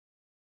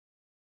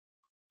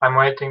I'm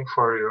waiting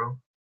for you.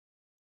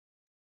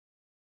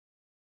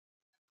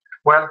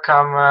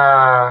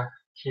 Welcome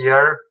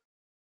here.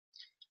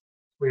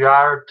 We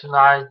are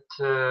tonight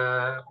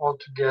all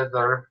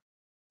together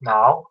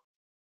now,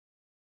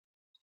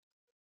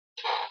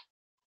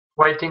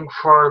 waiting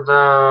for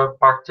the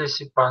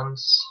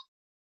participants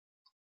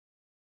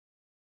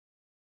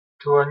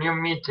to a new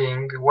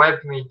meeting,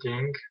 web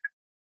meeting.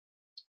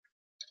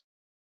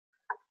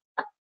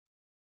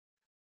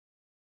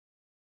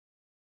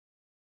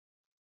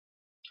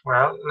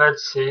 Well,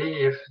 let's see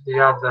if the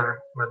other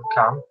will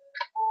come.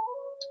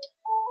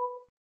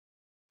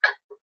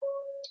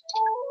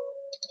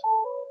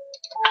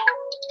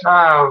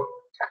 Now,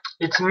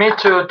 it's me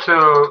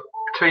to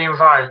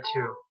invite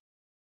you.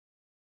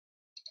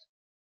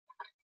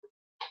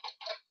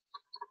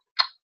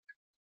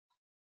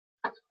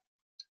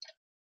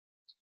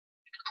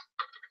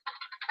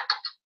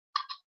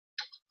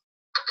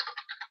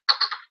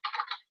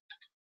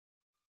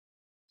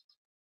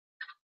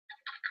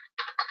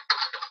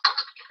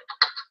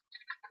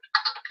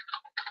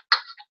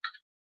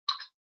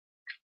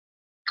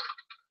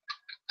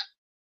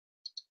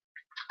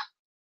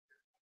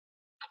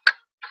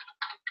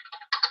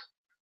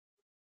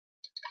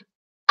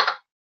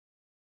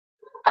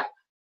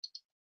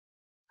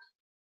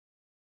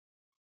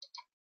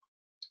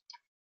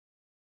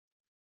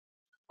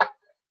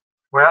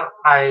 Well,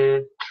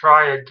 I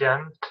try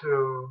again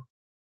to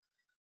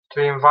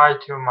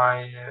invite you,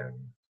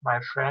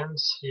 my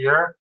friends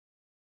here.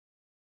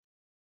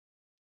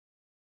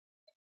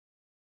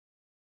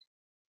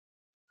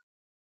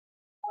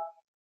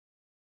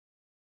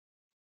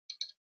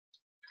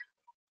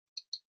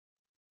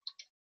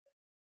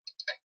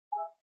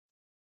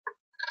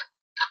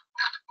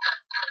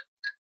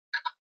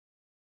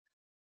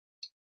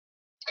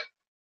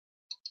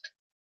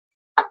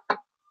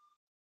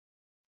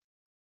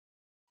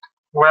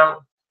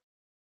 Well,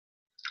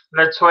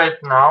 let's wait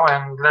now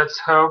and let's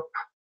hope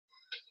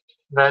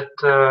that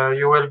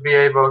you will be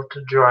able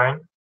to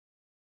join.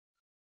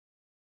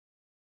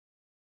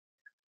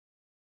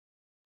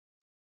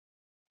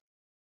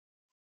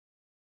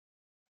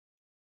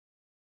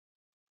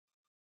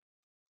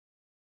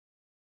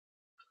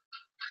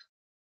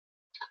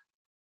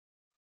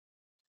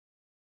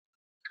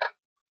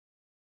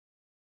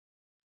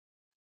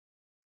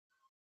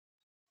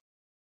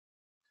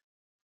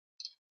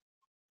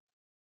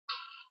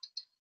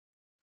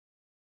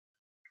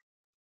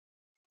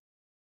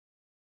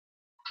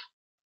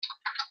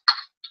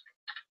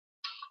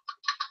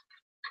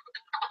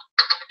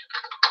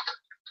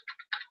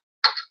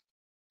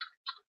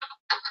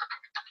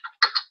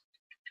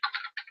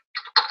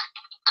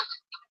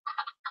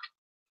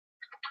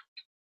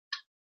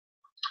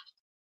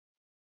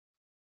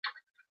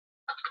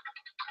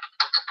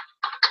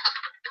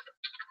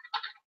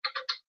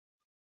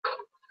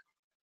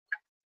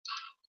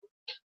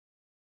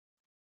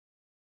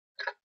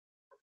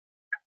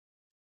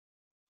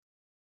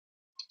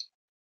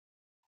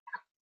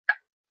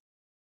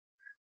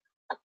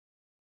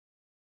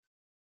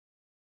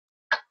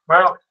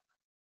 Well,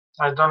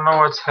 I don't know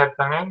what's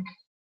happening.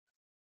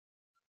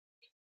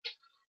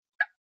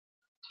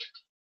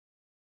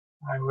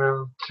 I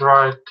will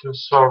try to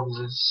solve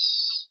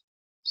this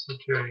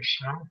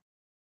situation.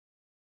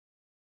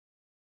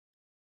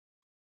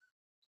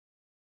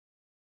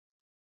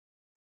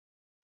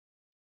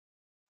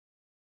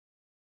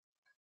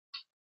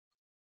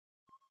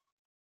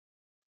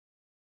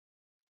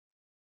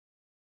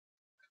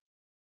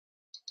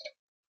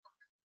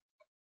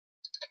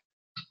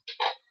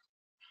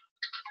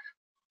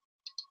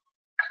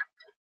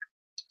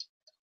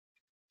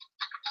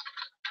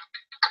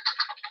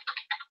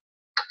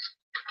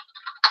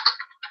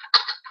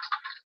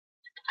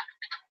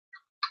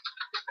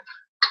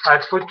 I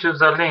put you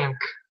the link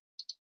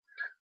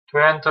to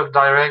enter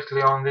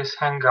directly on these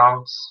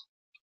Hangouts.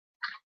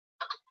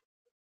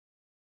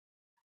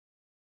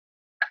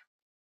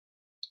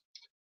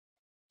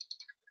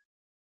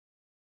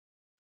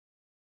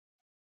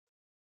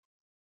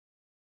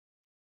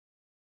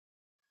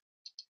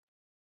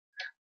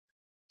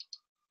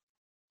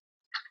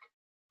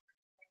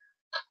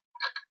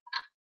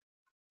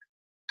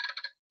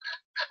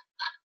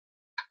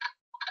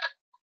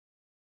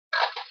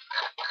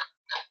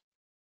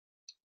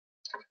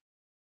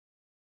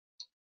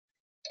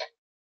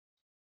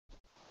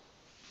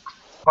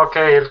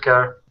 Okay,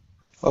 Ilker.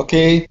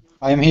 Okay,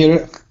 I'm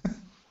here.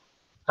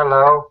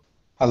 Hello.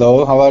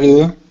 Hello, how are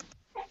you?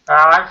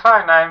 I'm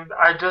fine.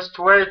 I just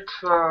wait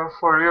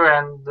for you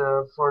and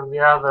for the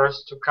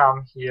others to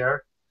come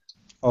here.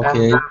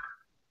 Okay. And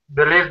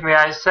believe me,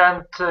 I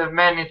sent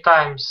many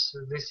times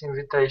this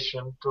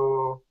invitation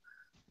to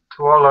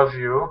all of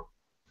you.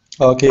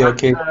 Okay, But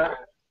okay.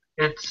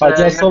 it's I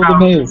just saw the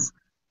mails.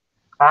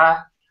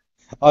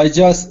 I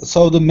just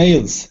saw the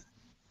mails.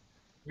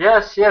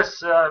 Yes,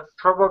 yes.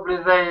 Probably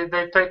they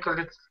take a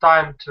little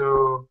time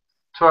to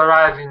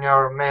arrive in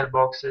your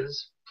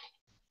mailboxes.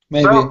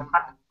 Maybe. So,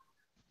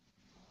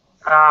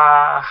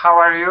 how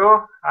are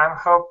you? I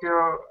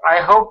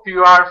hope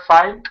you are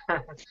fine.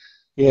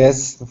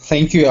 Yes,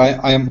 thank you.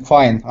 I am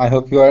fine. I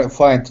hope you are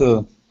fine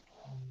too.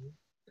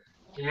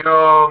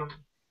 You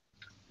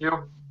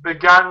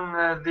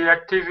began the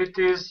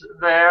activities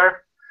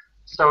there,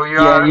 so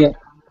Yeah, yeah,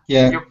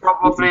 yeah. you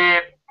probably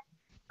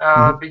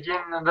Mhm.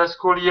 begin the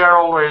school year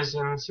always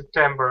in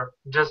September,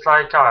 just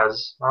like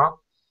us, huh?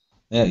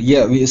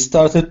 Yeah, we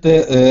started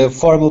the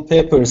formal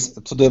papers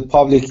to the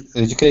public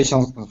education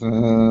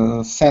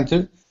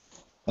center.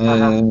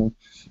 Uh-huh.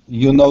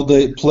 You know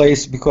the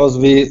place because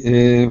we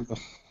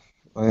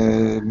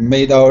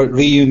made our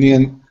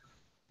reunion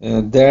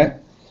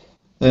there.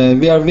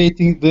 We are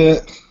waiting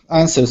the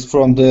answers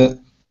from the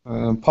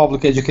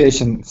public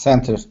education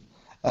center,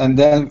 and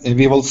then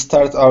we will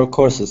start our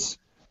courses.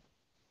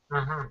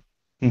 Mm-hmm.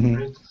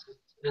 Mhm,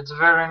 It's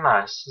very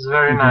nice. It's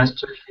very nice mhm,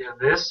 to hear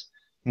this.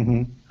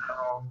 mhm.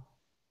 Um,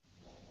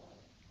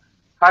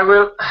 I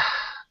will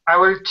I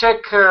will check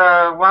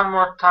one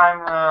more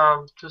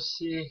time to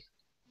see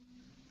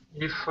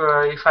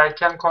if I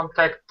can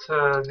contact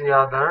the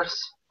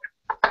others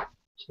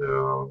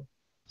to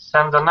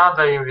send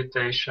another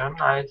invitation.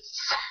 I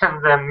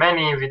send them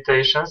many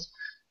invitations.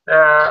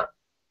 Uh,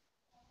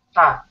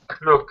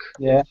 Look.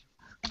 Yeah,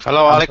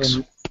 Hello, Alex.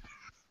 Anthony.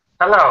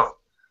 Hello.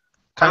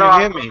 Can Hello, you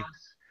hear me? Antonis.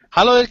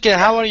 Hello, Elke. Yes.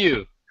 How are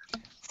you?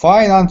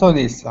 Fine,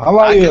 Antonis. How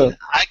are I can you?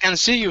 I can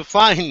see you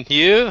fine.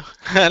 You?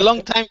 A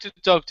long time to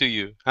talk to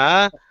you,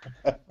 huh?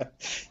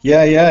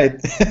 Yeah, yeah.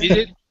 Is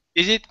it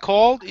is it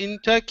cold in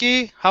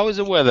Turkey? How is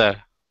the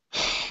weather?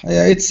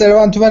 Yeah, it's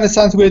around 20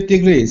 centigrade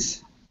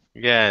degrees.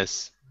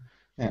 Yes,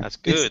 Yeah, that's it's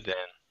good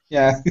then.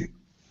 yeah,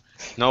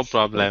 No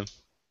problem.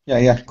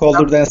 yeah,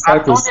 colder than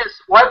Cyprus.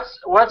 Antonis,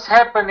 what's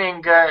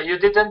happening? You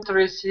didn't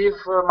receive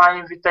my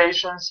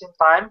invitations in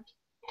time?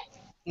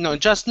 No,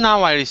 just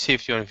now I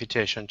received your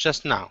invitation.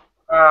 Just now.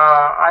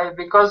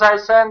 Because I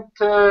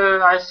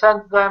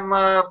sent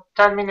them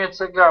 10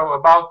 minutes ago,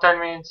 about 10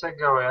 minutes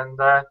ago, and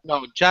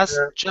No, just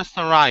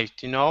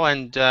arrived,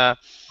 and uh,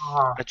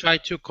 I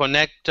tried to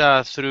connect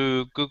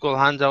through Google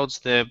Hangouts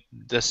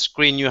the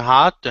screen you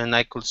had, and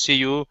I could see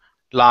you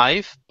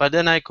live, but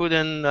then I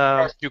couldn't.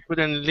 yes, You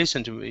couldn't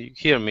listen to me,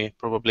 hear me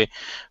probably.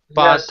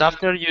 But yes.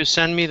 after you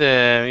send me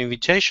the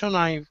invitation,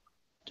 I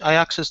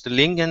access the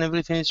link and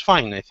everything is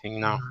fine. I think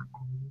now.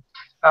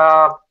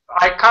 Mhm.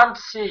 I can't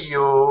see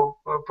you.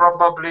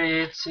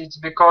 Probably it's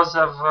because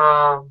of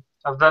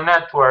the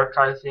network,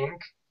 I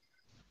think.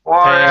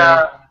 Or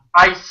Uh,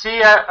 I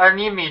see an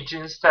image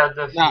instead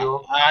of Now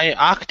you. I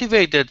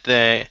activated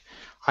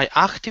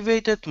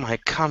my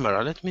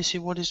camera. Let me see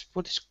what is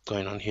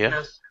going on here.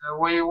 Yes,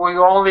 we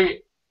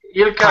only Come.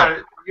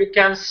 Ilker. You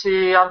can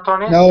see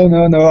Antonis. No,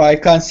 no, no, I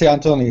can't see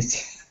Antonis.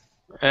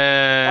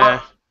 Uh,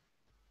 Oh,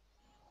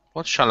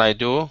 what shall I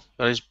do?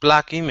 There is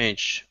black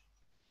image.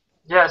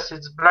 yes,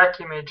 it's black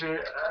image.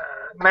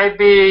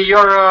 Maybe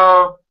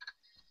your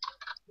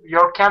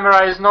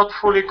camera is not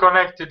fully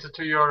connected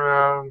to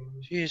your.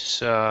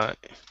 She's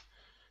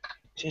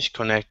She's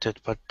connected,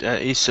 but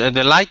is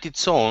the light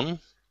it's on?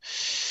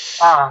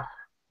 Ah,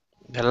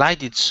 The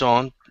light it's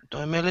on.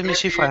 Let me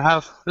see if I maybe.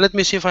 have. Let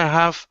me see if I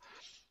have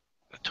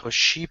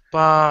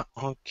Toshiba.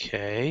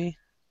 Okay,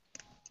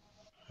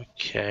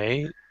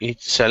 okay.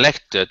 It's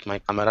selected my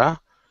camera.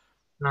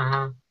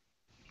 Mhm.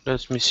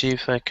 Let me see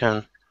if I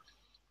can.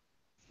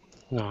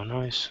 No,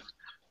 nice.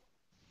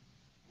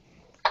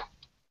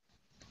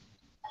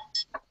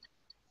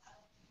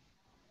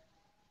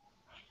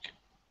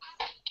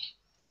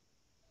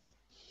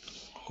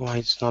 Why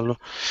it's not?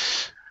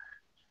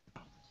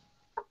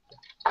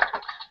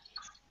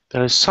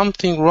 There is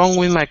something wrong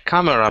with my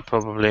camera,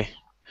 probably.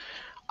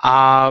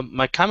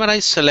 My camera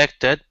is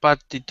selected, but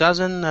it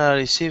doesn't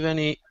receive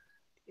any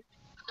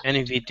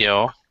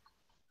video.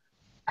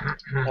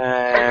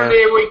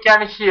 Actually, we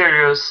can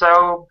hear you,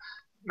 so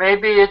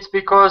maybe it's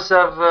because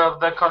of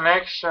the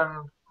connection.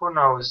 Who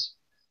knows?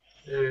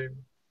 Uh,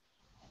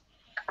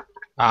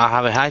 I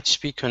have a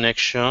high-speed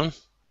connection.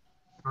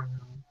 mhm.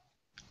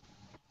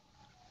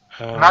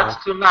 Uh,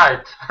 Not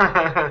tonight.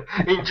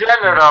 In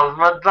general,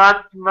 but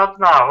not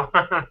now.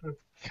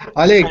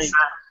 Alex,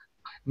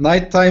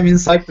 nighttime in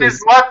This is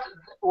Cyprus. what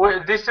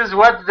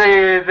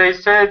they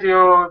said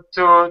you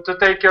to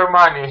take your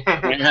money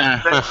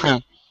yeah.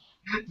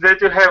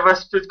 that you have a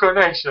speed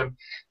connection,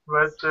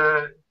 but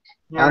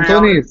in reality,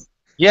 Antonis,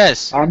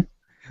 Yes.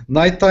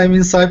 nighttime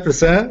in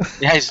Cyprus, huh?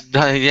 Yeah,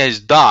 it's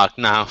dark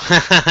now.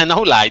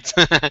 No lights.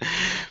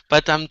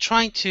 But I'm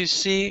trying to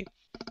see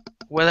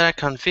whether I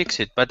can fix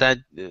it. But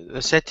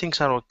the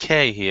settings are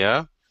okay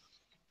here.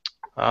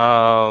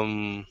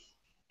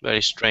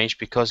 Very strange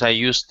because I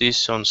used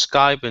this on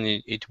Skype and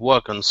it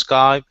worked on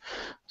Skype.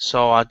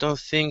 So I don't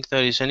think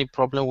there is any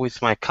problem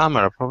with my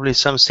camera. Probably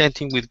some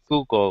setting with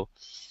Google.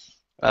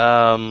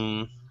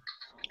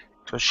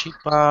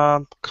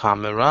 Toshiba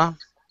camera.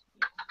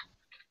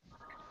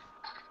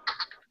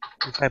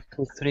 If I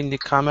put 3 in the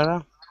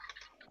camera,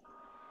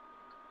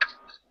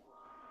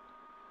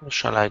 what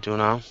shall I do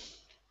now?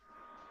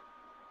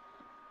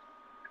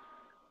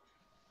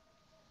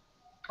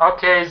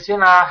 okay,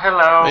 Zina,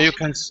 hello. You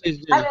can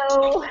see the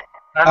Hello.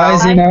 Hi,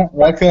 Zina.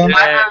 Welcome.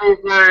 Finally,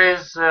 there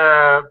is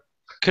some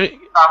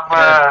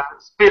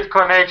speed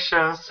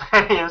connections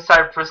in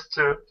Cyprus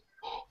too.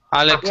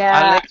 Alex,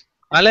 Yeah.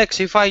 Alex,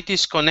 if I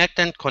disconnect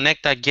and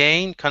connect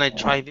again, can I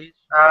try this?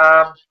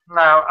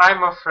 No,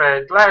 I'm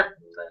afraid.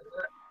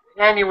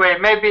 Anyway,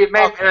 maybe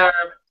Okay.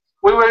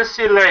 we will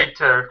see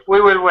later.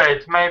 We will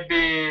wait.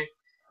 Maybe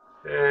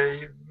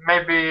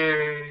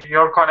maybe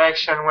your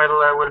connection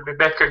will be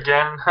back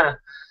again.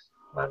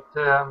 But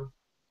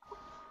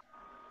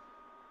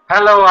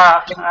hello.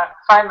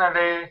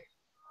 Finally,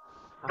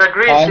 the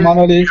Greece Hi, is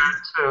Manolis.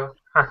 here too.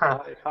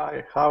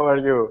 Hi, how are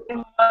you?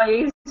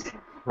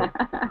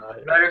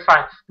 Very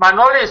fine.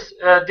 Manolis,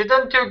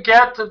 didn't you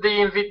get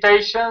the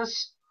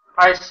invitations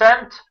I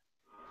sent?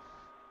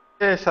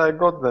 Yes, I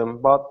got them,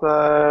 but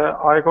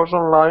I was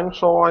online,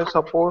 so I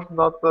suppose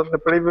that the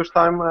previous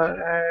time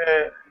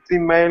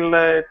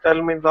Gmail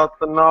tell me that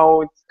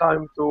now it's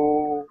time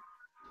to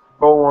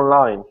go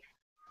online.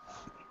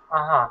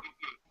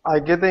 I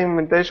get the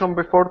invitation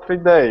before 3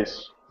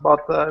 days,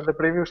 but the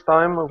previous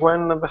time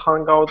when the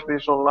Hangout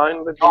is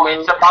online, the No, Gmail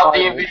it's about the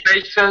silence.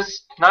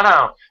 invitations.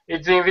 No,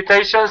 it's the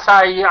invitations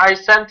I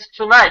sent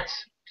tonight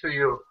to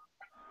you.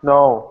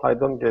 No, I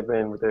don't get the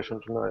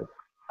invitation tonight.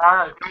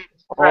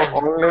 Strange.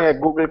 Only a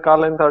Google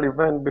Calendar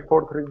event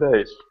before 3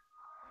 days.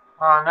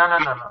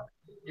 No.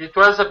 It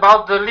was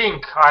about the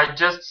link. I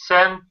just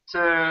sent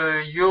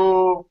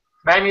you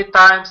many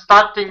times,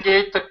 starting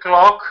 8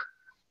 o'clock.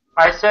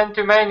 I sent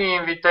you many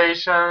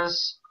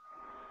invitations,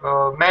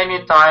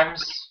 many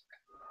times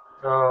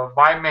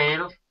by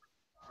mail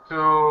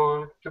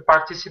to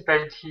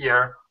participate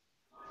here.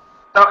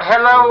 So,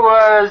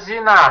 hello,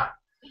 Zina.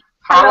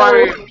 How Hello. are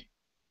you?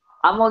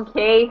 I'm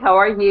okay. How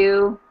are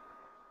you?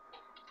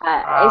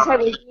 As I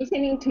was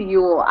listening to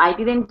you, I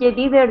didn't get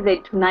either the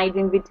tonight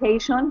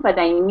invitation, but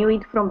I knew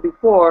it from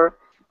before.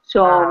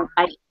 So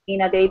I in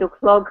at 8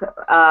 o'clock.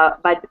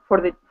 But for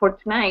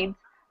tonight,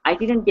 I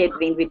didn't get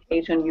the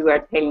invitation you were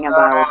telling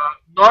about.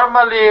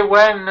 Normally,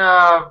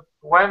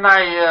 when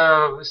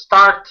I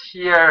start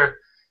here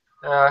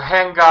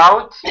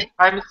Hangout,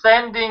 I'm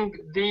sending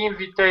the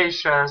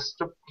invitations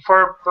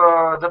for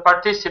the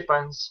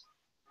participants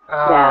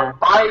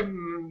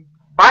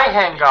by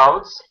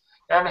Hangouts,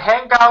 and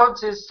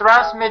Hangouts is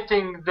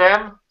transmitting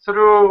them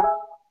through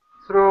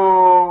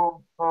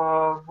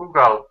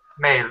Google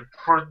Mail,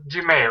 through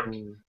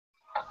Gmail.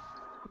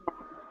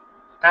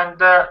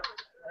 And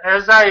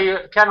as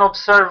I can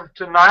observe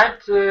tonight,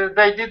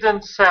 they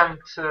didn't send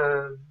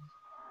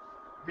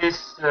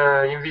these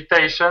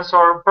invitations,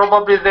 or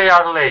probably they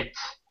are late.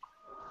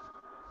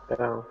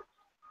 Yeah.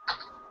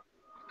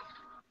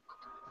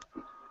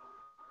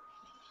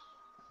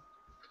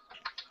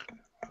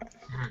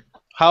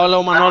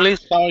 Hello,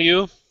 Manolis. How are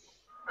you?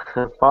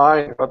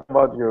 Fine. What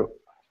about you?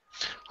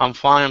 I'm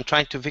fine. I'm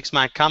trying to fix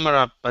my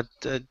camera, but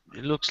it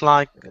looks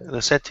like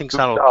the settings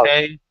are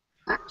okay.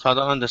 So I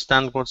don't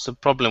understand what's the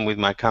problem with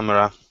my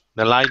camera.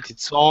 The light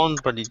is on,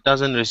 but it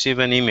doesn't receive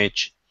an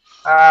image.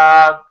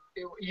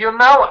 You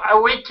know,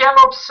 we can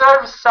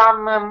observe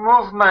some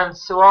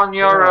movements on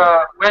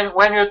your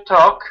when you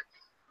talk.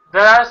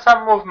 There are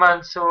some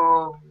movements.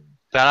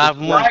 There are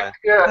movements.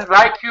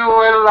 Like you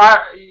will.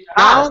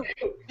 Now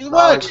it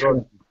works.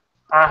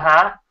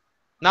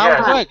 Now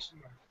it works.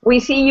 We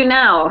see you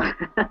now.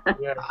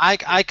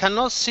 I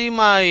cannot see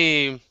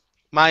my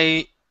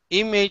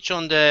image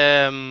on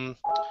the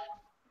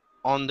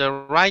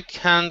right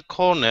hand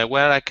corner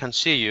where I can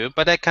see you,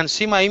 but I can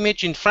see my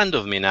image in front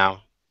of me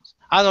now.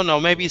 I don't know,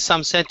 maybe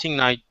some setting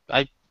I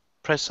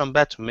press some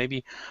button,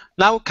 maybe.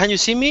 Now can you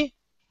see me?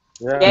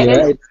 Yeah,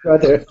 it's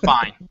better.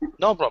 Fine,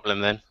 no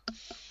problem then.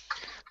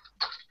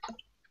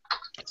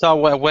 So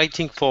we're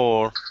waiting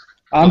for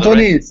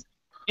Antonis.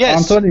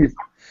 Yes. Antonis,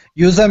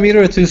 use a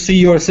mirror to see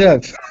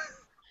yourself.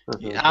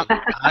 I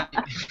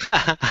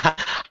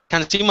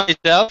can see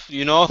myself,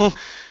 you know.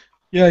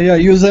 Yeah,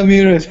 use a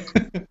mirror.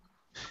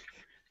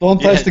 Don't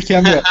touch the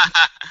camera.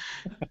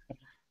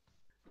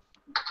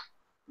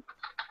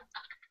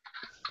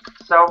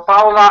 So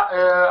Paula,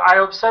 I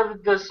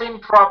observed the same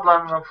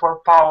problem for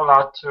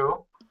Paula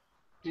too.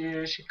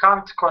 She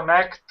can't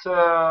connect,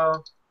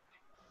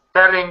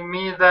 telling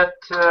me that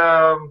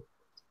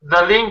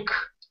the link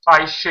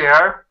I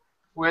share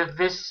with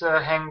this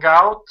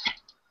Hangout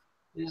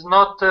is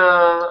not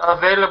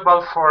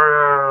available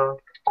for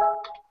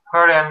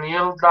her and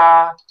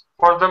Hilda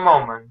for the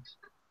moment.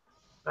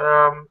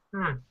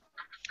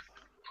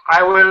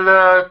 I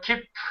will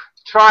keep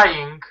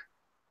trying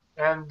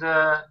and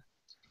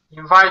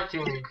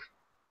inviting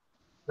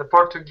the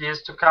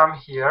Portuguese to come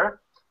here,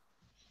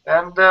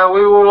 and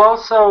we will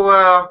also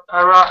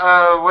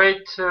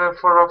wait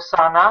for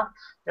Roxana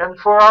and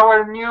for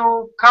our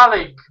new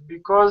colleague,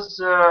 because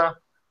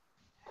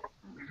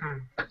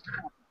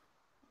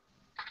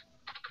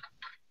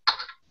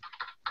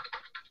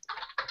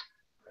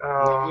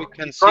we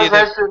can see because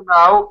as you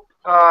know,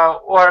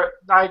 or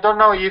I don't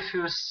know if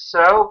you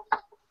saw,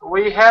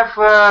 we have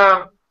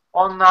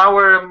on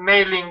our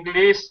mailing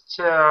list.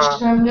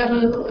 Look,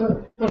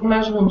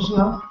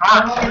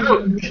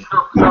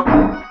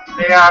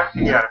 they are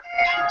here.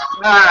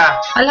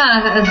 Hello.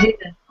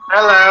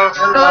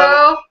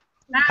 Hello.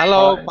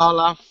 Hello, Hi.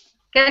 Paula.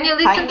 Can you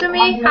listen to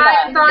me?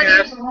 Hi, Antonio.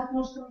 Yes.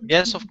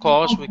 Yes, of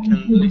course, we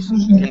can listen,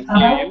 we can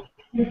hear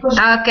you.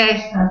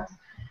 Okay.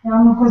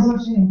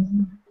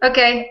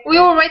 Okay. We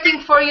were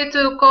waiting for you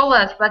to call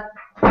us, but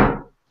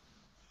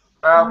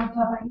hi,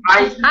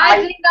 I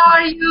Zina, how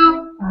are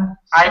you?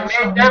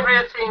 made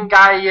everything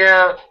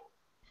I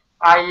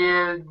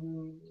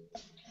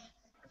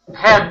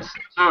had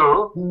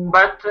to,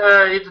 but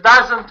it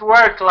doesn't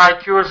work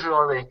like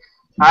usually.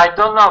 I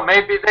don't know,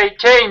 maybe they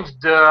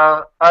changed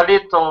a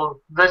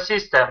little the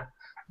system.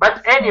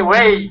 But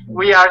anyway,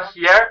 we are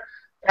here,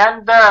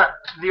 and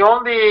the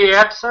only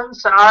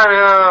absence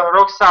are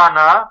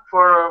Roxana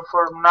for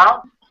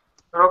now.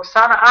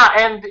 Roxana,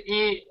 and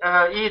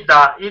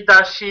Ida.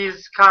 Ida,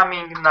 she's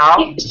coming now.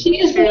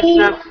 She's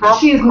from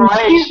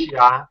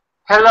Croatia.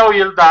 Hello,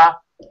 Ilda.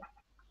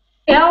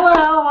 Hello,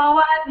 how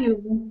are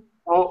you?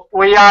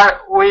 We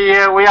are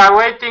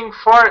waiting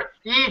for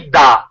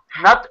Ida,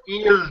 not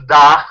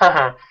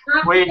Ilda.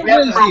 We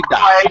have from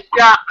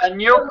Croatia a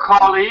new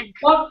colleague,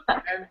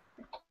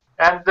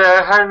 and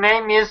her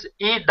name is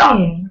Ida.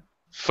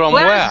 From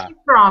Where where? is she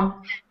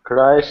from?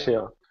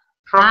 Croatia.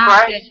 From Okay.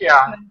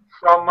 Croatia,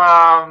 from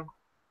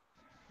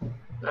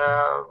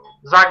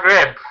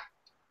Zagreb.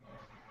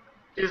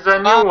 She's a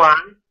new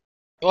one.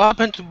 What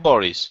happened to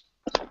Boris?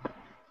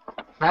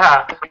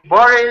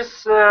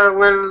 Boris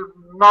will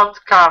not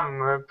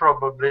come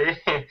probably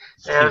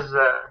as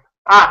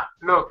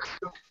look,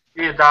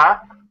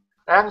 Ida,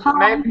 and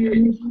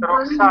maybe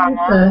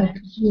Roxana.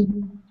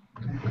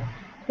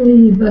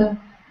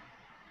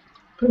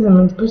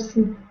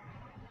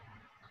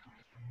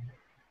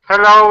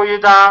 Hello,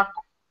 Ida.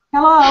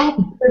 Hello.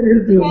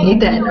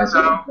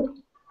 Hello.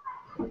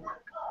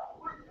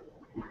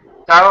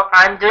 So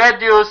I'm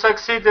glad you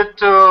succeeded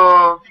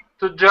to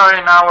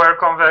join our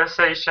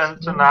conversation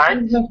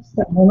tonight.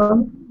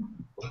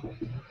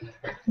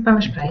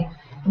 Vamos para aí.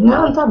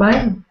 Não, está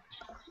bem.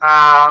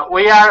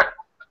 We are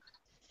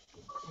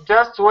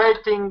just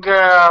waiting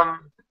the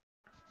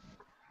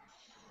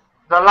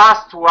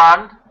last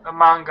one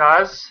among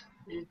us.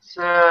 It's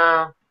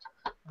the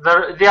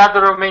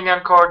other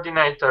Romanian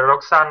coordinator,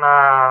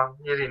 Roxana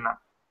Irina.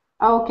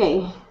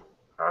 Okay.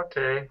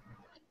 Okay.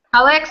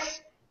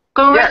 Alex,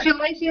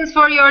 congratulations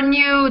for your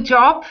new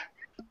job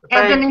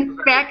as an in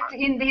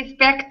the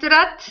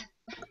inspectorate.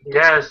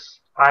 Yes,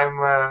 I'm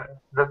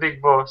the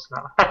big boss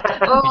now.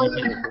 Oh,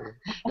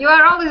 you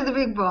are always the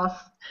big boss.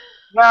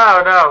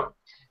 No.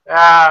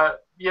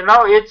 You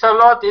know, it's a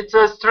lot. It's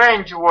a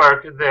strange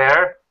work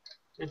there.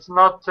 It's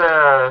not.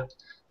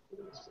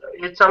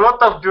 It's a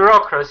lot of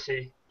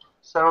bureaucracy.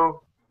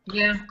 So.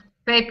 Yeah,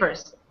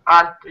 papers.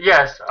 And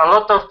yes, a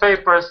lot of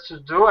papers to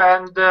do.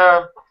 And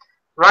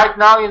right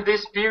now in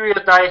this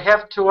period, I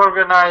have to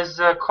organize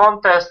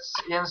contests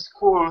in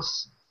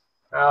schools.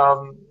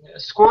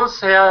 Schools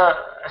have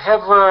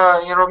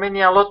in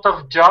Romania a lot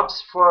of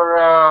jobs for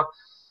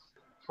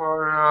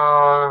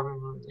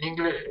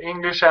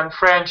English and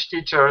French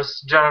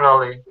teachers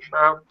generally,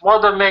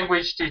 modern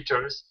language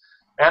teachers.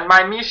 And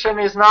my mission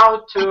is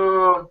now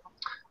to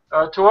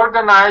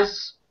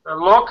organize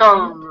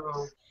local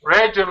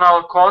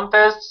regional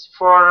contests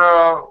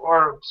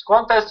or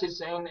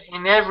contests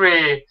in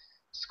every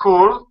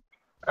school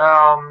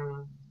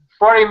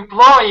for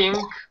employing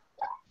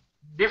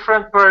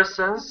different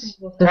persons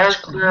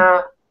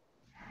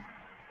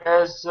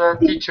as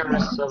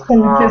teachers of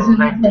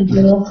language.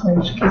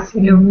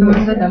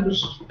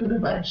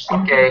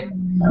 Okay.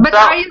 But so,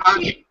 are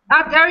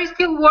you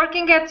still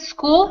working at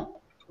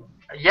school?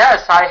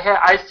 Yes,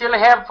 I still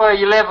have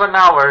 11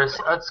 hours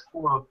at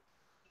school.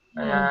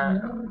 I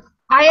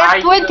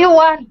have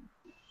 21.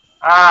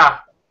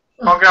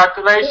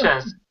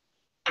 Congratulations.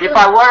 If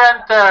I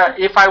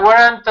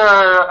weren't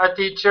a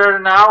teacher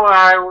now,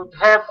 I would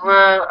have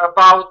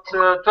about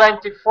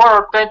 24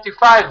 or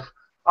 25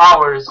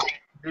 hours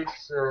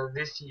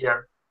this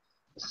year.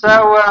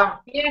 So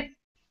yes,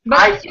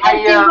 but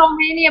students in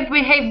Romania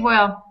behave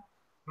well.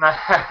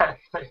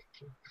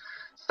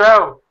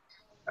 So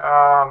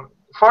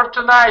for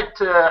tonight,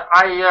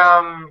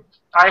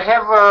 I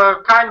have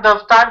a kind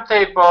of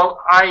timetable.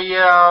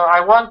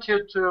 I want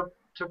you to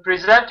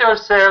present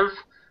yourself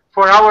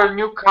for our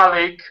new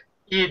colleague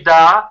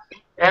Ida,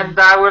 and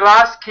I will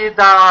ask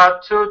Ida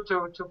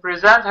to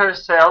present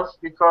herself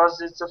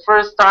because it's the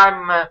first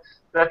time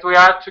that we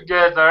are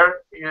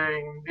together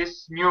in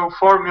this new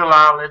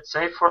formula, let's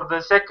say, for the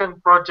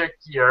second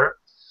project year.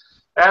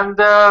 And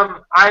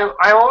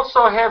I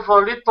also have a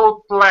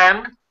little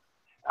plan.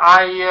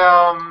 I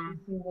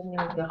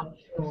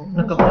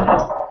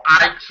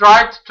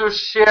tried to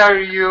share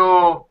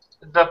you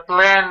the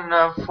plan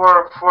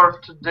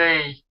for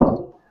today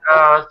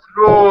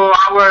through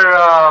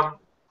our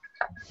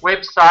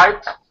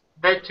website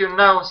that you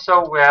know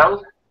so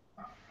well.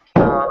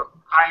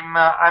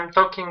 I'm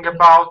talking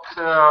about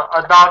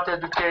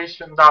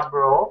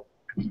adulteducation.ro,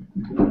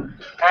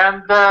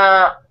 and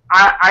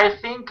I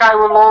think I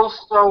will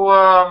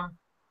also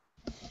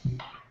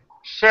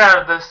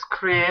share the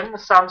screen,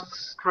 some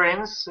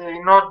screens,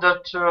 in order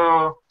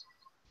to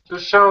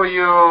show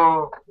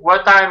you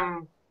what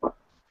I'm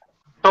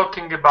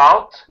talking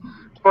about.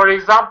 For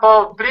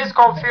example, please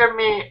confirm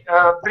me.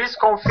 Please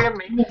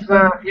confirm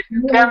if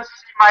you can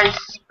see my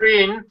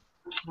screen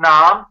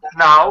now.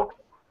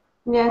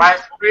 Yes. My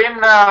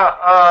screen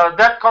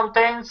that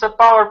contains a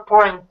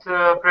PowerPoint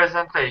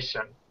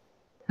presentation.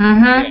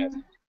 Yes.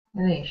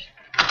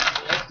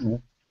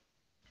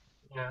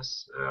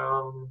 Yes.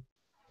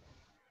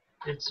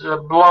 It's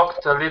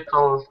blocked a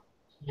little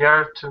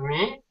here to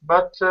me,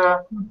 but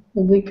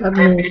maybe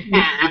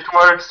it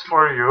works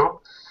for you.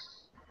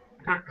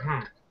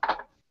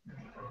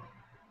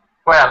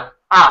 Well,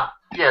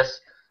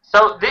 yes.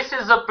 So this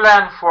is a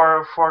plan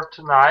for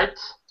tonight,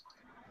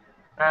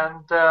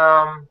 and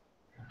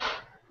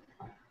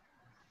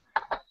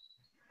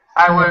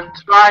I will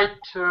try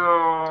to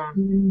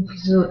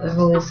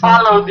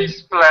follow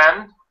this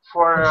plan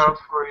for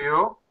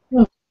you.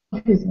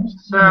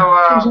 So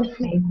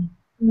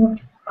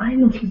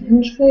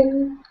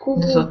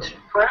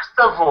first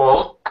of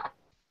all,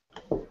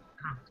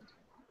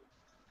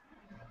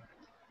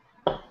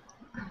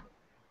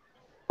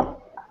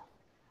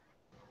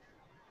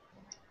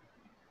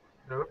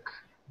 look,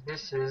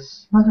 this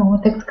is. Mas eu vou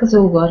ter que casar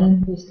agora.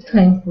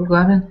 Quem?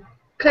 Agora?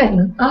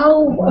 Quem?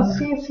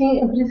 Sim,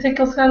 é por isso é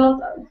que ele se não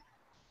está.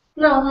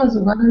 Não, mas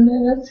agora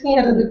não era assim,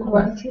 era da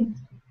Croácia.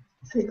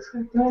 Sei que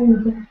se não,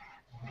 ele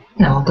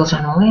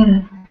já não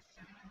era.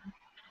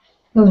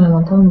 Ele já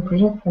não está no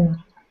projeto, não.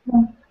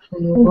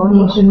 Foi agora.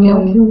 Uma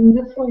reunião que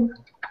ainda foi.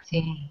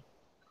 Sim,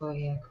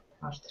 foi a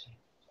Áustria.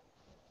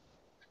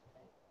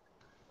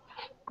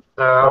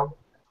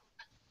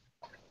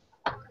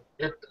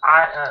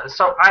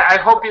 So I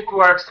hope it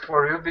works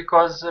for you,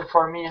 because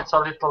for me it's a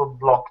little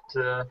blocked,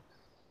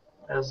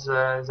 as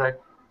I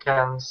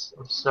can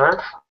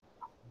observe.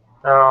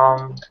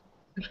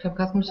 Acho que há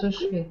bocado começou a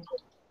chover.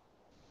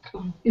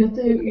 Eu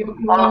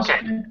acho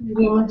que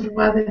uma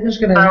trovada das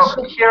grandes.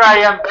 So here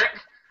I am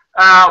back.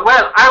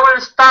 Well, I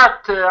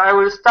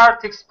will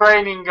start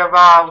explaining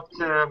about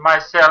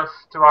myself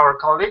to our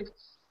colleague.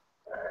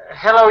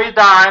 Hello,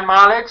 Ida. I'm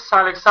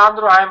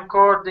Alexandru. I'm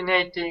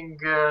coordinating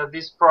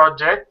this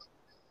project.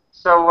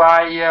 So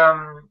I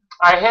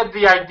had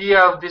the idea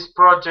of this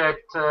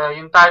project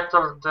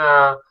entitled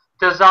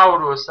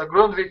Thesaurus, a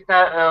Grundtvig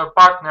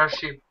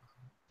Partnership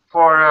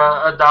for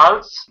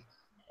adults,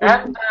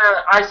 and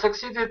I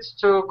succeeded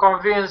to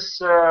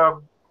convince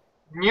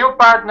new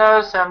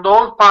partners and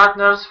old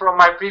partners from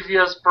my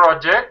previous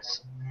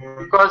projects,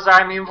 because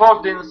I'm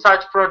involved in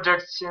such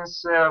projects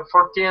since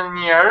 14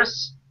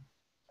 years,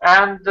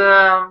 and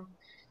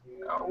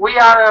we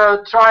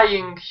are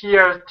trying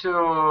here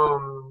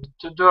to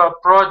do a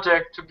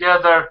project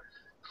together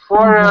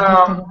for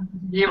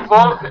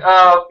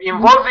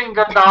involving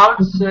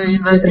adults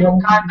in a new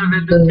kind of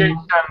education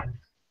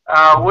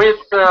with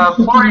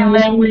foreign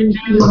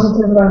languages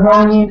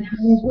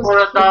for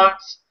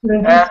adults,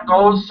 and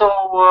also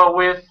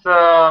with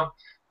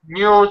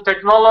new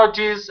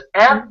technologies,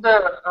 and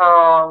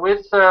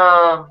with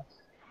the,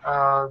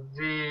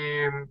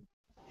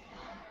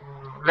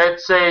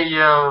 let's say,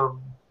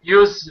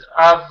 use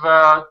of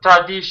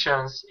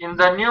traditions in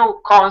the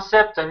new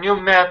concept, a new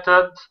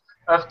method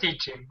of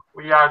teaching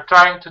we are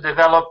trying to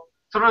develop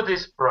through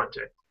this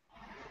project.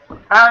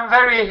 I'm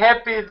very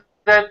happy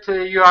that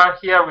you are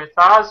here with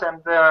us,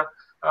 and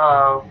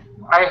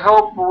I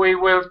hope we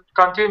will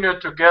continue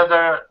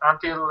together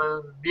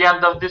until the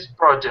end of this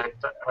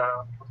project,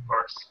 of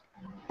course.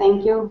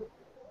 Thank you.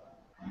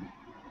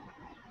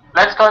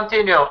 Let's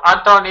continue.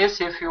 Antonis,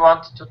 if you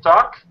want to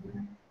talk.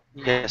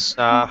 Yes,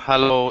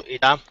 hello,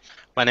 Ida.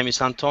 My name is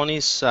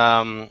Antonis.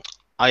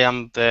 I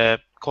am the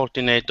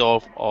coordinator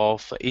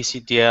of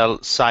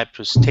ECDL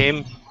Cyprus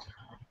team.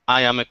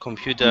 I am a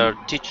computer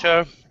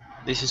teacher.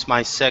 This is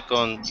my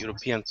second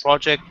European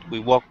project. We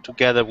work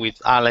together with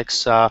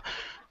Alex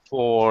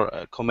for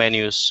a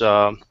Comenius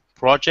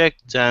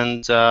project,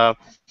 and I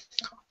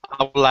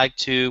would like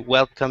to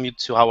welcome you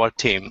to our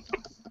team.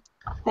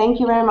 Thank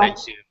you very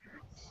much. Thank you.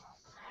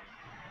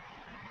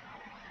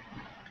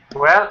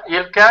 Well,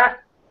 İlker?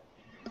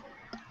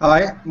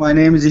 Hi, my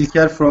name is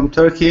İlker from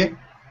Turkey.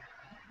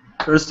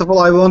 First of all,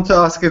 I want to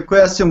ask a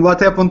question. What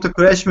happened to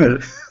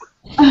Kreshmir?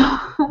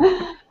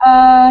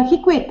 He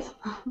quit.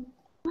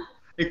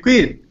 He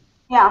quit?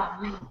 Yeah.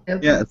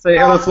 Yeah, say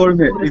hello for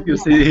me if you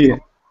see here.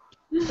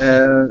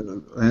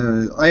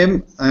 I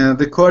am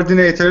the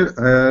coordinator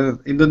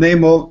in the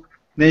name of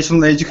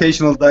National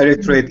Educational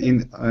Directorate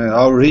in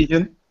our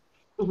region.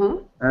 Mm-hmm.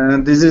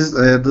 And this is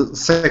the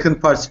second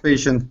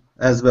participation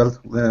as well,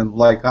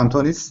 like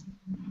Antonis.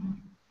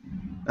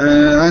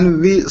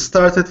 And we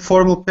started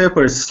formal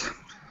papers.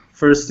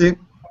 Firstly,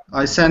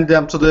 I sent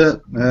them to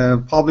the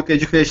Public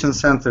Education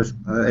Center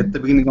at the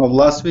beginning of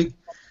last week,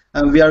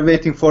 and we are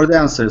waiting for the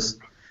answers.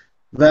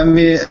 When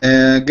we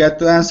get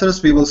the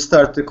answers, we will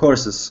start the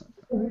courses.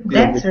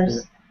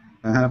 Answers?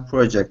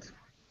 Project.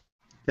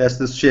 That's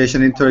the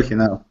situation in Turkey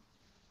now.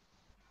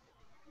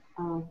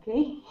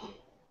 Okay.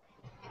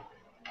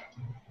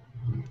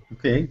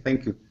 Okay,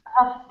 thank you.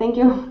 Thank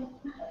you.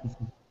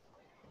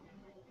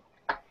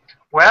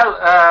 Well,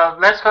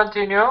 let's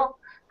continue.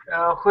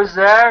 Who's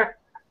there?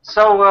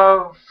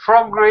 So,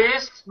 from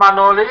Greece,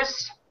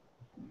 Manolis.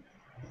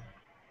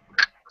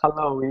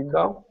 Hello,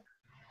 Ida.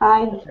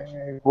 Hi.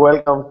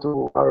 Welcome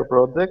to our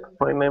project.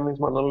 My name is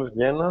Manolis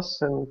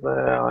Genas and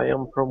I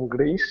am from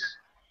Greece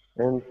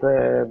and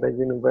the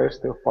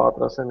University of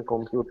Patras and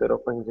Computer of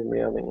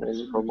Engineering and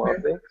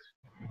Informatics.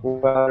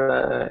 We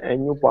are a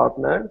new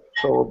partner,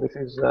 so this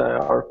is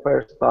our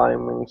first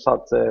time in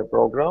such a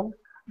program.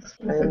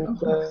 And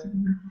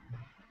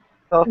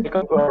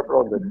welcome to our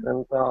project,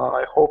 and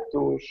I hope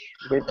to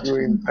meet you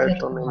in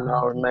person in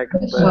our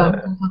next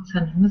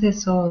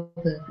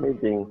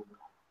meeting.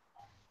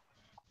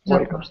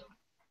 Welcome.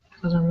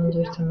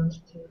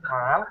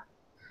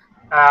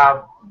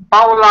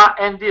 Paula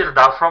and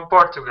Dilda from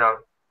Portugal.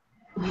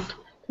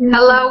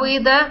 Hello,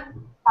 Ida.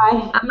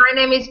 Hi. My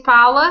name is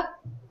Paula.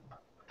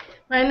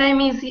 My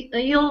name is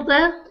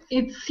Hilda.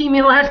 It's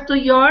similar to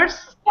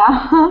yours.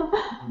 Yeah,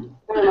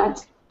 very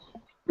much.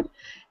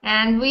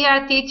 And we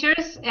are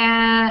teachers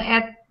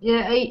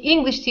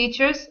English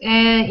teachers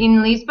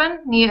in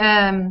Lisbon, near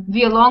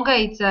Vialonga.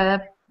 It's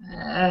a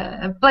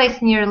place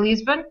near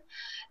Lisbon.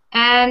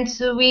 And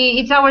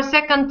it's our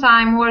second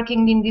time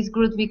working in this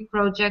Grundtvig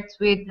project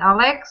with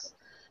Alex.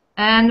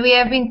 And we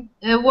have been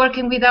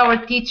working with our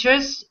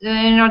teachers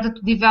in order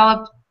to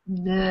develop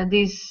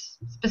this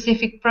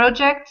specific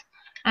project.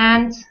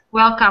 And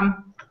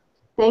welcome.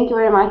 Thank you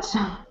very much.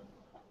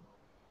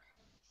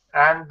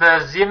 And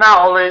Zina,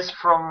 always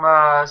from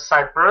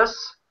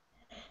Cyprus.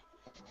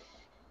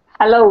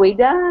 Hello,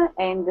 Ida,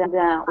 and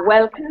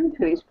welcome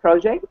to this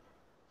project.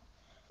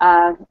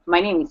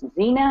 My name is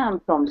Zina. I'm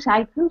from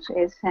Cyprus,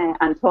 as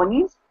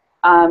Antonis.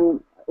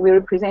 We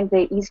represent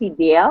the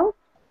ECDL,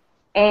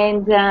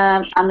 and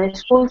I'm a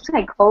school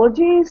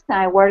psychologist.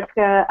 I work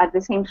at the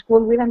same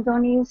school with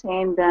Antonis,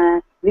 and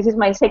this is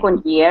my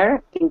second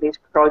year in this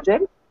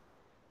project.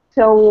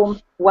 So,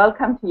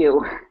 welcome to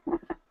you.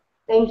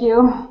 Thank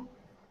you.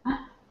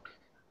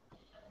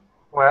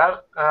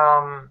 Well,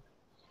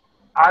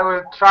 I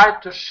will try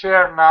to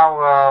share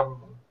now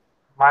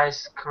my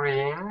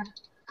screen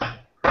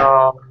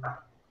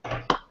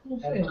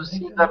and to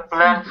see the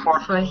plan for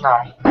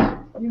tonight.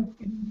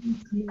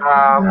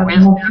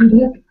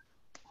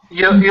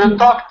 You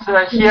talked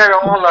here,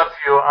 all of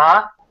you,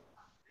 huh?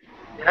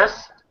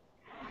 Yes?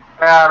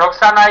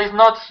 Roxana is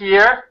not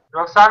here.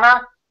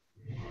 Roxana?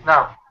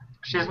 No,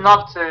 she's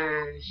not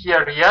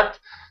here yet.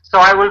 So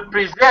I will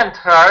present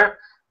her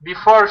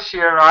before she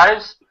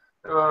arrives.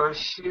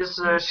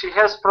 She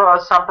has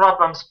some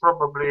problems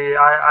probably.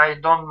 I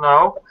don't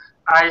know.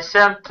 I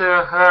sent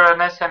her an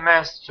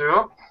SMS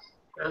too.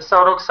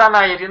 So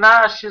Roxana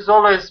Irina, she's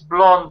always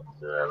blonde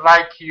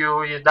like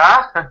you,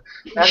 Ida,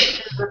 and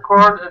she's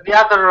the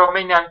other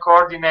Romanian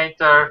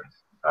coordinator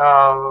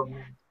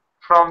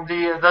from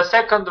the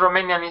second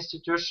Romanian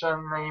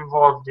institution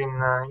involved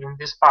in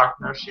this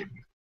partnership.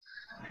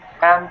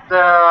 And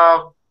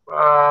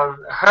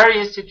her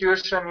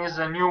institution is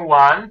a new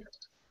one,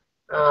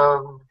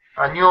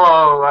 a new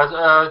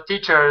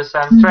teachers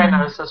and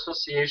trainers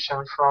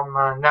association from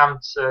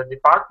NAMT's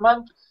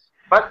department.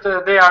 But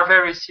they are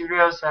very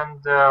serious,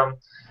 and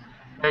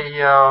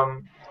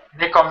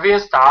they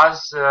convinced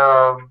us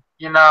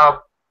in a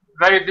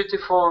very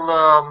beautiful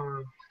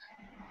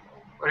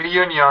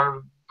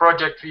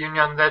project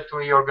reunion that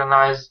we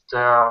organized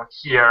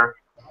here.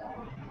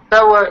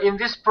 So in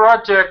this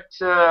project,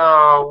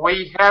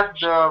 we had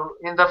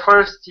in the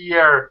first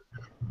year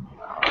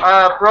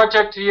a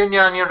project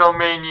reunion in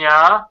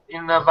Romania,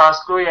 in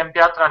Vaslui and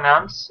Piatra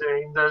Neamț,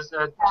 in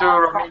the two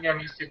Romanian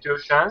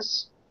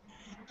institutions.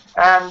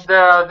 And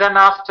then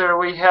after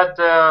we had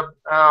a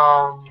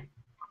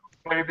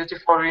very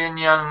beautiful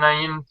reunion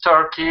in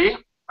Turkey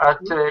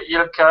at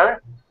Ilker.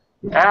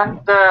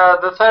 And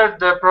the third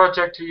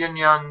project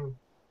reunion,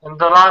 and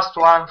the last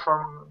one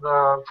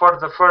for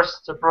the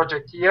first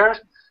project year,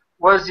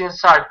 was in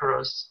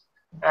Cyprus.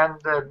 And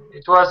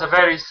it was a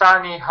very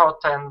sunny,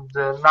 hot, and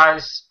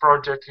nice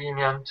project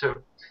reunion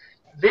too.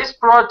 This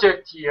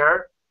project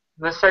year,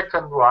 the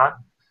second one,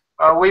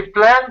 we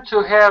plan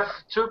to have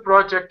two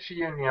project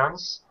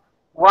reunions.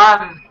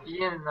 One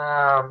in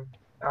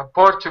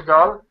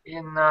Portugal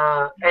in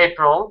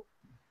April,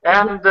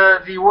 and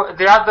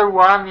the other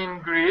one in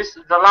Greece,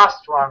 the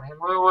last one. And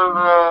we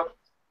will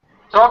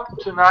talk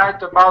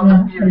tonight about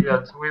the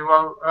period. We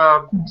will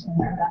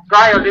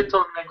try a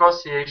little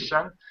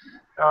negotiation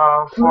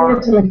for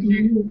the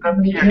period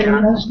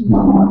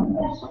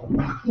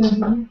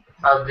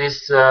of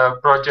this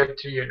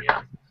project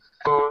reunion.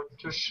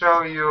 To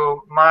show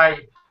you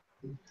my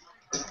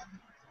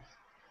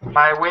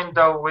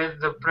window with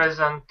the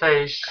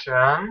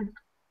presentation,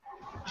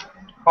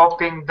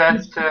 hoping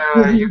that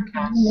you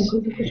can see.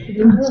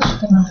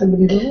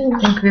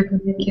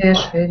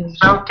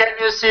 So can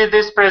you see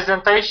this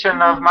presentation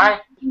of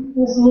mine?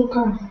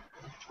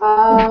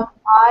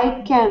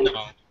 I can't.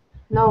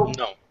 No.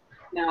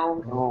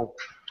 No.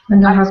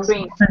 Black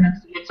screen.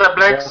 It's a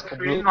black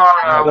screen or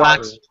a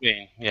Black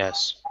screen,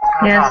 yes.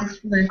 Yes, it's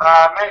black.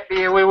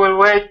 maybe we will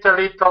wait a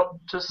little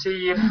to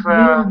see if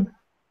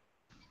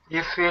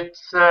it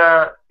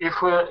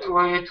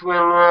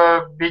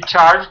will be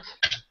charged.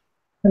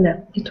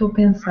 Olha, eu estou a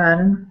pensar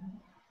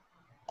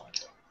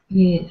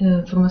que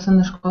a formação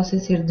na Escócia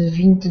ser de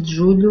 20 de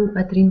julho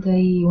a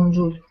 31 de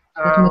julho.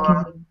 Portanto, uma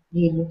quinzena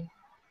de julho.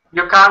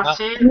 You can't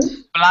see it?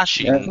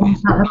 Flashing. A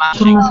Flashing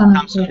formação na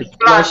comes Escócia.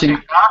 Flashing,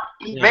 huh?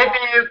 Maybe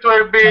it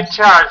will be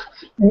charged.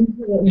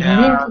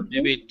 Yeah,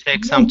 maybe it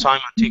takes some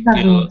time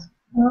until it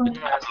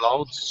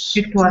loads.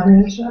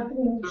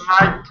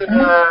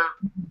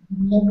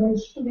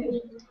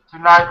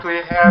 Tonight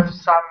we have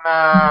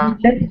some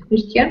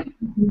Este ano?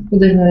 O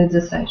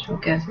 2016,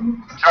 ok.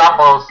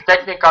 troubles,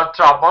 technical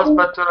troubles,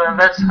 but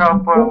let's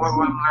hope we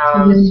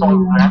will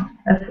solve them.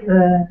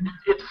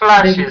 It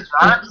flashes,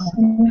 huh?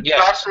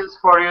 Yes. Flashes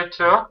for you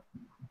too.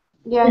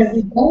 Yes.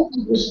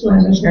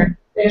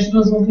 É as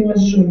duas últimas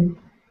de julho.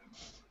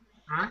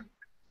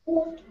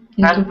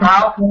 And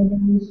now?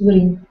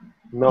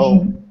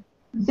 No,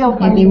 Still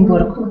Em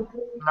Edimburgo.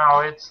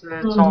 No, it's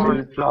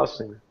already it's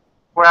flashing.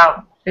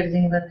 well.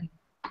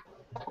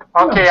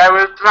 Okay, I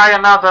will try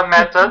another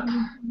method.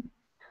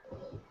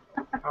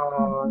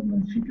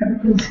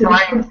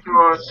 Trying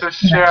to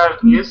share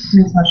this.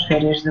 Às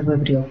férias de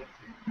abril.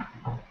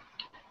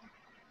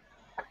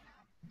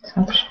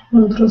 Sabes?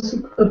 Não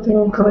trouxe, eu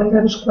tenho um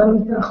calendário escolar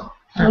no carro.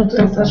 Não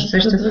trouxe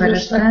sexta-feira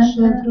santa.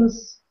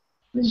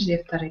 Mas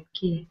deve estar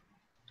aqui.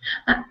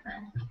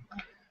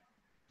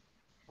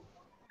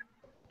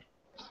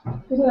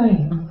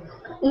 Peraí.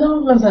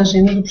 Não, mas a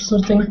agenda do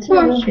professor tem que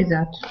ter.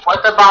 Exato.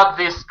 What about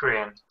this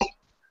screen?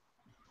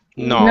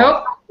 No.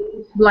 Nope.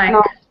 Black.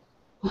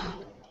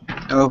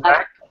 No.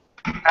 Black?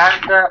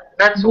 And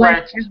let's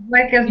Black, wait. as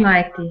black as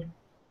night.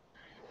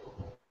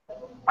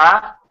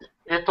 Huh?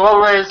 It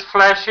always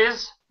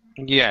flashes?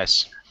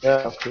 Yes.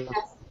 Yeah,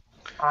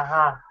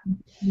 Uh-huh.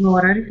 No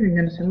horário, que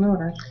ainda não sei o meu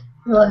horário.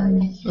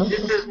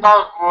 This is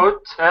not good.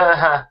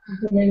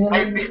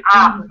 Maybe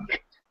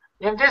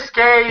in this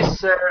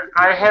case,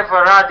 I have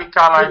a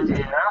radical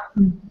idea.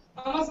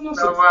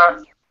 So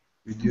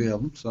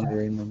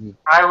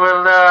I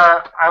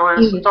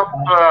will stop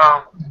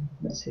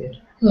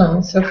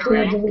Não, só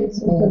foi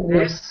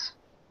this.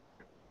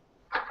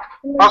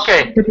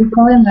 Okay.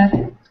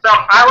 So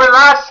I will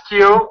ask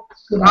you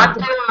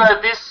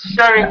until this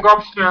sharing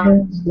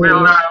option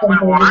will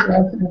work.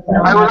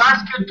 I will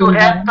ask you to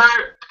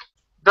enter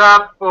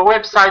the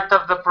website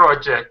of the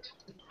project.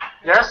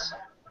 Yes?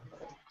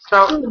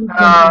 So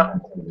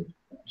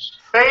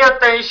pay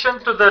attention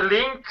to the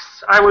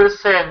links I will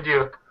send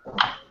you.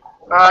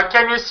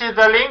 Can you see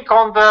the link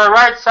on the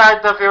right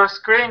side of your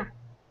screen?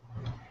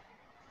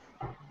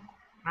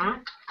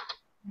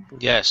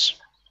 Yes.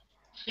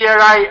 Here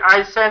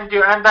I send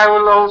you, and I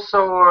will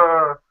also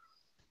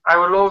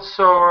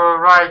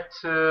write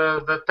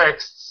the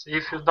texts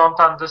if you don't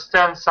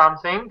understand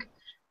something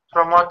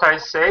from what I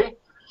say.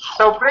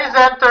 So please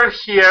enter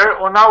here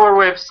on our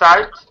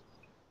website,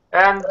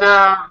 and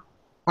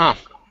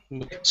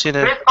See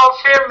the, please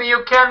confirm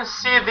you can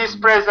see this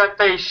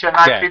presentation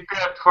I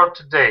prepared for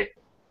today.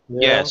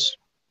 yes.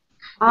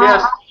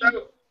 Yes.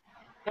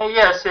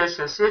 Yes.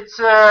 It's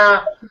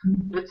the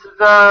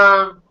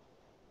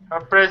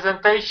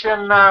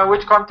presentation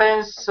which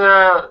contains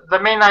the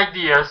main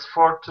ideas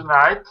for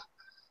tonight.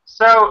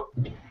 So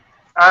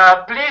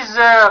please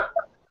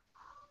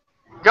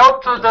go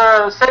to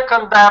the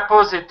second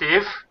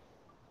diapositive.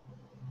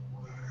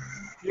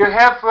 You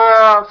have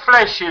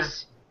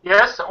flashes,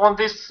 yes, on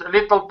these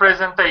little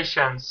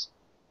presentations,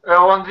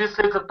 on this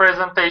little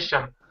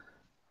presentation.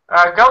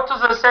 Go to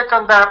the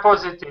second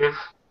diapositive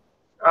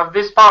of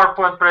these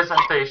PowerPoint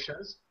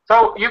presentations.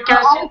 So you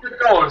can see the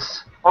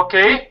goals,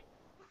 okay?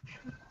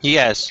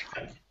 Yes.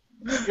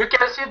 You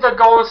can see the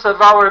goals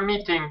of our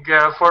meeting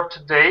for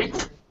today.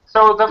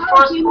 So the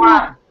first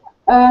one.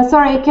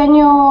 Sorry, can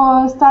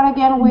you start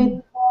again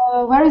with,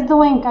 where is the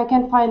link? I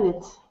can't find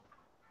it.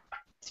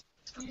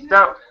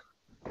 So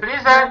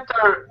please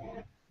enter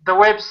the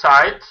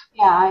website.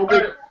 Yeah, I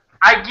did.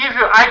 I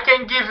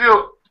can give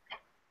you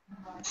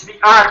the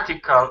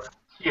article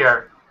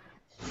here.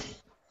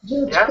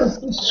 Yes?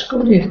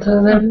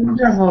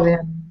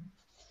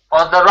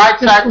 On the right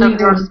side of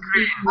your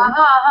screen.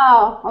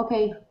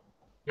 Okay.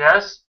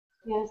 Yes?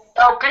 Yes.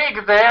 So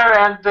click there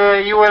and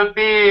you will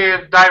be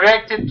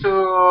directed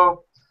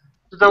to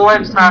the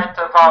website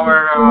of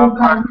our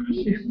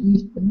partnership.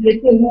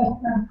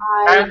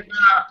 And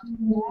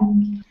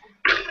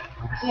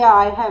yeah,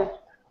 I have.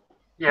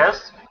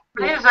 yes,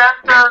 please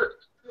enter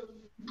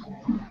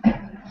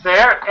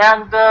there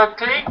and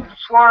click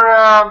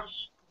for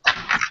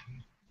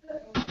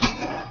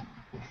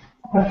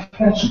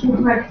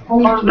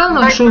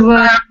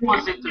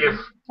positive.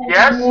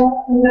 Yes?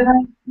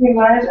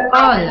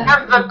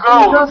 Have the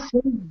goals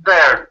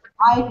there.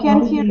 I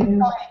can't hear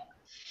you.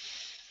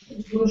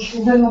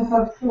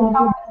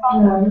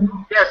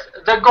 Yes,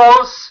 the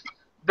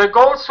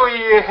goals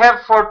we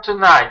have for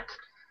tonight.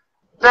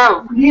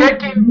 So,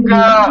 checking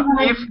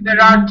if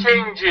there are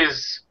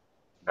changes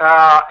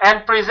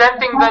and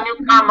presenting the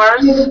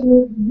newcomers,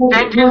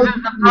 changes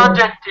in the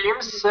project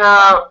teams.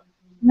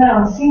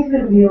 Não, 5 de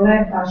abril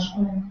é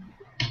Páscoa.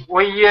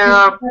 We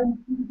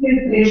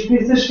 33, por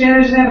isso as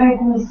férias devem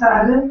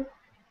começar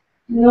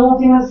na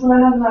última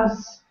semana de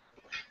março.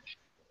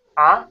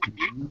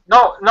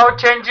 no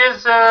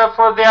changes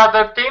for the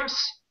other teams,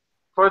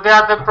 for the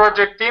other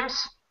project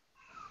teams.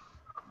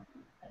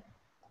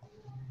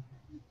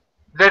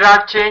 There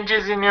are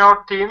changes in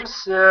your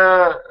teams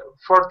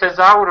for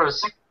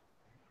Thesaurus.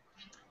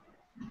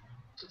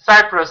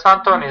 Cyprus,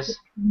 Antonis.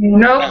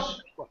 No.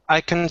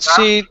 I can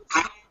see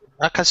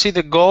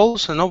the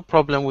goals, no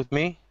problem with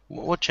me.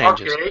 What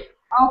changes? Okay.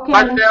 Okay.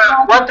 But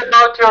what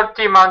about your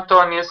team,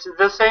 Antonis?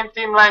 The same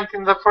team like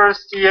in the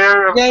first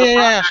year of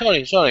Yeah.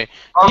 Sorry.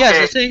 Okay. Yes,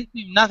 the same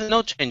team. Nothing.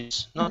 No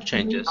changes. No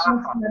changes. So,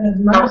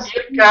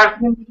 Ilker,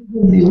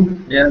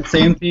 Yeah,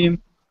 same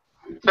team.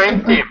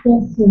 same team.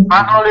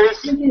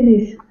 Manolis,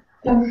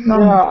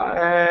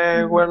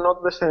 Yeah, we're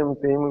not the same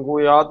team.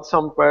 We add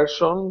some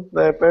person,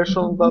 the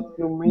person that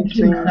you meet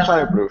in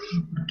Cyprus.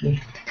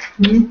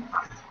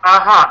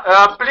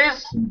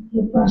 please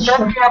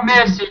send me a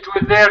message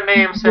with their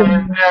names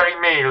and their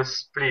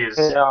emails, please.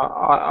 Yeah,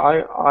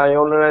 I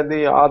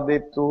already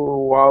added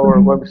to our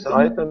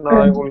website, and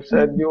I will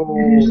send you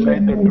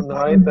later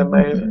tonight the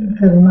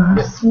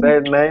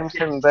their names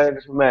and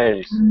their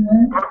mails.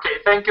 Okay,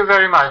 thank you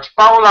very much.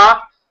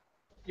 Paula,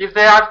 if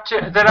there are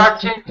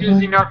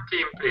changes in your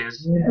team,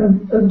 please.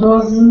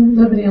 12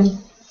 de abril.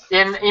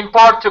 In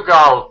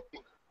Portugal,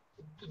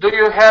 do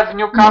you have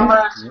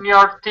newcomers in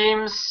your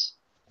teams?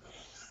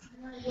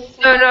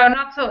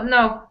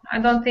 No, I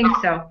don't think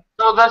so.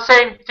 So the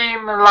same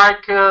team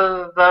like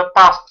the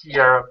past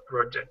year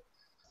project.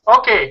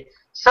 Okay,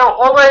 so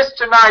always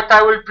tonight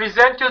I will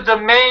present you the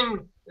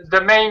main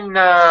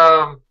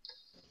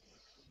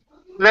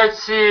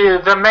let's see,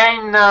 the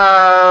main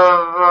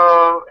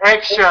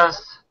actions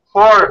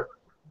for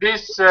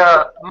this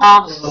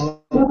month,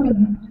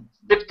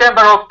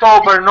 September,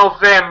 October,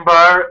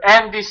 November,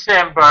 and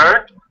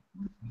December.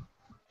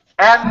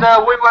 And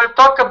we will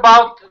talk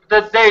about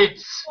the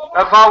dates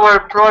of our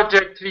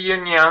project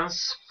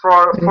reunions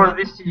for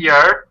this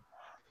year.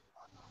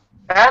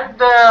 And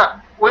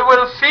we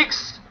will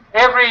fix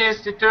every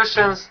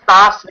institution's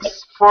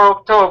tasks for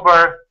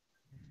October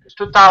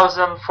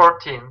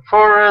 2014,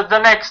 for the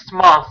next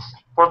month,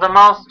 for the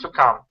months to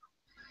come.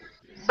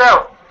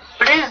 So,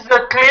 please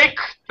click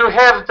to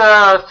have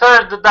the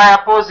third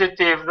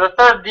diapositive, the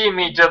third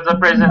image of the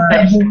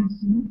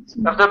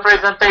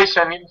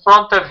presentation in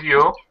front of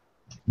you.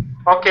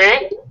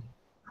 Okay?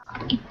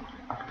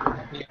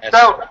 Yes.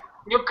 So,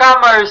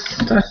 newcomers,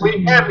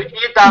 we have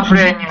Ida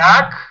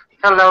Breniak.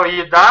 Hello,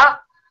 Ida.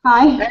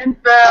 Hi. And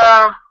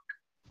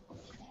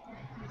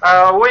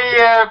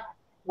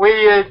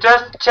we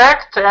just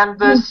checked and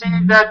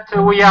see that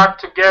we are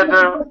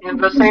together in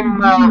the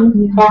same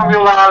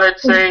formula,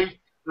 let's say,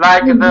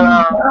 like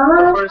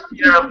the first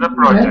year of the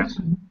project.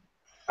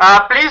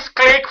 Please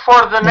click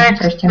for the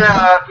next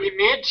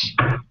image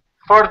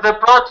for the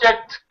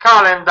project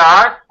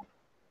calendar.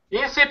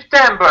 In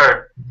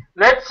September,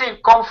 let's see,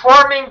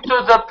 conforming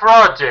to the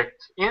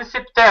project, in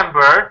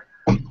September,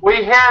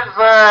 we have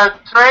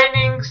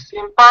trainings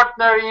in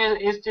partner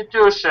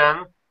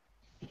institutions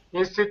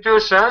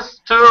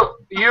to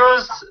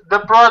use the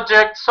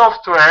project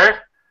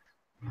software,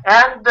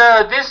 and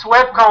this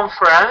web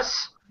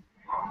conference,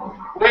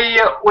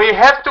 we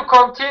have to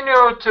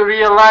continue to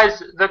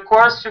realize the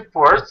course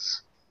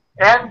reports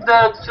and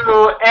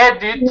to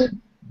edit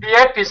the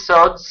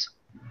episodes,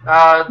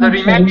 the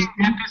remaining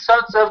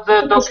episodes of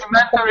the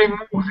documentary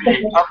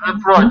movie of the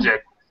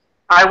project.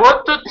 I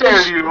want to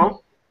tell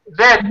you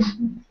that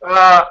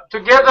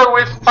together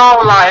with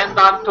Paula and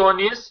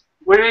Antonis,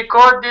 we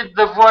recorded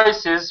the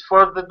voices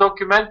for the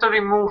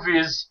documentary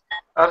movies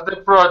of the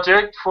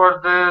project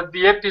for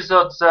the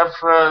episodes of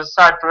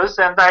Cyprus,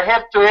 and I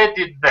have to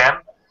edit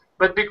them.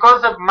 But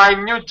because of my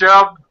new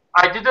job,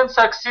 I didn't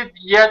succeed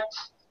yet.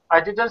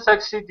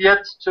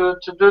 To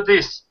do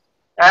this.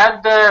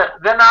 And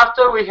then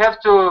after we have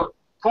to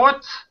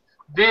put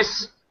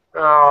these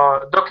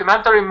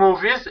documentary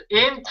movies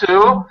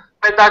into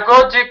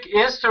pedagogic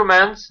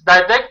instruments,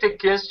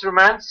 didactic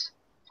instruments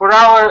for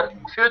our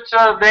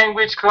future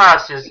language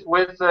classes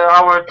with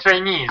our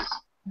trainees.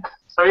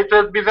 So it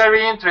will be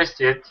very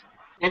interesting.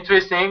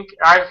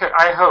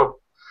 I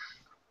hope.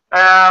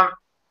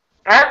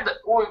 And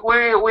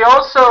we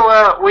also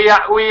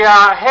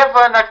have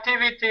an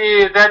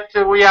activity that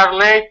we are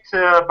late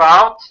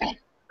about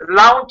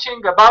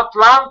launching the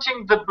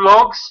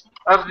blogs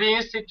of the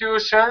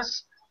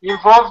institutions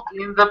involved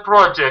in the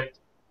project.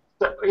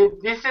 So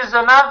this is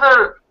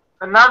another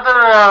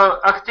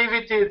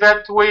activity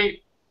that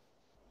we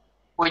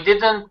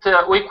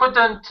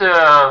couldn't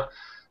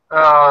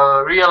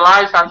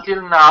realize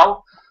until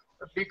now,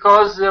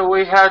 because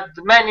we had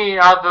many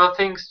other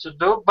things to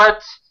do.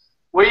 But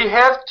we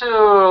have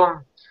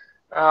to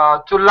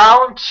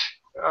launch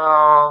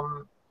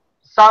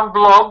some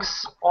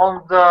blogs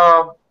on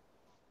the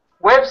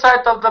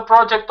website of the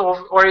project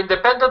or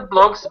independent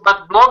blogs,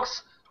 but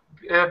blogs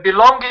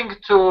belonging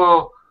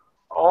to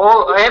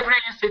every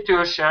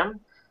institution.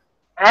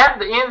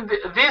 And in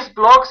these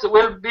blogs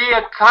will be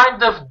a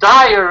kind of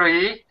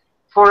diary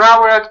for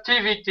our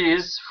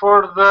activities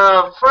for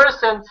the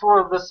first and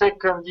for the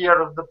second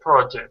year of the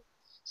project.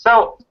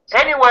 So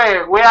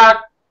anyway, we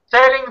are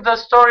telling the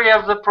story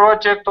of the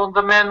project on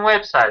the main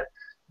website,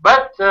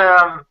 but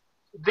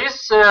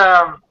these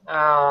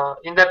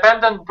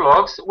independent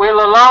blogs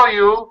will allow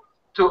you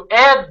to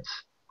add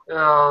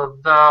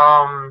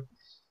the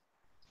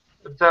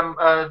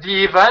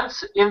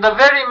events in the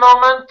very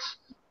moment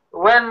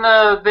when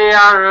they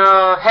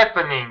are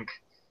happening.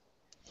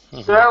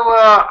 So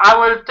I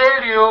will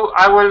tell you,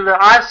 I will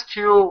ask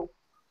you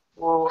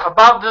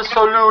about the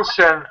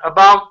solution,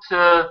 about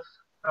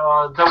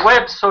the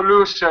web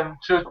solution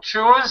to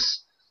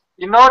choose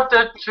in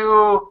order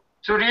to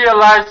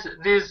realize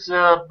these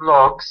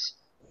blogs,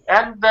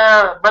 and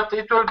but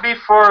it will be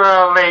for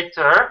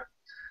later.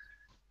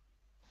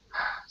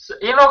 So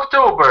in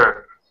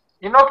October,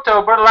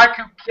 like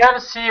you can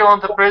see on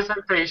the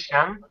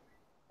presentation,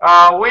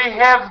 we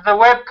have the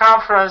web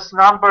conference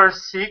number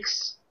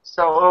 6.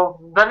 So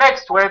the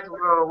next web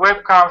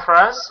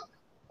conference,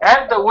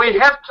 and we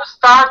have to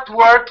start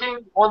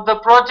working on the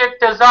project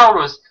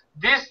Thesaurus.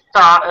 This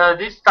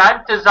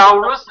time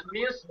Thesaurus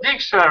means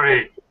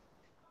dictionary.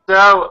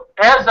 So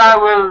as I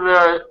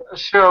will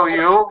show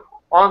you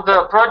on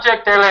the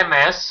project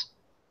LMS,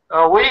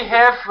 we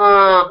have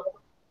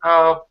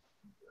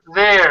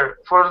there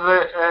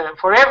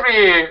for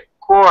every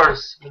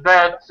course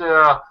that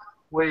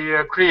we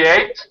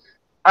create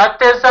a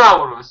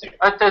thesaurus.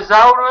 A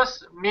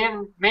thesaurus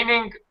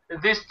meaning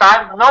this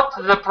time not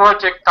the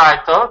project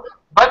title,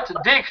 but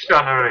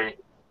dictionary.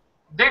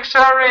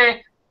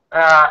 Dictionary,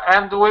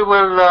 and we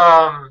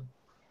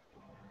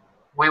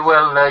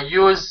will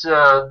use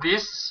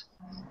this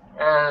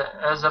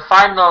as a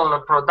final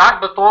product,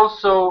 but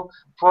also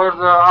for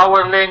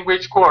our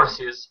language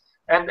courses.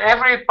 And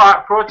every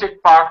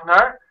project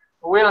partner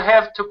will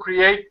have to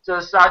create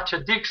such a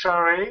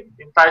dictionary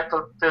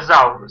entitled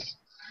Thesaurus.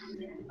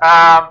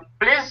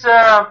 Please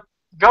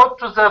go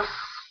to the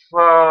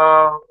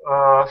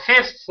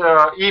fifth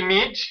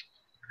image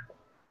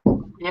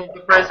in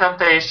the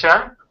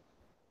presentation.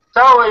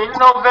 So in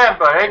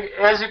November,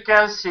 as you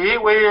can see,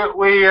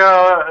 we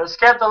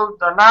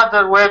scheduled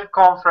another web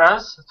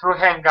conference through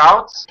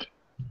Hangouts,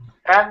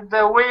 and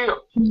we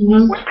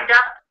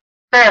can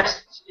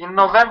test. In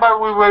November,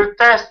 we will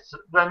test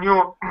the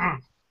new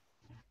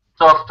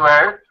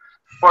software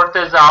for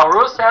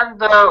Thesaurus,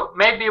 and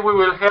maybe we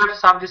will have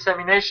some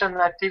dissemination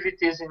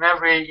activities in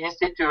every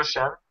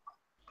institution,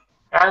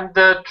 and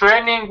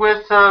training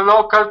with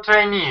local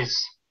trainees.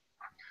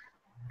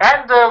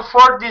 And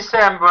for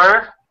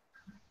December,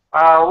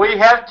 we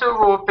have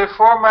to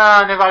perform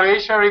an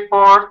evaluation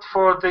report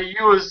for the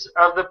use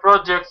of the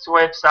project's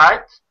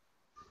website,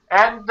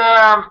 and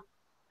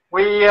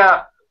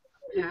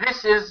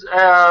this is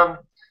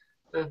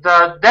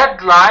the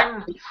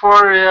deadline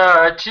for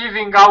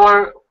achieving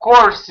our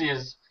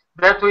courses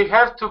that we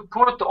have to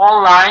put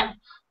online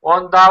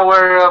on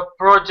our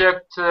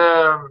project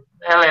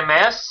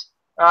LMS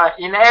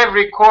in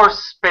every course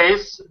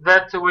space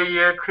that we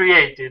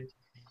created.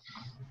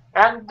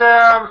 And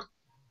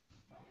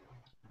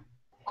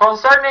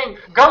concerning,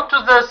 go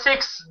to the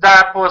sixth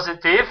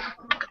diapositive,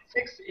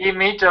 sixth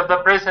image of the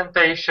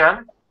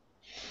presentation.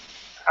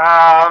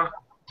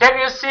 Can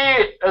you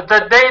see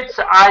the dates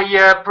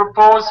I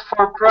propose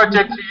for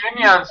project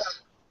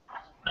reunions?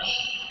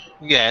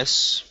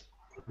 Yes.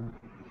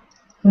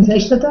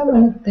 It's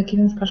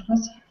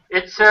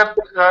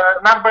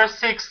number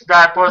 6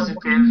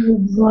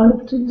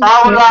 diapositive.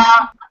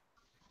 Paula,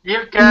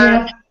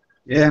 Ilke,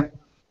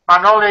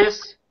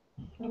 Manolis,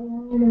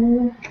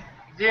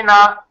 Dina,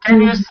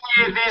 can you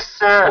see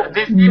this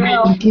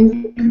image?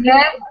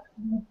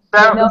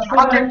 The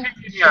project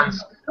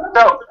reunions.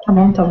 So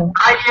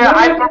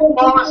I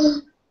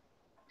propose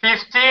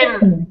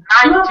 15,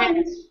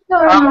 19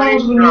 of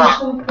April.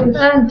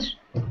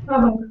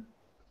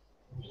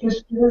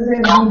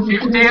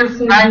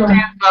 15th,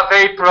 19th of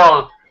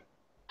April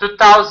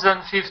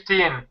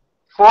 2015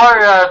 for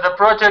the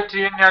project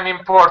reunion in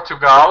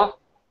Portugal,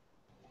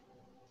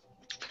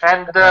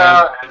 and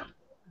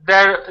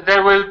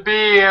there will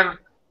be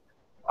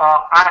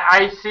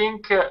I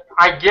think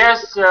I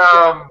guess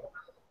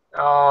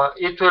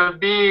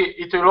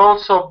it will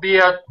also be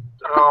a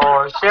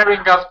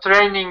sharing of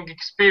training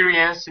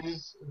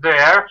experiences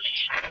there,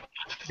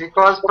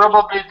 because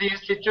probably the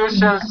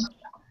institutions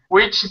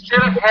which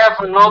still have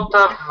a lot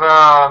of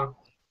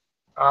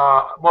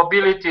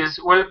mobilities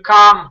will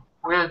come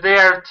with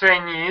their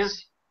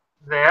trainees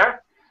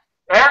there.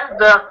 And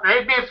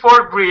maybe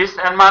for Greece,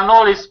 and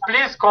Manolis,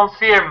 please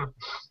confirm.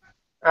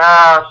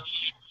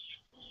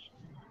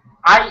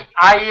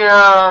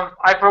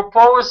 I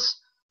propose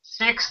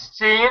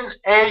 16th,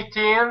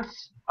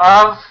 18th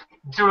of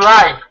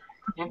July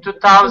in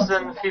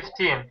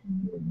 2015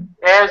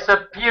 as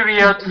a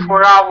period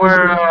for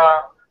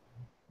our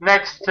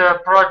next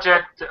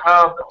project,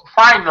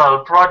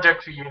 final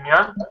project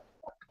reunion,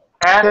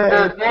 and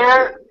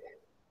there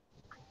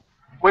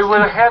we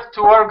will have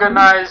to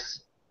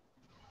organize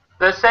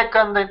the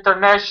second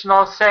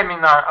international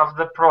seminar of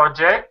the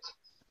project,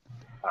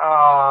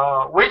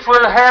 which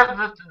will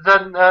have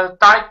the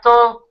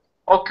title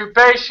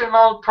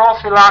Occupational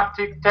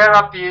Prophylactic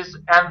Therapies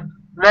and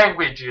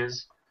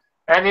Languages.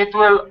 And it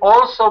will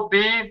also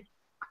be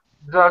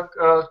the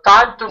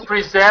time to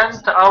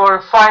present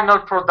our final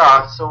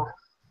product. So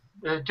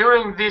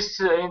during this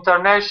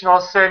international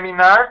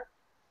seminar,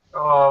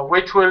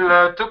 which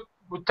will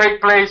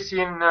take place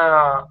in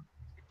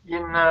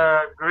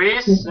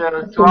Greece,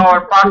 to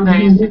our partner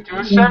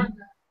institution,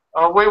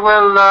 we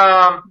will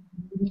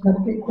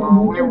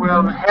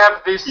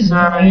have this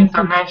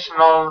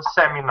international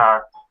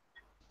seminar.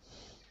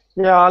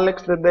 Yeah,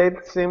 Alex, the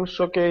date seems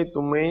okay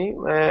to me.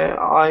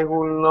 I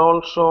will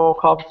also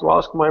have to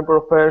ask my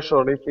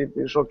professor if it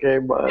is okay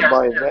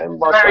by them.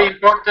 But it's very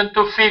important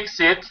to fix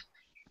it.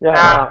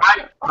 Yeah,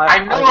 I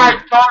know I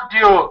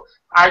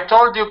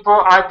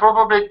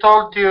probably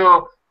told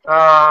you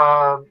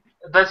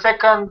the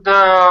second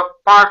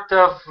part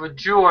of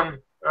June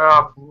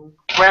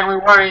when we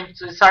were in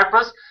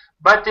Cyprus,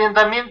 but in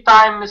the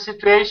meantime, the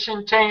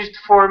situation changed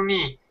for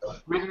me.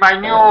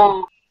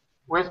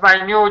 With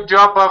my new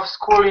job of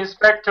school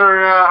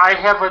inspector, I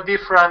have a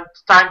different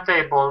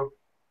timetable.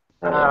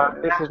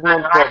 This is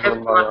no problem. I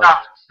have to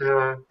adapt.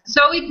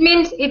 So it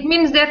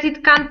means that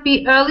it can't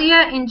be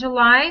earlier in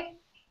July.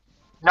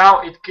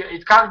 No,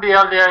 it can't be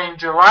earlier in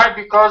July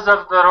because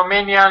of the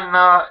Romanian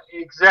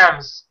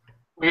exams.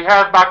 We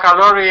have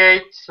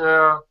baccalaureate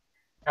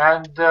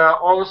and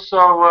also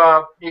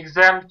an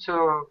exam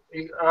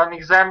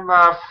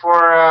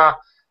for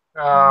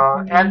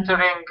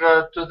entering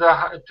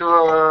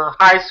to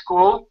high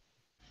school,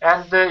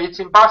 and it's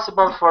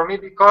impossible for me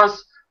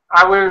because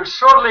I will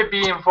surely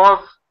be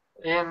involved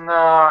in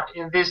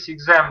these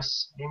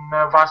exams in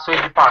Vasoi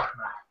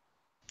department.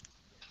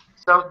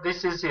 So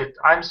this is it.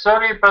 I'm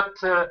sorry, but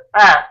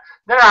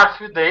there are a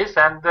few days,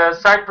 and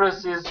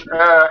Cyprus is.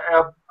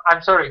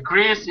 I'm sorry,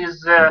 Greece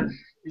is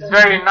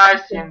very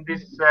nice in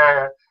this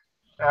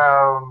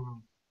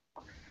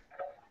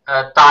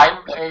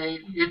time.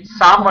 It's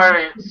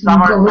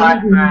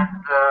summertime,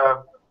 and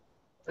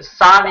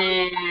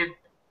sunny.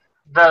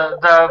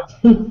 The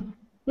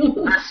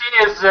sea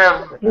is.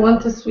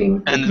 Want to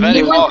swim? And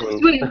very hot.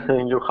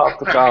 You have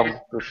to come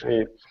to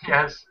see.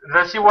 Yes,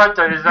 the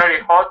seawater is very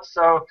hot,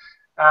 so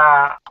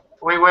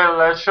we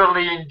will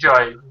surely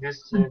enjoy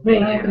this.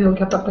 Yes,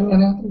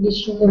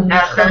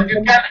 and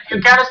you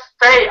can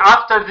stay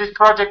after this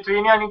project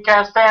reunion. You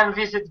can stay and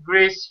visit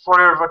Greece for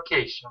your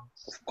vacation.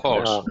 Of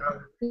course.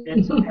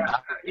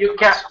 You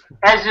can,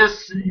 as you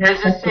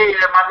see,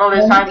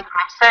 Manolis, I'm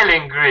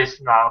selling Greece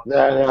now.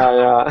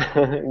 Yeah.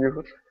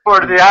 For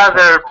the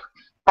other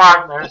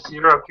partners,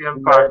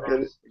 European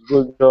partners.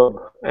 Good job.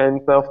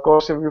 And of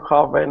course, if you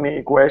have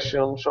any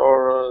questions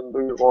or do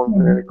you want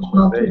any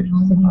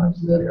recommendations?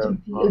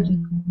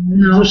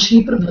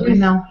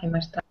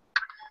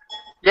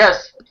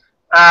 Yes.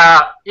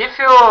 If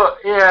you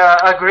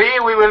agree,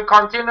 we will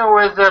continue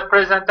with the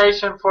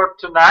presentation for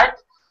tonight.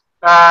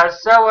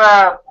 So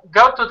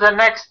go to the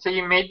next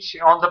image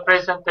on the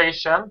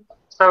presentation.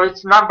 So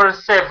it's number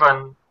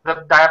 7,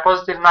 the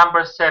diapositive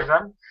number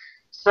 7.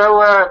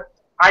 So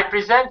I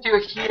present you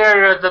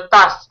here the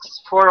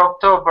tasks for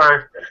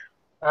October,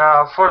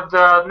 for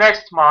the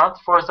next month,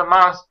 for the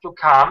months to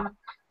come.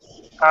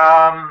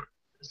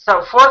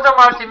 So for the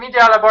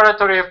Multimedia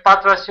Laboratory of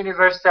Patras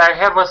University, I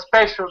have a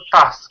special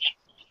task.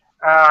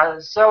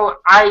 So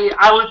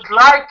I would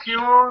like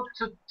you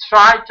to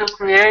try to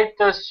create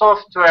a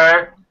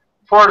software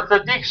for the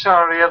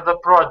dictionary of the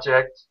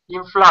project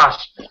in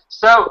Flash.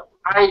 So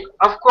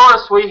of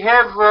course, we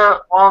have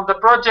on the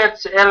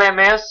project's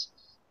LMS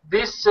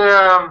this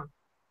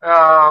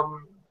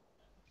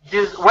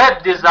this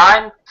web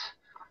designed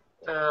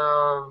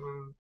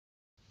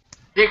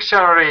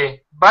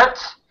dictionary,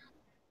 but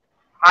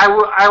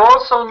I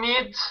also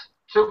need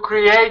to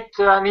create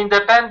an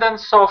independent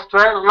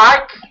software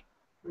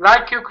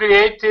like you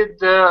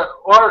created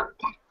or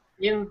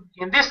in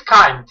this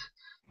kind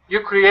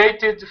you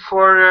created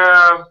for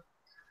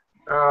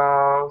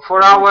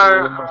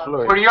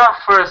your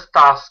first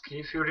task,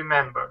 if you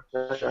remember.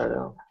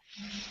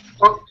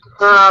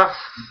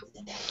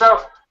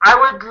 So I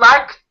would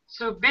like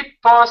to be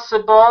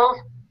possible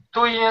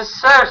to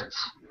insert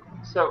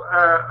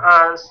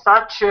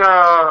such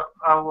a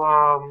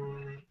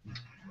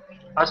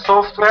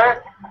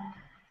software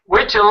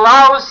which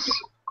allows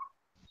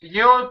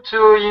you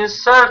to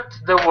insert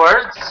the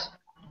words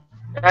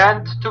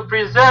and to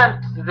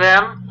present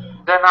them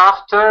then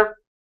after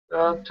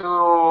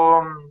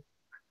to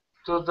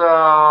the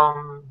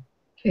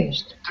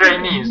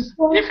trainees,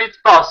 if it's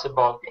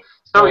possible.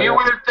 So you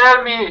will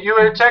tell me, you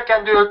will check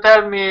and you will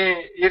tell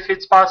me if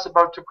it's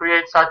possible to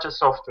create such a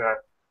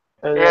software.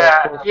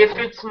 If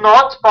it's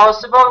not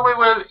possible, we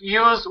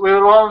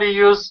will only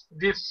use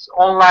this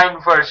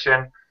online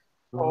version.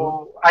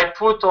 I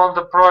put on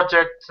the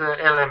project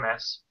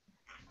LMS.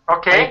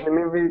 Okay? I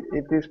believe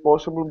it is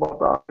possible,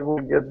 but I will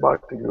get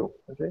back to you.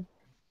 Okay?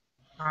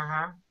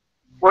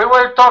 We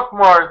will talk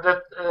more.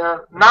 That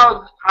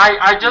now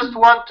I just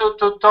want to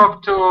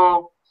talk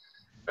to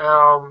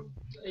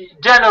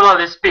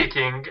generally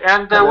speaking,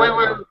 and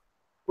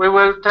we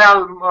will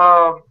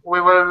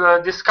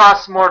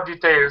discuss more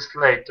details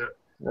later.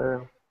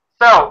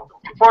 So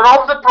for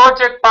all the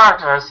project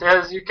partners,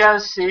 as you can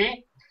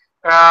see,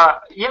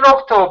 in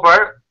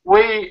October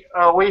we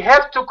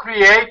have to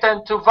create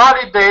and to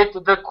validate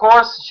the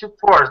course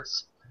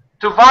supports,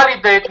 to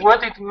validate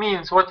what it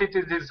means, what it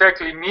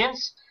exactly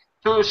means,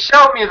 to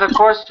show me the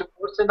course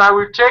supports, and I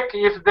will check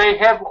if they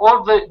have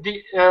all the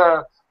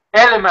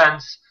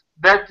elements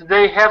that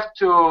they have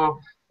to,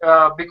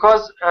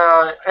 because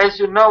as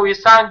you know, we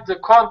signed the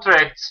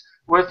contracts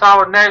with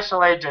our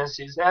national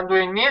agencies, and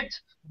we need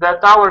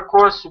that our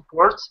course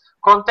supports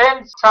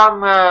contain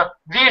some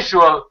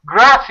visual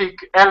graphic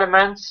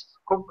elements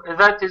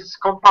that is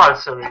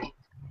compulsory.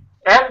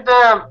 And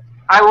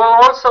I will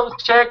also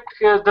check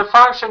the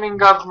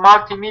functioning of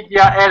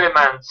multimedia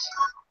elements.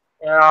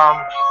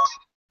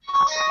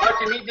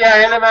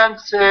 Multimedia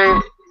elements,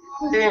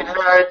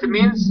 it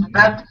means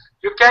that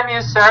you can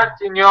insert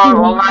in your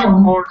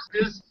online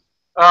courses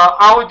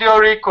audio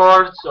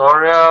records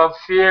or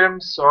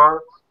films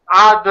or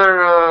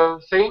other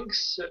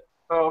things,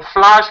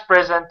 flash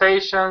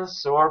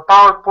presentations or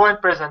PowerPoint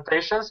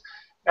presentations,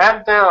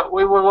 and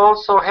we will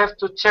also have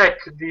to check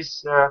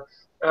this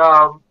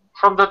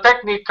from the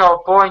technical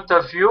point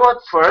of view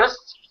at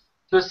first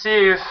to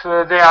see if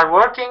they are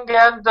working,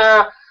 and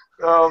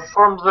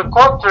from the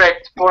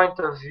contract point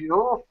of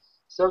view,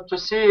 so to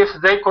see if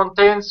they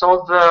contains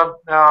all the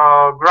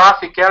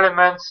graphic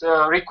elements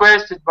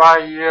requested by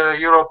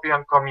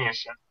European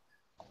Commission.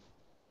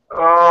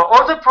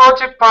 All the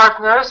project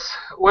partners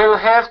will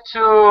have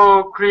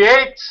to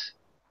create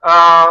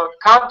a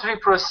country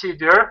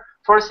procedure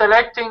for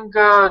selecting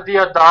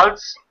the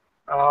adults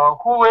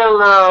who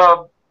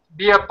will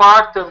be a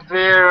part of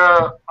their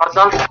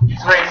adult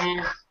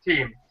trainees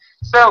team.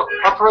 So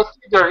a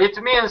procedure, it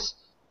means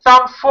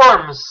some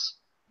forms,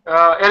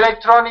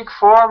 electronic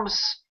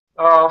forms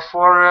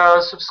for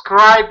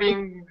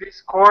subscribing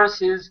these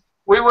courses.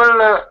 We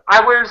will, I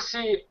will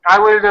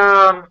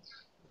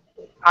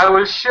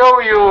show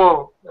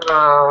you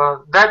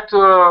that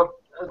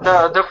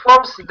the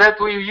forms that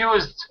we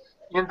used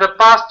in the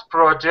past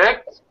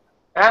project,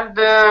 and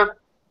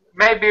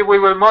maybe we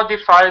will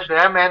modify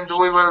them, and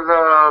we will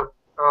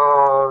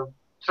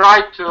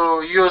try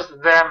to use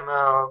them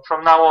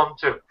from now on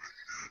too.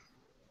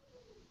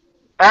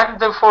 And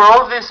for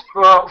all this,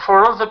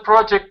 for all the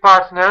project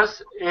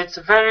partners, it's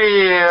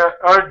very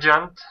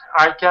urgent.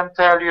 I can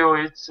tell you,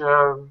 it's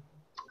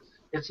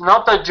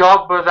not a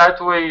job that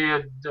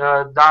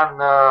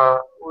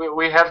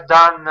we have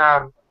done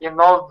in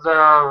all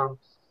the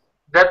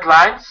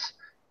deadlines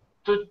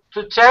to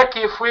check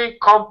if we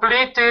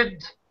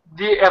completed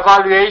the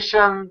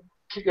evaluation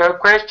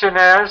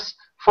questionnaires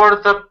for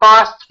the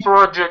past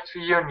project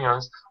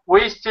reunions.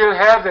 We still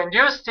have, and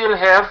you still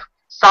have,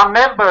 some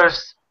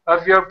members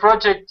of your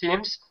project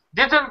teams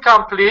didn't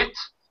complete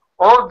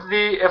all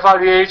the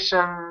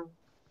evaluation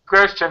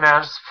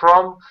questionnaires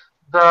from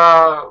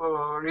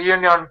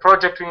the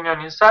project reunion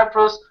in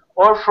Cyprus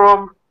or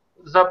from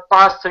the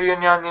past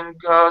reunion in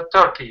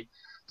Turkey.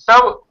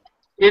 So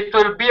it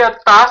will be a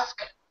task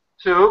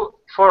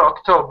for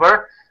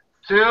October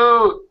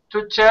to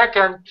check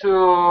and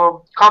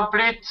to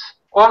complete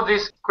all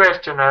these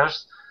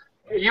questionnaires.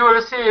 You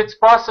will see it's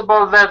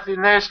possible that the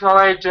national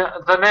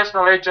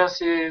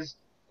agencies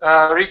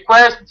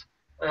request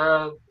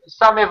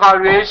some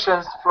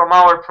evaluations from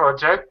our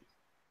project,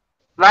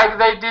 like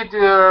they did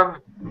the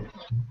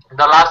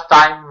last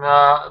time,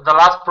 the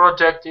last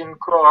project in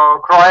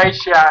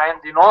Croatia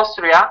and in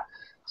Austria.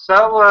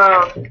 So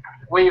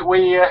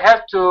we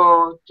have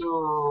to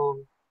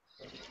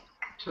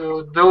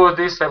do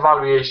these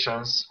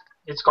evaluations.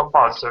 It's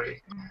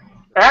compulsory.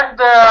 And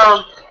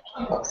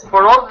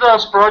for all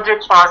the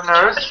project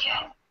partners,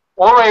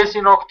 always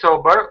in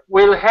October,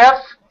 we'll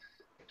have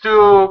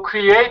to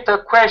create a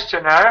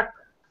questionnaire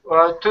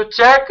to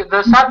check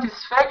the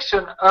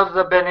satisfaction of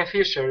the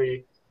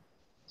beneficiary.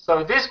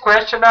 So this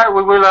questionnaire,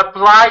 we will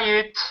apply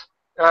it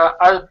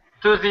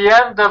to the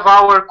end of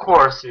our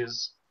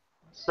courses.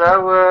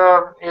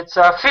 So it's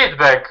a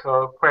feedback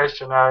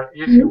questionnaire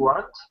if you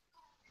want.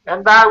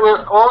 And I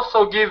will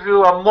also give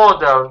you a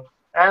model,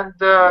 and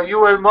you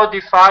will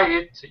modify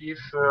it if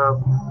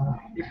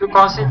you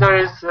consider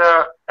it's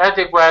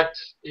adequate,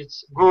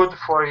 it's good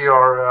for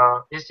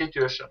your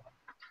institution.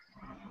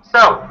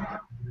 So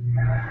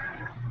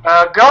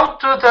go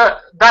to the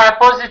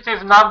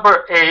diapositive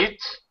number 8,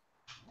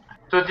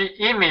 to the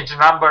image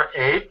number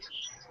 8.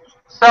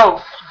 So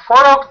for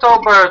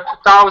October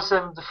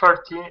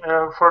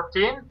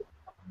 2014,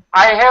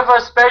 I have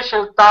a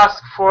special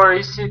task for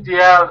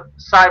ECDL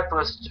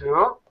Cyprus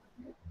 2.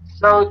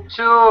 So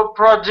to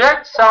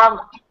project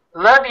some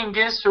learning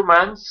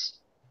instruments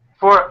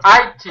for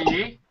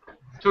IT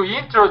to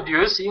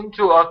introduce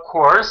into a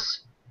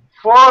course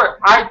for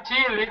IT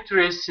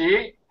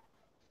literacy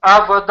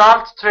of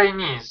adult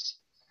trainees.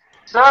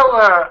 So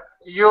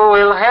you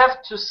will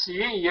have to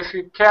see if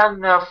you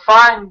can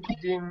find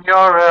in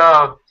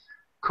your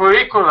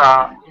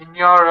curricula, in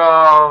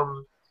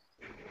your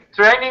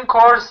training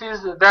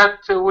courses that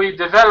we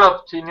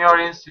developed in your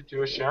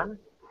institution,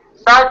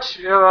 such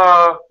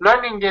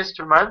learning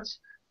instruments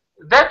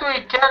that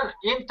we can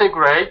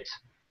integrate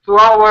to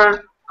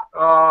our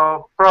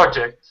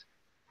project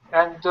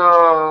and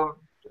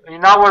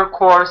in our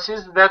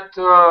courses that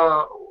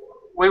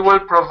we will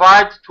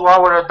provide to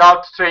our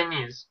adult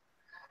trainees.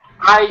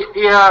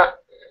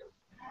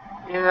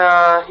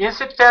 In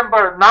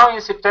September,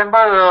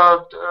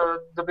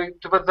 the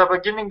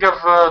beginning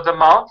of the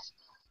month,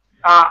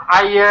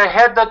 I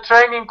had a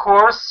training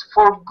course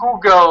for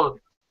Google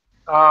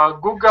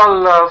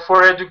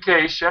for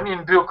Education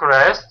in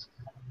Bucharest,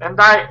 and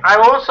I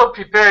also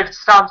prepared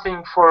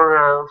something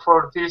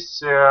for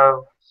this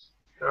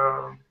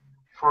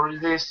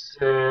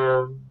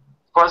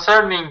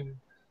concerning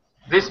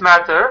this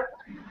matter,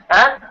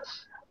 and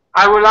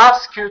I will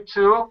ask you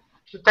to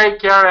take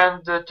care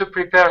and to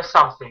prepare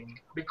something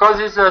because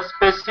it's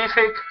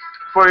specific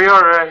for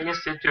your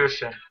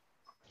institution.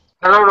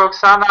 Hello,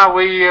 Roxana.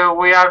 We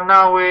are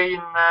now in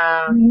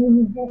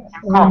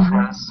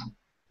conference.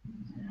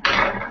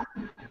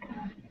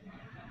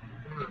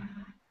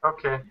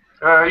 Okay.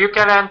 You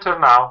can enter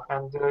now,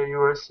 and you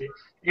will see.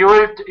 You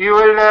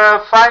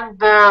will find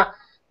the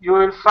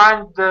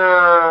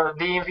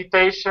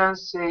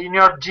invitations in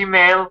your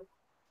Gmail.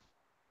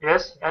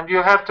 Yes, and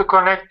you have to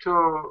connect to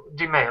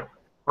Gmail.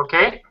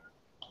 Okay.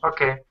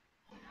 Okay.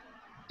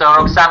 So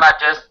Roxana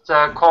just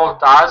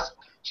called us.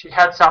 She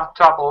had some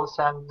troubles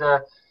and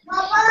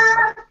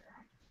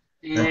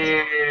she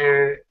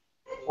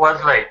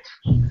was late.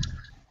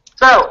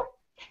 So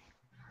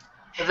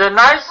the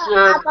nice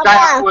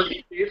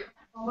diapositive.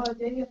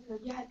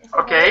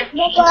 Okay.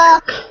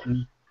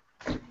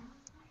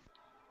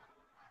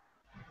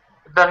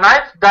 The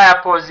ninth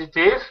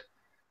diapositive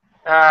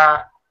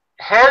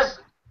has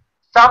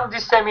some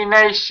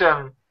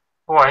dissemination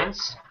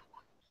points.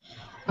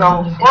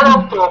 So for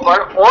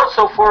October,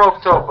 also for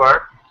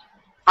October,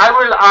 I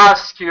will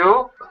ask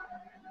you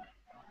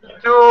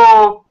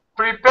to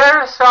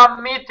prepare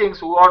some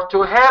meetings or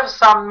to have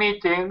some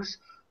meetings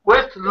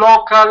with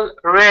local,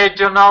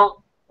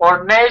 regional,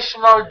 or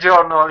national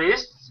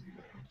journalists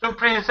to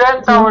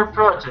present our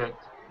project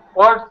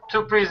or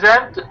to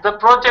present the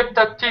project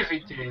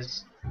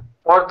activities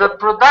or the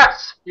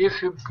products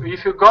if you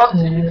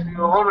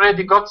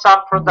already got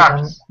some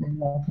products.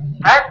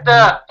 And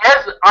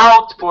as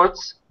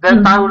outputs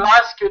that I will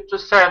ask you to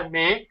send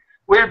me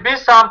will be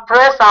some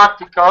press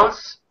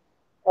articles,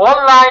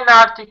 online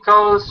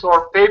articles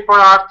or paper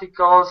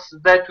articles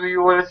that we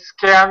will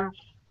scan,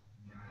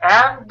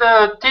 and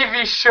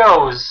TV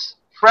shows,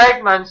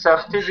 fragments of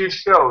TV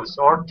shows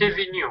or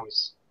TV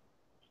news.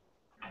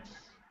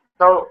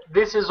 So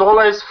this is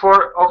always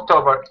for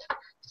October.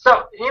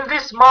 So in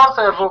this month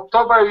of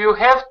October, you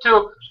have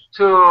to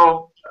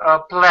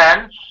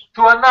plan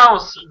to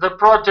announce the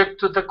project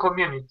to the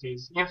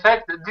communities. In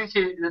fact, this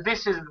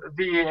is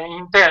the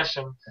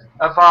intention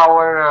of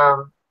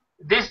our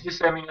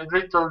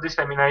little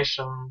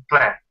dissemination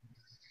plan.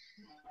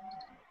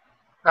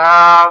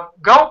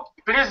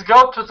 Please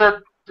go to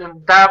the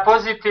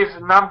diapositive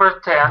number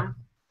 10.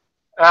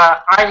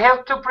 I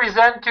have to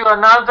present you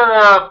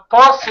another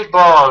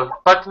possible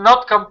but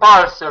not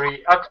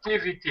compulsory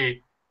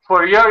activity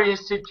for your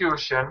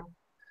institution.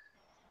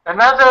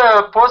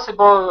 Another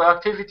possible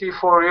activity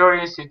for your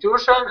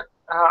institution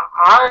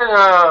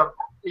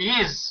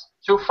is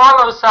to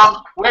follow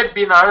some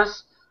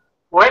webinars.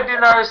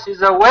 Webinars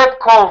is a web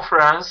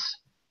conference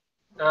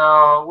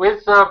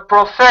with a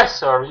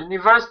professor,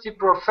 university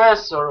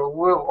professor,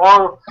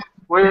 or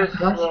with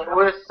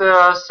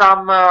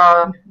some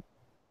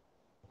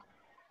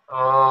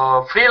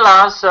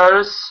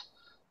freelancers,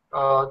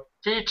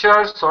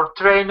 teachers or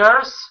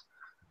trainers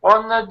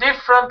on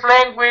different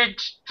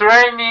language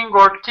training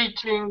or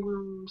teaching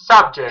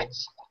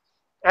subjects.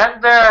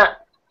 And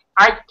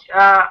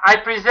I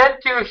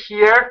present you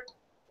here.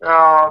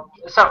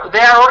 So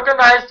they are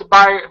organized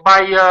by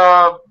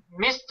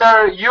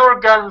Mr.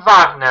 Jürgen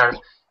Wagner.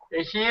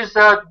 He is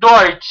a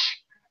Deutsch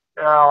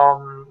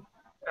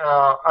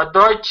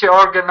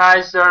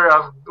organizer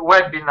of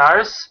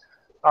webinars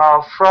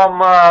from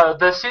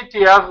the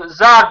city of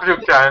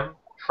Saarbrücken,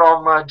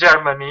 from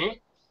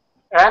Germany.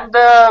 And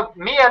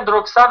me and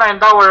Roxana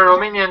and our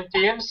Romanian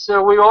teams,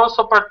 we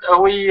also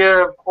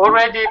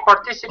already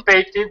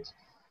participated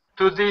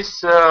to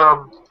these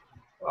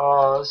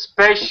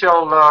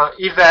special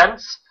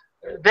events.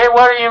 They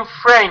were in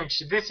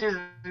French. This is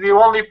the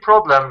only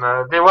problem.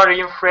 They were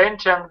in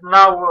French and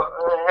now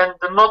and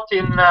not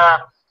in.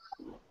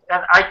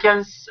 And I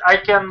can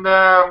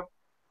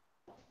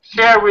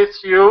share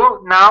with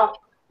you now.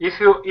 If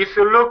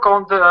you look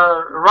on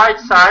the right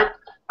side,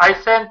 I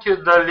sent you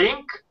the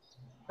link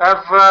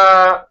of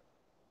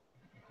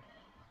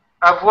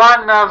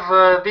one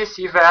of these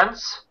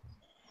events.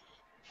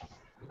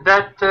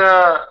 that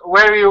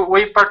where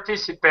we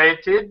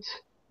participated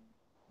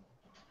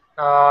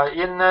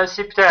in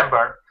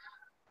September.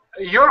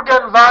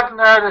 Jürgen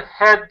Wagner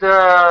had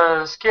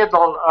a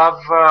schedule of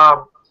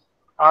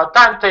a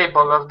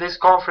timetable of these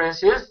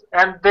conferences,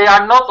 and they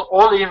are not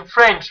all in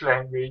French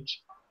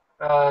language.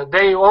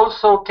 They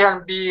also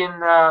can be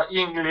in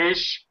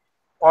English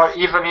or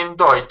even in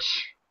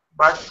Deutsch.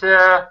 But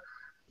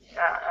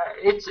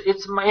it's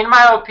in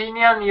my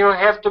opinion, you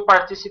have to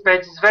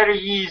participate. It's very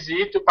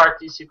easy to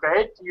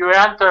participate. You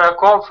enter a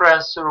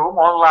conference room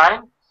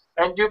online,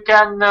 and you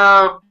can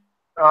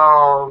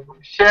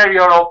share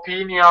your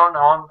opinion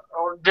on,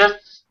 or just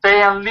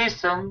stay and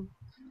listen.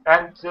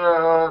 And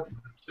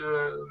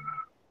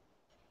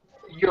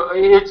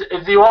it's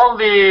the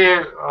only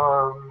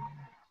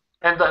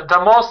and the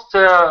most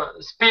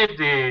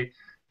speedy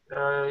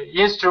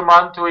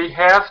instrument we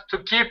have to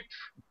keep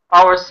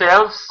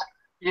ourselves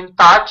in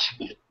touch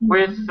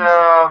with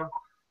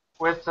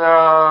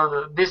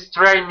this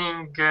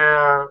training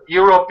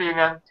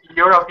European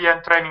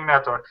training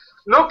network.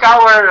 Look,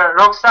 our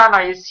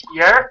Roxana is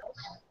here.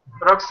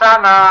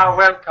 Roxana,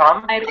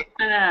 welcome. Hi,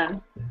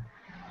 Roxana.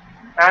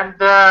 And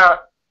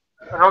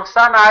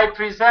Roxana, I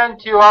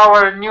present you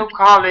our new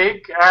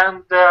colleague,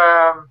 and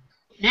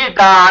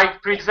Ida, I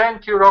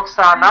present you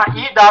Roxana.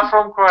 Ida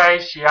from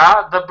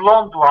Croatia, the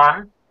blonde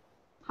one.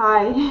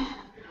 Hi.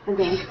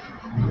 Again.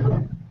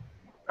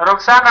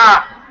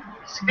 Roxana,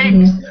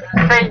 speak,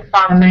 say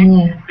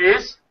something,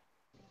 please.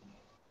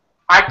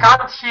 I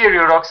can't hear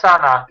you,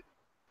 Roxana.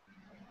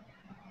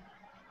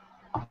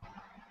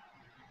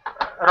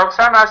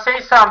 Roxana, say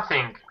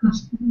something.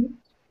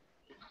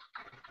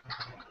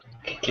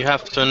 You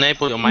have to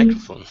enable your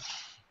microphone.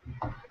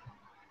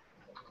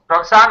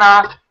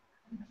 Roxana.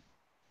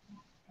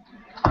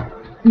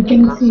 You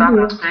can see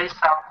Roxana, you. say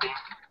something.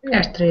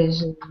 Às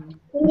 3.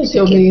 Onde é que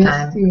é o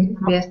BST?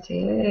 BST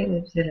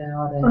deve ser a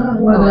hora.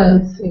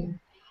 Agora sim.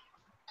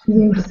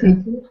 Fizemos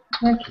sítio.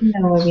 Aqui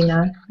não é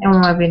webinar. É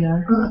um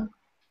webinar.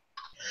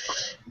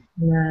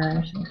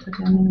 Mas não sei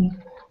amanhã.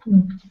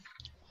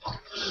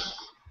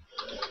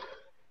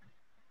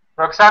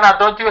 Roxana,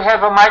 don't you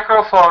have a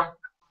microphone?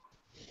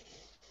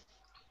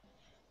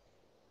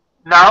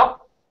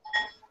 No?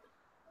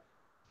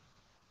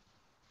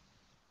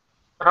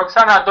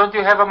 Roxana, don't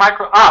you have a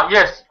micro? Ah,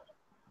 yes.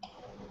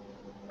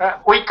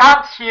 We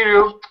can't hear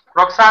you,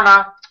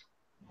 Roxana.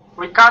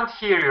 We can't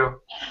hear you.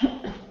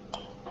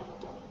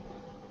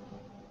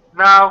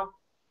 No.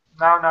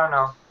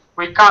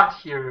 We can't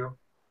hear you.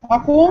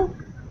 Acum?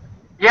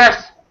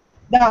 Yes.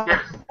 Da.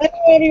 Yes.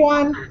 Hello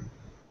everyone.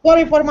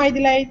 Sorry for my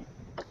delay.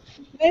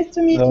 Nice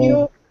to meet Hello.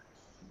 you.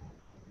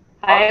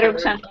 Hi, Okay.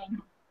 Roxana.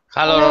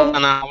 Hello, Hello.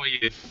 Roxana, how are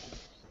you?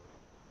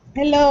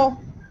 Hello.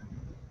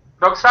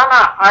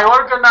 Roxana, I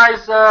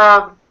organize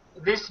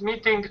this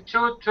meeting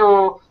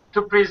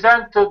to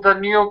present the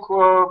new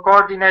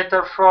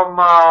coordinator from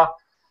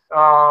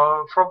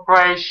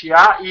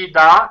Croatia,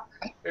 Ida.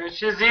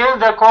 She's in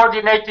the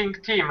coordinating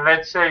team,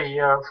 let's say,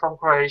 from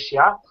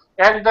Croatia.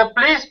 And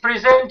please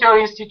present your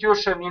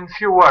institution in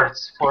few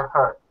words for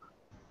her.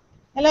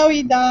 Hello,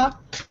 Ida.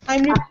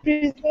 I'm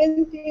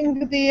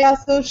representing the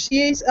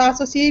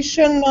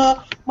association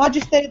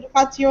Magister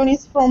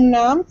Educationis from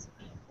Nantes.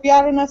 We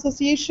are an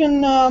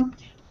association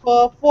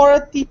for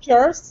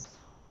teachers.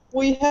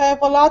 We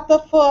have a lot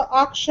of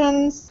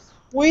actions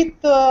with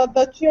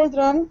the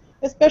children,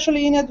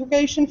 especially in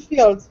education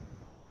field.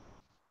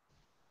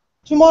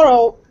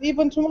 Tomorrow,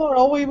 even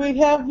tomorrow, we will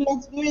have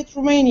Let's Do It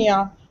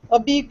Romania, a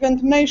big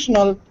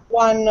international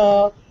one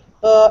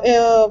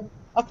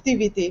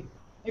activity,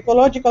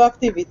 ecological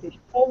activity.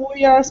 So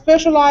we are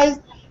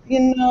specialized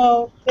in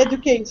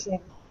education,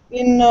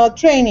 in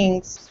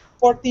trainings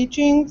for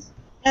teachings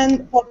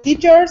and for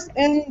teachers,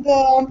 and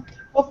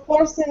of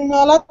course in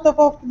a lot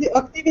of the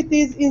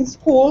activities in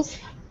schools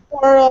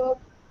for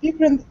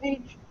different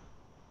age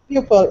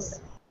pupils.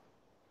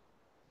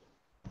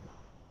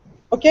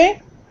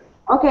 Okay?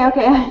 Okay.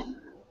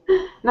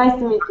 Nice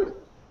to meet you.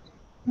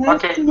 Nice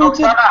Okay, to meet you.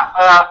 Roxana,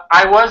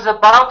 I was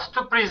about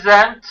to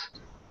present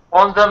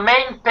on the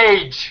main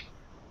page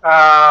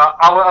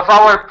of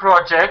our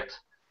project.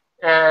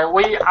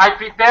 I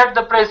prepared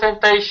the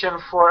presentation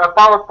for a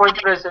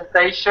PowerPoint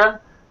presentation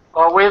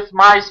with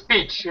my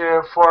speech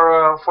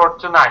for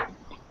tonight.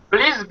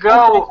 Please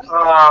go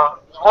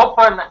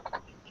open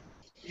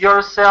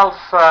yourself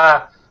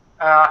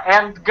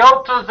and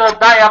go to the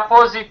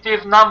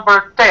diapositive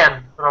number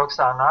 10,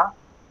 Roxana.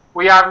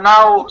 We are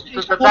now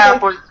to the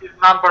diapositive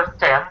number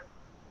 10.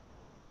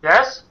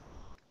 Yes?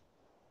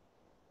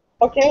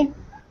 Okay. Just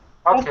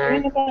a Okay.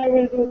 minute, I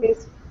will do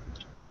this.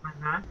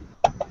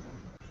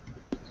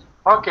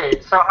 Okay,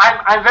 so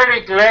I'm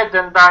very glad,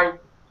 and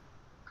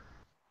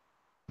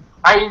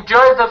I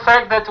enjoy the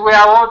fact that we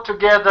are all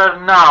together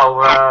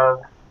now.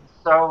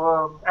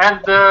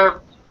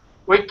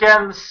 We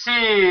can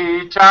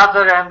see each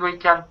other and we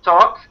can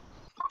talk.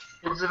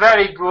 It's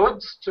very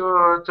good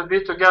to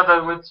be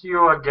together with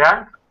you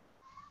again,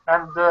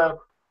 and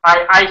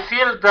I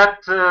feel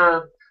that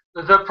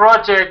the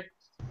project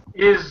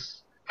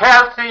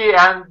healthy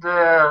and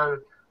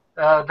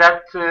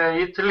that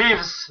it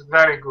lives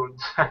very good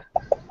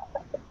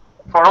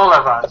for all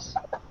of us.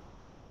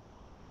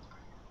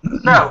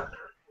 So,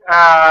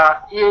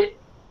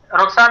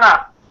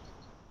 Roxana,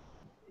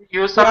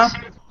 you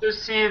succeed to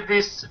see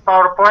this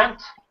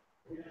PowerPoint?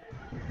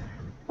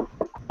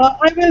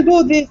 I will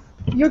do this.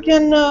 You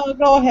can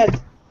go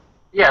ahead.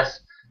 Yes.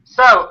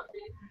 So,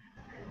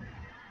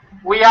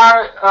 we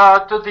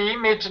are to the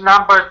image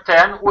number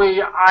 10.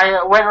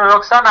 When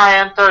Roxana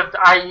entered,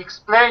 I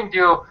explained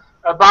you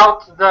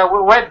about the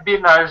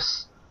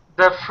webinars,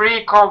 the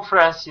free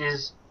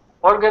conferences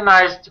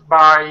organized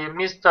by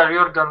Mr.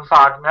 Jürgen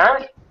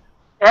Wagner.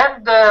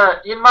 And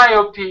in my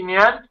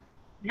opinion,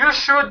 you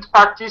should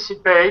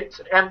participate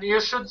and you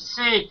should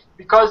see,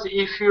 because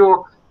if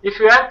you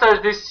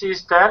enter this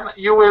system,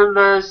 you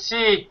will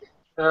see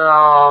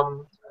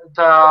the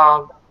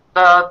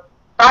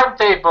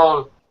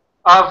timetable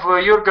of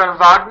Jürgen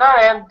Wagner,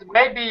 and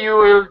maybe you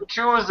will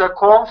choose a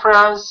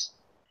conference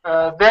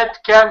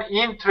that can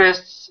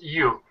interest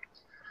you.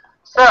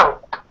 So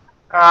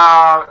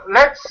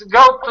let's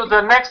go to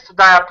the next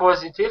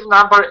diapositive,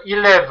 number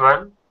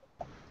 11.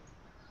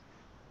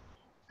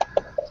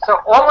 So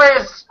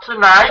always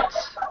tonight,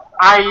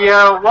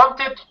 I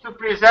wanted to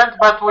present,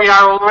 but we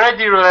are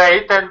already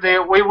late, and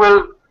we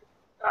will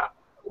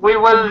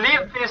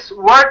leave this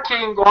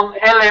working on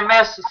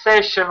LMS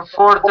session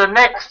for the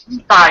next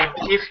time,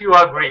 if you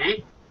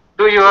agree.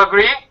 Do you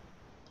agree?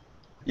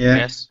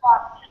 Yes.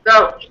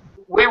 So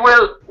we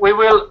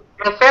will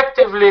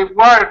effectively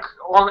work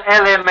on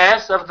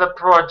LMS of the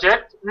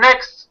project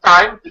next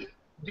time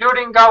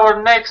during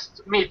our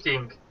next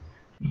meeting.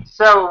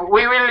 So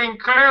we will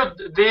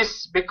include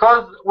this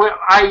because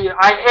I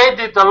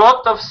added a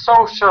lot of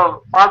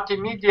social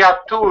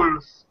multimedia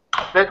tools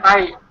that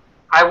I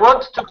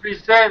want to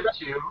present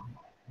you.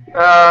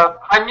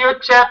 A new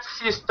chat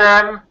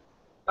system,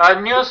 a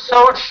new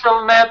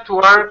social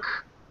network.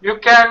 You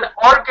can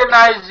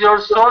organize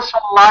your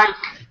social life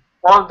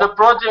on the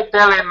project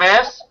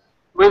LMS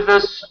with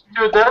the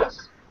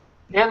students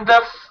in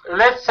the,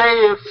 let's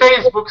say,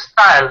 Facebook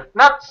style.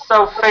 Not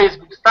so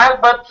Facebook style,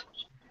 but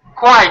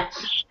quite.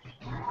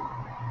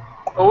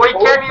 We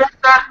can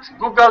insert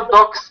Google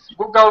Docs,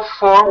 Google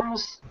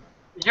Forms.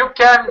 You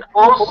can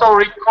also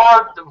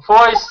record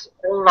voice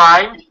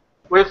online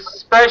with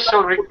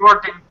special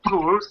recording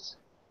tools.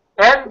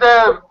 And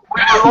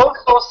we will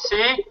also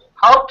see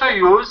how to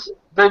use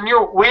the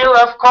new Wheel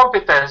of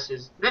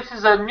Competencies. This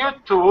is a new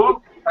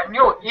tool, a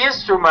new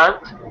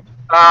instrument,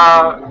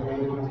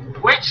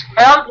 which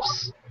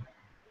helps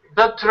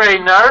the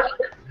trainer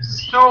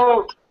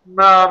to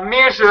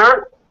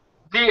measure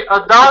the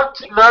adult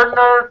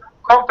learner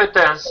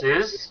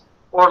competencies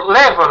or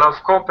level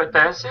of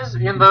competencies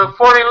in the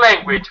foreign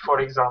language, for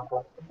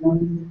example.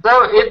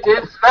 So it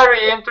is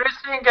very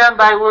interesting,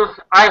 and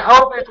I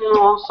hope it will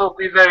also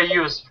be very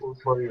useful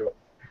for you.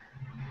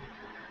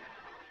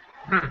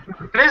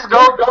 Please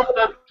go to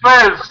the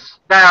 12th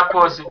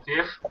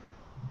diapositive.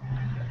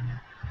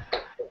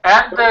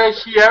 And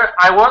here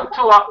I want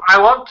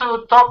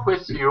to talk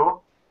with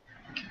you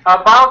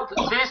about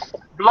this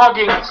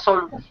blogging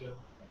solution.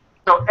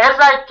 So as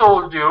I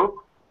told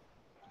you,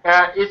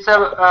 it's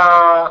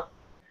a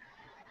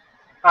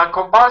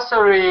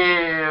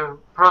compulsory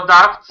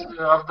product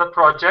of the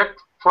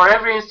project for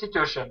every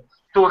institution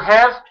to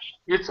have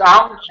its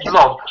own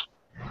blog.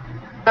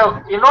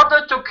 So in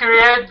order to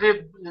create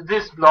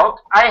this blog,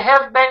 I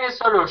have many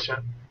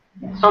solutions.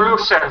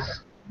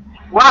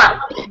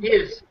 One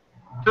is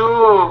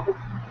to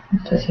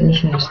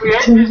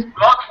create this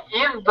blog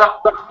on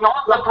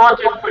the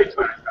project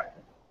website.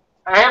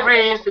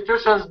 Every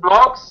institution's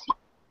blogs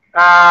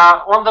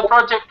on the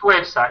project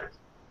website.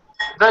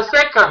 The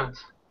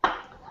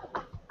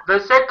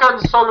second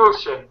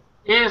solution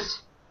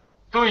is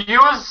to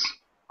use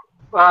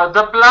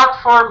the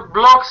platform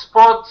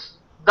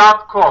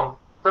blogspot.com,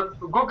 the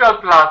Google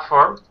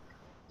platform.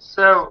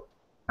 So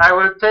I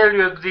will tell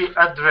you the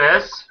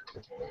address,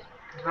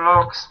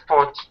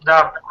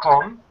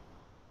 blogspot.com.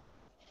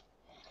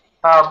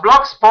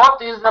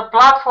 Blogspot is the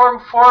platform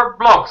for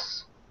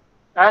blogs.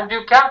 And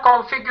you can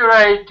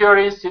configure your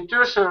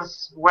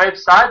institution's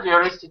website,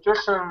 your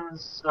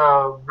institution's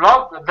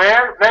blog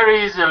there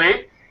very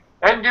easily.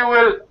 And you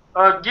will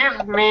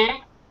give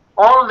me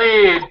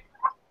only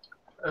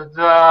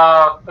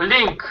the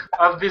link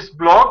of this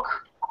blog.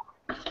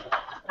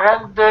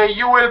 And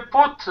you will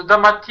put the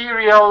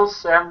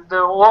materials and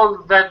all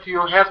that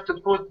you have to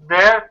put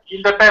there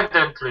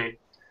independently.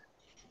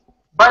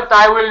 But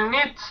I will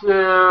need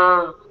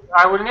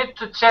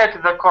to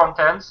check the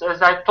contents.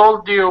 As I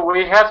told you,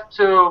 we have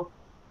to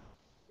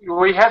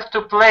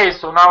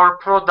place on our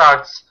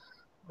products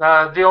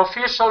the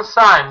official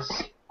signs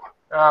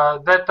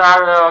that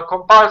are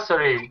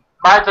compulsory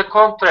by the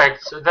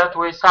contracts that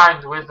we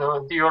signed with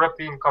the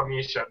European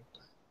Commission.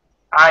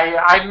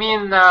 I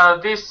mean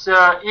this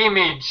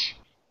image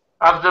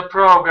of the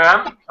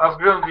program, of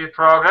Grundtvig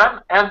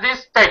program, and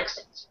this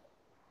text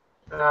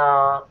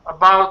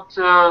about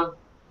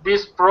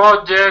this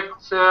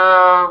project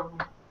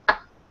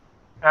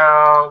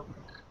I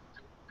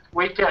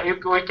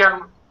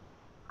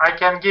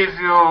can give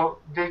you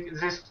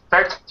this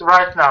text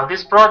right now.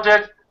 This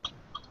project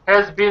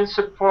has been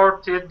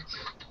supported,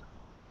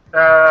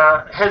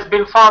 has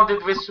been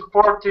funded with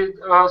support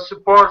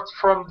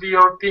from the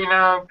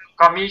European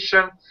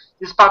Commission.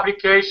 This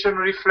publication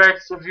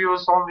reflects the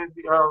views on the,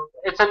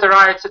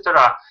 etc.,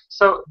 etc.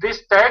 So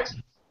this text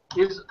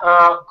is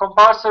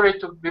compulsory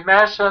to be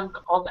mentioned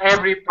on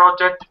every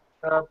project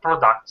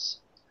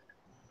products,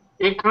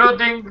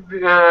 including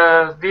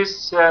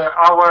this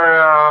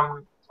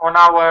on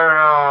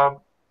our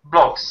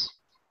blogs.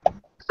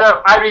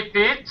 So I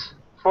repeat,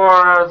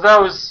 for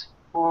those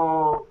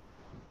who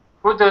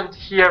couldn't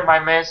hear my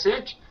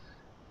message,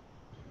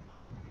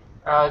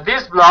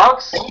 these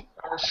blogs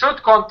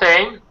should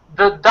contain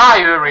the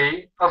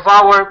diary of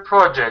our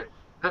project,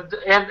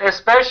 and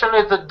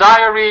especially the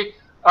diary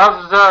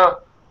of the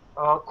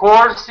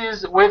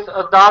courses with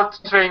adult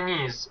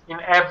trainees in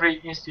every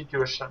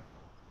institution.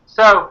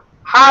 So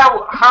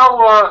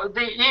how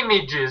the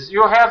images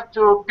you have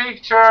to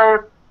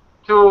picture,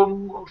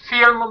 to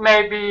film,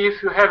 maybe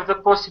if you have the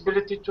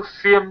possibility to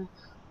film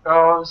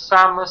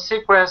some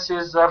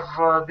sequences of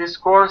these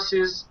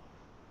courses,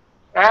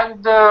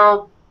 and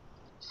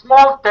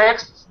small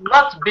text,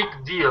 not big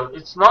deal.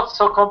 It's not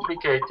so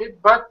complicated,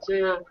 but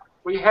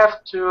we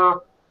have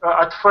to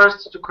at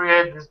first to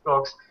create these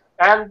blogs.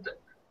 And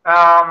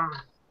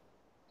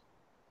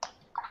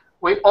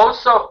we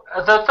also,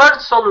 the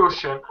third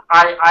solution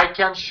I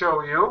can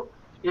show you,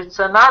 it's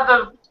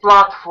another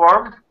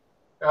platform,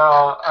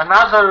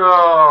 another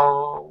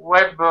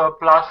web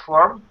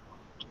platform.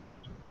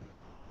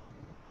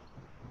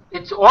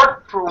 It's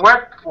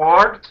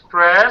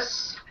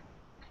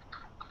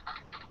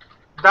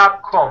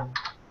WordPress.com.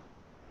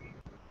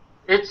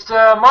 It's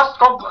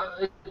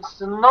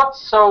it's not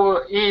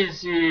so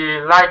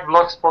easy like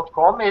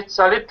blogspot.com. It's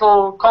a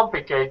little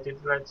complicated,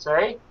 let's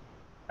say,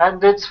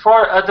 and it's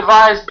for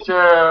advanced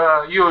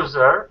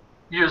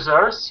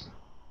users.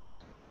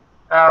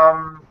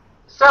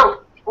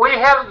 So we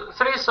have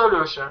three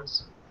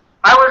solutions.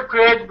 I will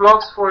create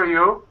blogs for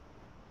you,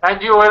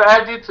 and you will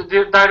edit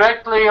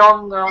directly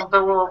on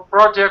the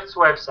project's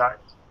website.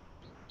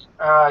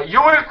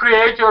 You will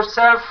create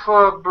yourself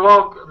a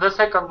blog, the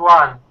second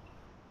one,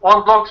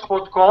 on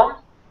blogspot.com,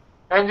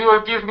 and you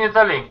will give me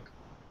the link.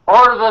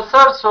 Or the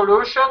third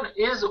solution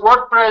is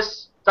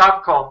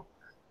wordpress.com.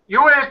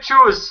 You will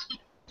choose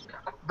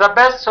the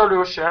best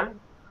solution,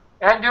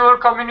 and you will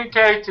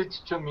communicate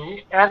it to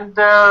me, and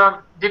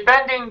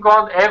depending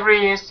on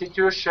every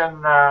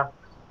institution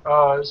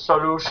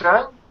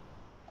solution,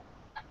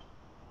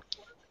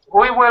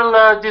 we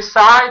will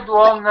decide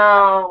on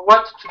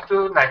what to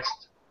do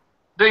next.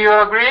 Do you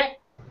agree?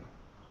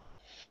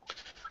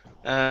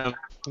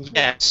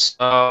 Yes.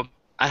 I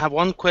have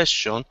one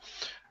question.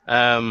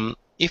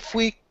 If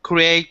we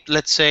create,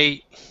 let's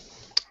say,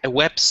 a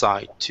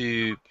website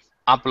to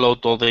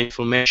upload all the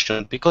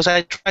information, because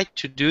I tried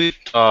to do it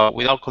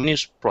with our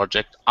community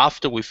project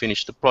after we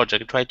finished the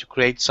project, I tried to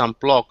create some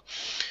blog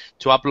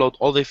to upload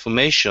all the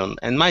information,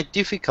 and my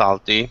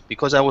difficulty,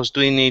 because I was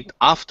doing it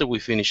after we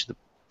finished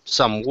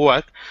some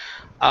work,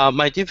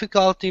 my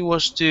difficulty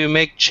was to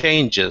make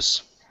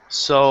changes.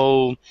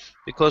 So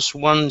because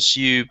once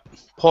you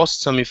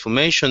post some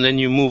information, then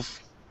you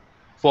move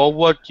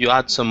forward, you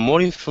add some more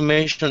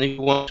information. If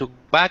you want to go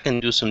back and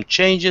do some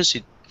changes,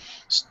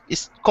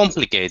 it's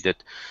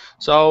complicated.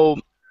 So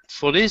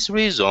for this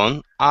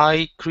reason,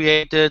 I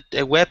created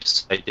a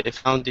website. I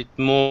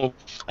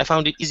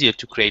found it easier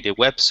to create a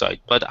website,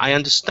 but I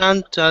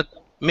understand that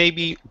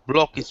maybe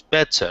blog is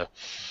better.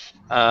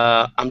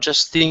 I'm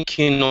just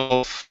thinking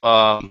of,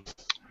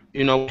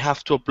 we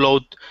have to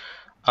upload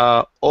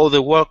all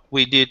the work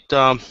we did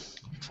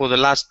for the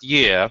last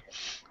year.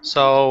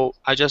 So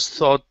I just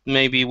thought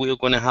maybe we're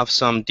going to have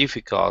some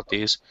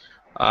difficulties.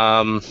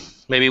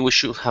 Maybe we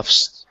should have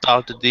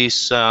started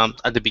this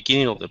at the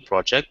beginning of the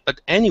project.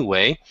 But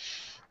anyway,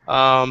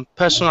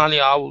 personally,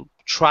 I will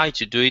try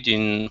to do it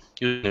in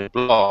using a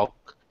blog.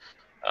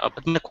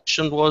 But my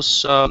question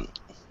was,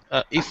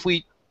 if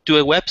we do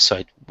a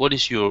website, what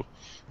is your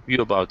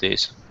view about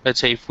this? Let's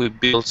say if we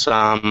build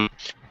some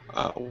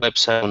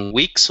website on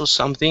Wix or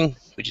something,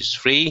 which is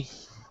free.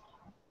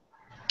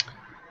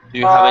 Do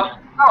you have any?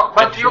 No,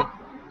 but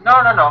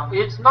no.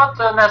 It's not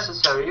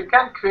necessary. You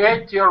can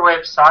create your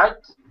website,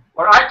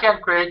 or I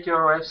can create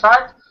your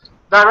website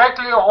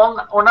directly on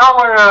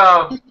our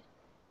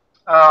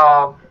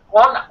on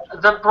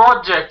the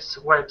project's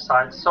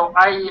website. So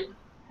I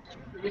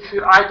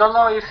don't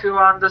know if you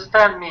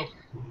understand me.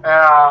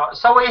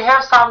 So we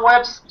have some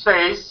web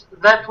space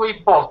that we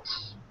bought,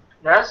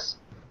 yes,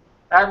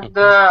 and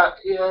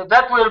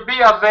that will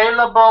be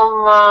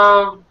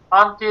available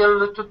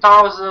until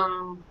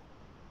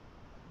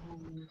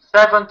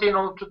 2017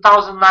 or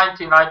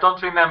 2019. I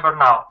don't remember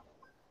now.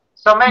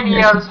 So many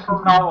years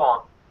from now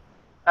on,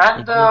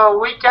 and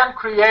we can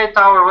create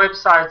our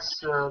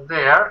websites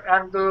there,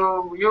 and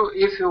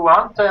if you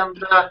want,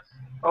 and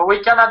we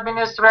can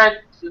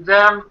administrate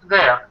them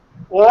there.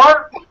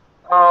 Or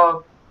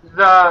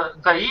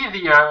the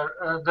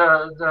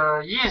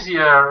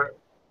easier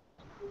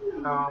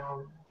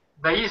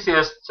the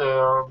easiest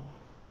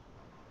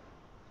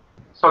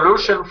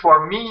solution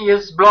for me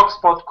is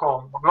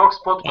blogspot.com.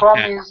 Blogspot.com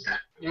Okay.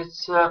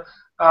 is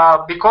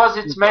because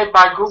it's made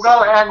by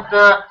Google, and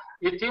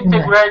it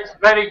integrates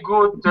very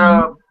good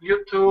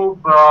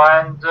YouTube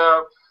and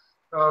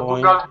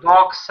Google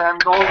Docs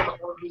and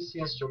all these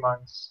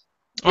instruments.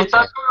 It's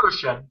a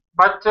solution,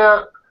 but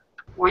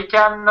we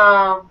can,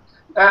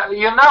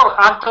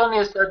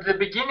 Antonis, at the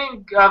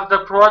beginning of the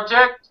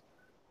project,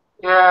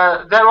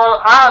 there were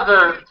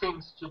other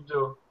things to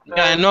do.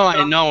 Yeah, I know.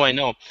 No,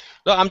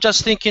 I'm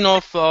just thinking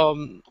of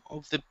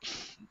the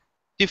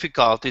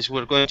difficulties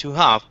we're going to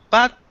have,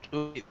 but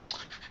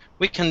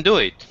we can do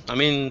it. I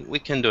mean, we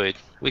can do it.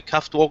 We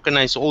have to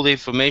organize all the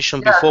information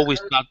before we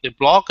start the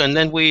blog, and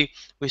then we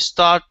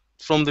start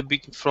from the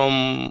big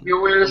from.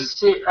 You will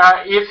see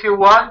if you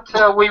want.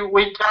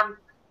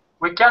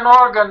 We can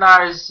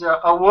organize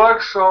a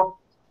workshop,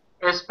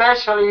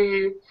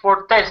 especially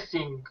for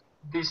testing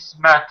this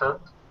method.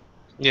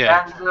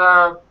 Yeah. And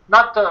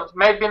not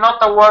maybe not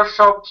a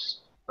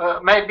workshops,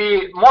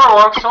 maybe more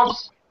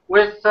workshops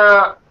with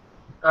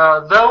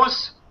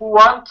those who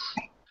want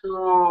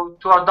to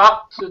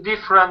adopt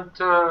different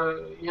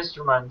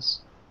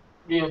instruments,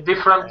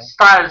 different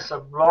styles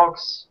of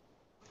blogs.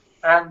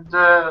 And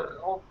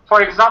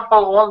for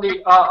example,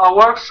 only a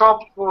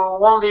workshop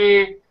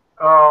only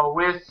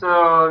with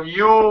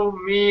you,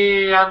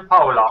 me, and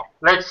Paula,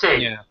 let's say.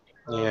 Yeah.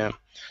 Yeah.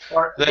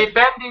 Or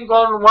depending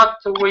on what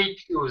we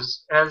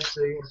choose as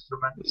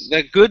instruments.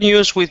 The good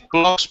news with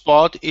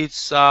Blogspot,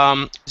 it's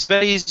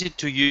very easy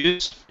to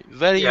use,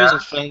 very user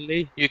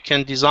friendly. You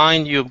can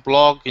design your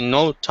blog in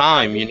no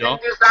time, you know. You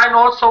can design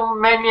also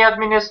many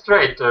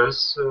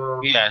administrators.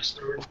 Yes,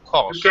 of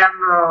course. You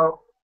can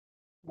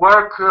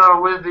work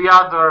with the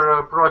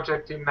other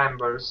project team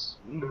members.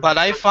 But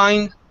I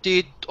find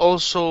it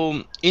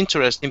also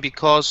interesting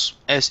because,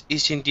 as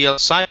is in DL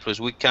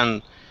Cyprus, we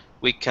can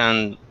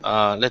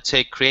let's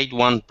say create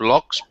one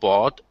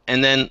blogspot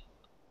and then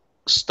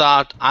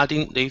start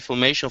adding the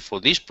information for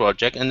this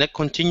project and then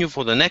continue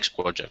for the next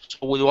project.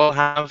 So we all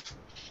have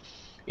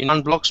in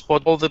one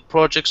blogspot all the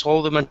projects,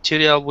 all the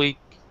material we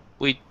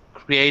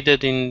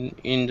created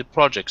in the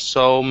project.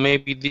 So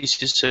maybe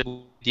this is a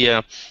good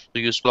idea to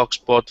use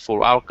Blogspot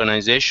for our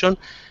organization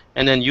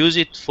and then use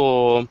it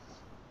for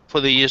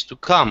the years to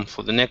come,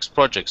 for the next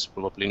projects,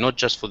 probably not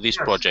just for this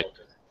project.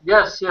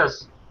 Yes,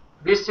 yes.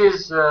 This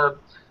is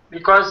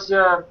because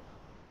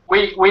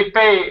we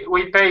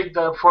paid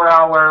for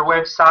our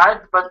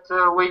website, but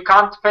we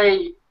can't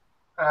pay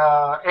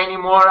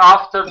anymore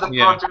after the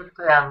project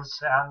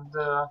ends. And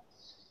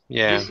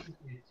yes,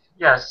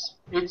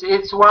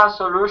 it's one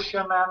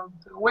solution, and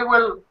we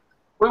will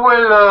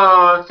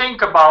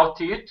think about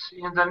it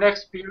in the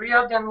next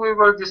period, and we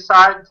will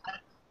decide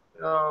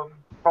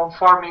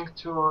conforming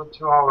to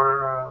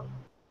our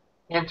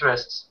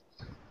interests.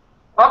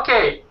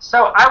 Okay,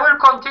 so I will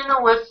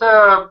continue with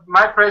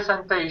my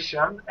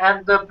presentation,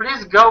 and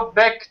please go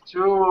back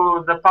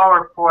to the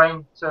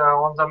PowerPoint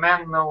on the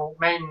main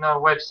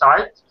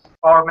website,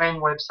 our main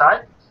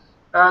website.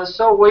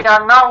 So we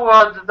are now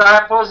at the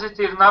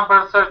diapositive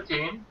number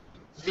 13,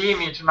 the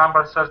image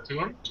number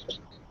 13.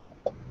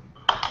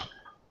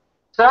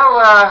 So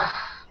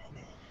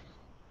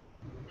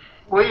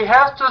we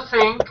have to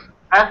think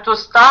and to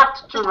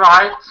start to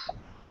write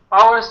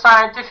our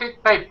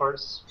scientific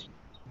papers.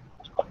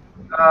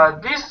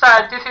 These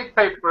scientific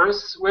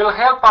papers will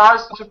help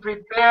us to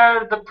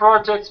prepare the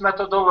project's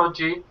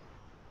methodology,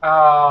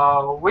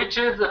 which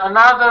is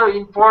another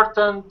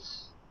important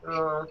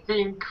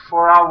thing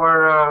for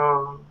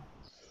our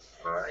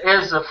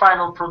as a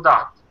final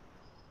product.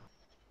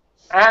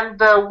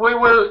 And we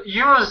will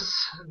use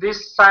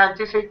these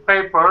scientific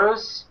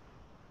papers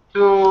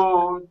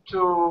to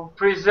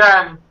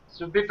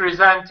be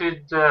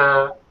presented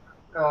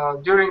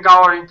during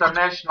our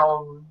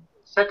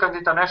second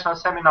international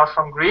seminar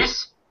from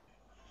Greece,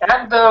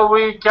 and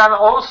we can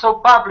also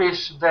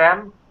publish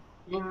them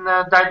in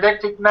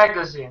didactic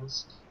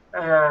magazines.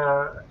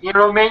 In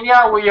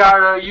Romania, we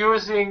are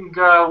using,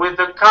 with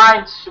the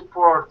kind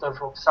support of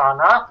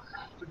Oksana,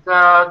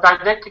 the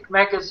didactic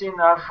magazine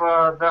of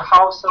the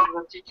House of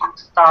the Teaching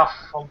Staff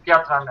from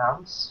Piatra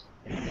Neamț,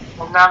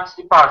 from Neamț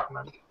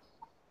department.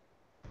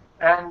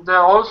 And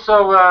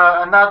also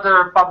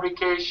another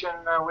publication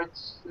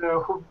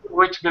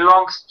which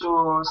belongs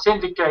to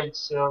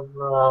syndicates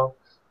of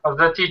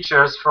the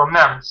teachers from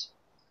Neamț.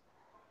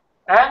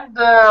 And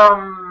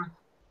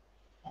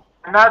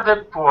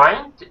another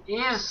point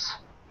is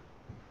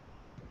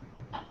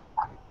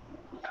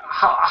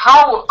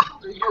how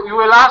you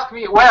will ask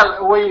me,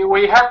 well,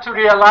 we have to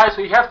realize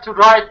we have to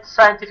write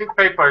scientific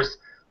papers,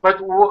 but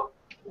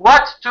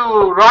what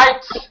to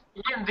write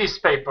in these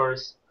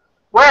papers?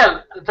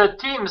 Well, the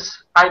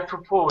themes I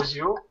propose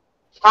you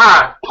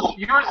are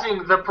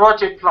using the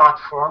project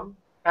platform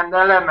and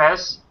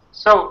LMS.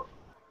 So,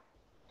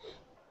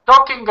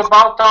 talking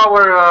about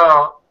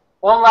our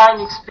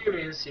online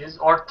experiences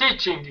or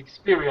teaching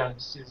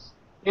experiences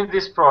in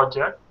this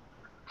project,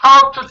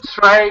 how to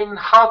train,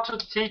 how to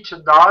teach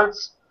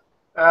adults,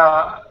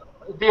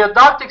 the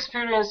adult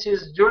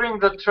experiences during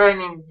the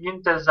training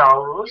in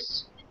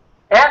Thesaurus,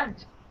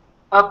 and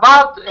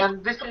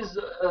and this is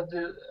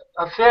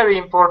a very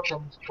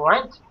important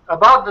point,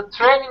 about the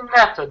training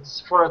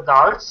methods for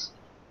adults.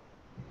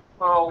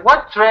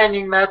 What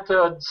training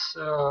methods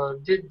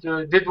did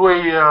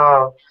we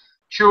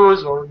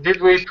choose, or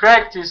did we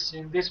practice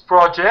in this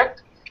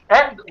project,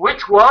 and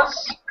which ones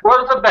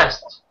were the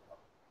best?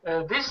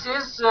 This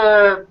is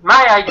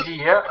my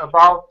idea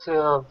about,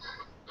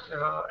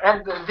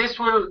 and this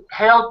will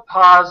help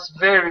us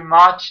very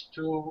much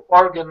to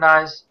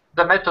organize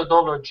the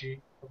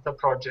methodology of the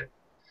project.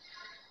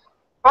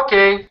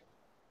 Okay,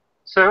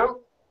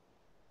 so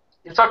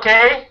it's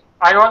okay.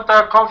 I want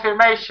a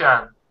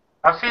confirmation,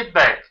 a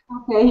feedback.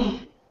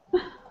 Okay.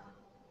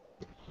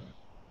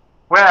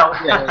 Well,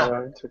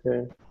 Yeah, it's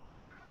okay.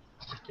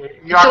 okay.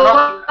 You are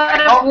not.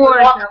 I hope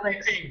you're not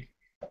sleeping.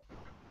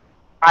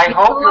 I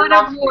hope you're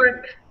not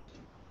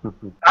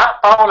sleeping.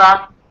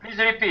 Paula, please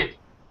repeat.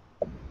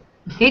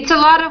 It's a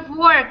lot of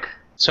work.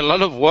 It's a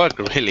lot of work,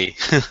 really.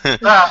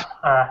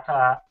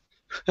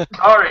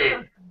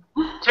 Sorry.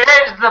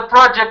 Change the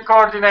project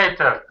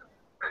coordinator.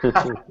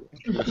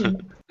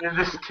 In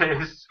this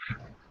case.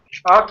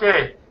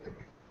 Okay.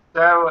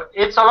 So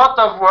it's a lot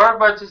of work,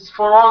 but it's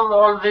for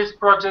all this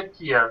project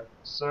here.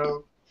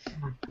 So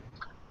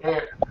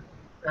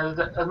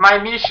my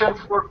mission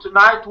for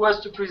tonight was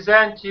to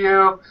present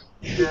you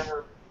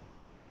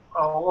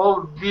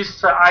all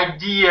this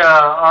idea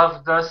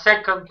of the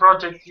second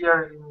project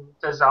here in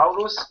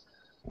Thesaurus,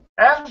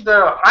 and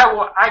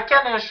I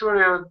can assure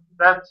you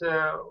that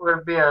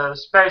will be a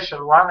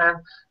special one, and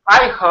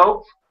I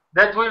hope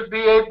that we'll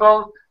be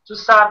able to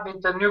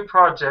submit a new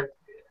project,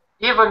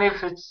 even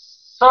if it's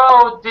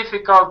so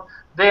difficult.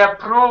 They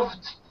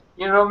approved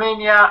in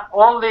Romania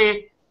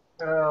only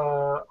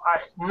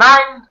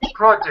 9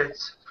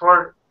 projects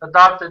for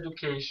adult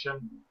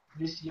education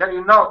this year.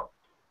 You know,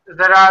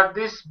 there are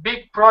these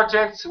big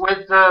projects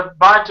with a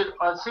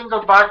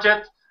single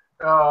budget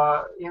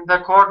in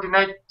the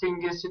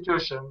coordinating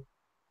institution,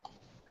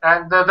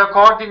 and the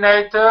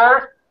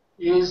coordinator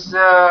is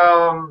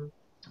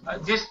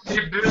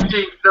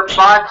distributing the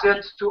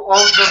budget to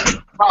all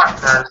the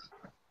partners,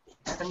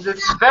 and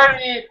it's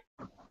very.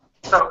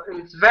 So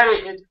it's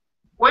very.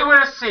 We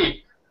will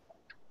see.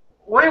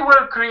 We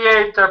will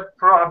create a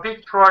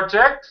big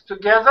project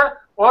together,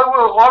 or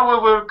we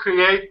will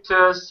create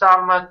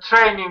some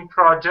training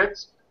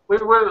projects. We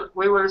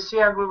will see,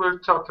 and we will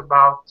talk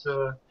about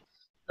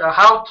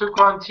how to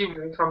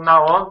continue from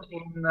now on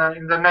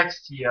in the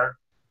next year.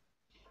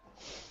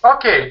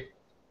 Okay.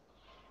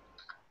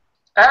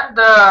 And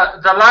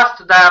the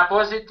last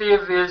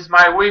diapositive is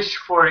my wish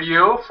for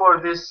you for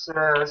this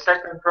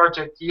second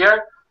project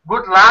year.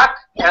 Good luck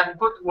and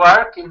good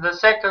work in the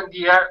second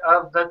year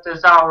of the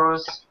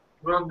Thesaurus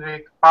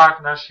Grundtvig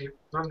Partnership,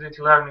 Grundtvig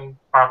Learning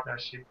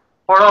Partnership,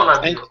 for all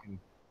of you.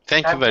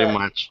 Thank you very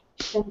much.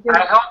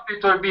 I hope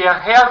it will be a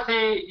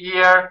healthy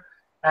year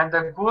and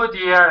a good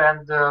year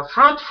and a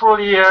fruitful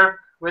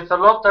year with a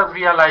lot of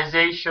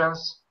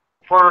realizations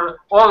for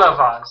all of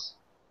us.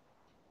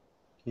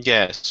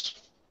 Yes.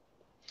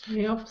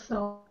 I hope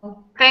so.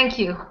 Thank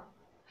you.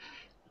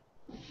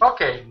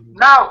 Okay,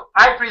 now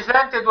I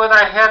presented what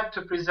I had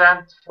to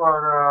present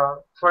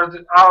for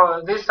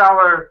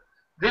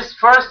this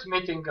first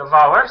meeting of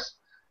ours,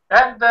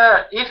 and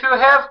if you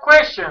have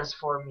questions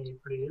for me,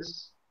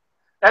 please.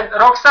 And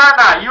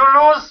Roxana, you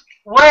lose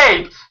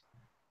weight.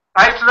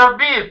 I love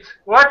it.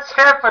 What's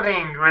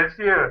happening with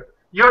you?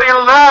 You're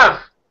in love.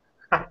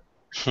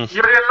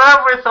 You're in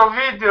love with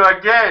Ovidio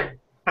again.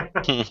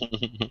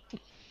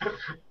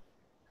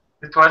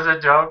 It was a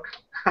joke.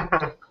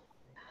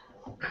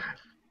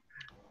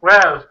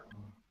 Well,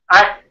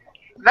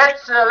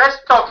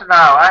 let's talk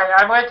now.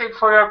 I'm waiting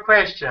for your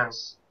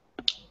questions.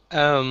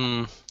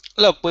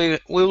 Look, we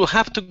will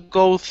have to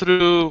go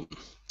through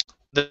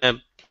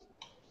the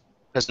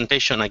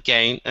presentation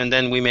again, and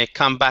then we may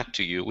come back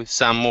to you with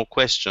some more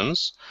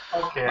questions.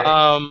 Okay.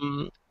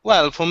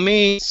 Well, for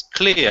me, it's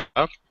clear.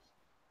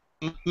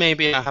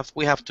 Maybe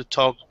we have to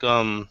talk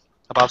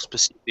about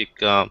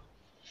specific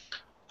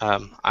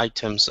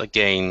items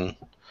again.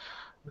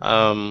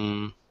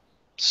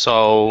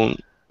 So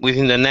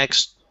within the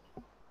next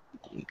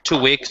 2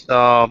 weeks,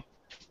 I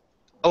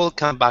will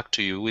come back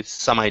to you with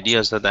some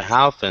ideas that I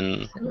have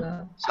and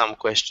some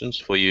questions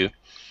for you.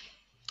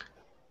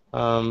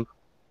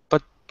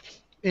 But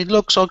it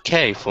looks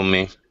okay for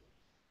me.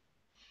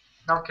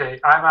 Okay,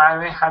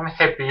 I'm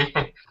happy.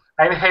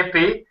 I'm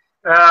happy.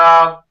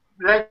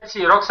 Let's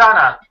see,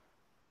 Roxana.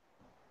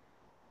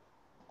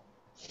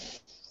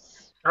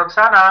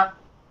 Roxana.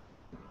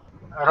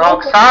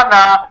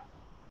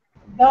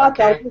 Da,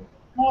 Okay.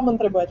 nu am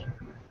întrebări.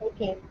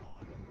 Ok.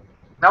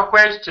 No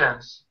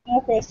questions. No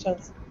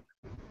questions.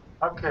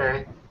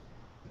 Okay.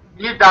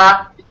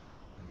 Ida.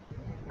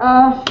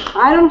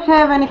 I don't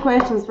have any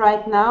questions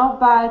right now,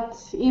 but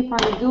if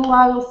I do,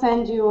 I will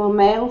send you a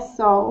mail.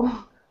 So.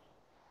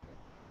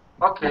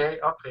 Okay.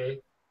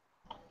 Okay.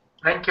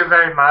 Thank you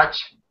very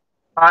much.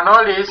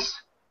 Manolis,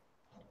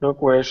 No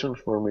questions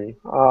for me.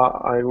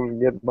 I will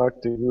get back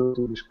to you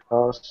to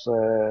discuss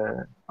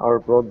our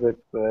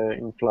project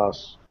in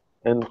class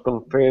and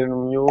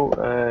confirm you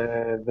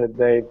the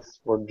dates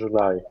for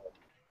July.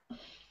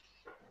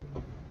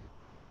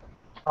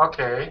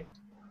 okay.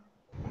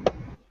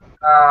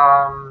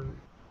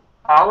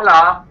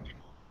 Paula,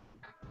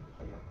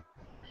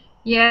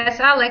 Yes,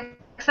 Alex,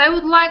 I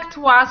would like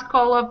to ask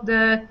all of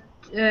the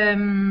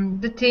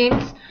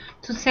teams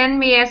to send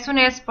me as soon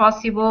as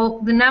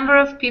possible the number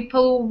of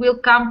people who will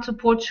come to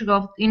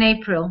Portugal in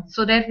April,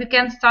 so that we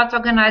can start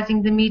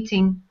organizing the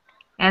meeting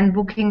and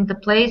booking the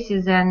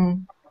places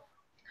and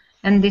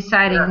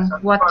deciding yes,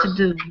 of what to course.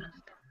 do.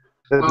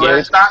 The We will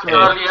Yes, start dates,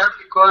 okay. earlier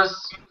because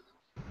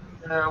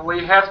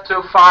we have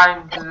to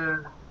find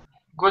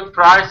good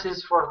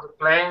prices for the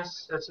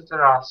planes,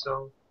 etc.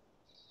 So,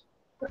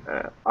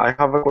 I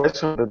have a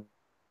question. The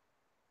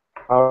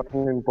our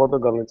team in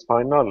Portugal is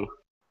final.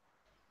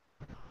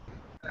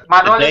 The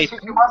Manolis, date. if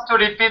you want to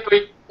repeat, we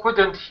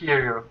couldn't hear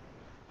you.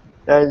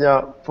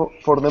 Yeah.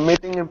 For the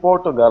meeting in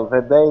Portugal,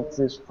 the date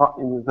is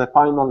the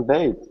final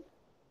date.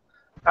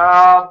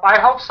 I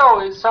hope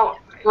so. So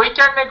we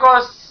can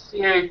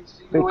negotiate.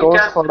 We Because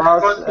can for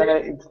us,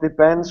 negotiate. it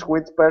depends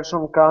which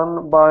person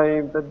can by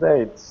the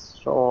dates.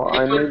 So It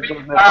I will need be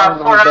the for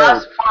final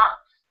us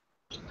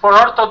date. for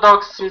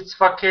Orthodox. It's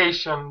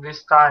vacation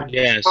this time for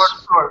Yes,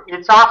 sure.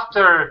 It's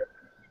after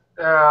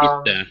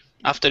um, Easter.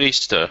 After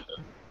Easter.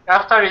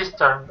 after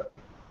Easter.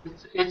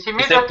 It's It's a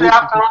immediately good.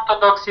 after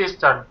Orthodox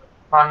Easter.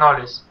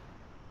 Manolis.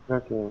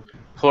 Okay.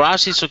 For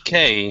us, it's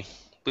okay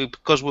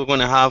because we're going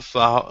to have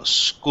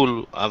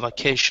school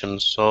vacation,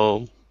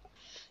 so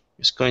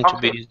it's going to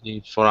be Okay.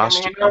 easy for us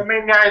to In come.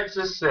 Romania, it's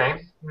the same.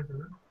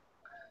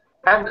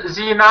 And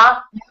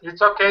Zina,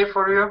 it's okay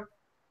for you?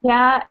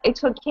 Yeah,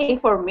 it's okay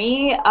for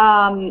me.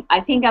 I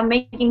think I'm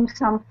making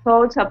some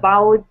thoughts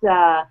about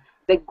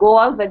the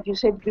goal that you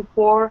said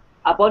before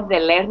about the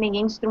learning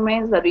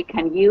instruments that we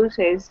can use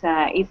as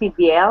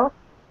ECDL.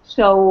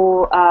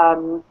 So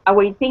I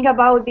will think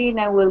about it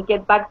and I will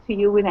get back to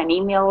you with an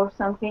email or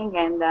something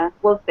and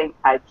we'll stay in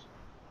touch.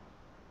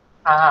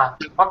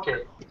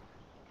 Okay.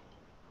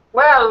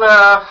 Well,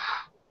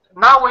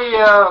 now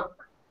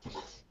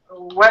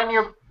when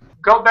you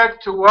go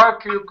back to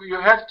work, you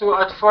have to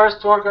at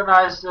first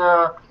organize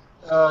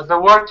the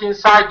work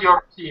inside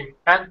your team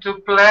and to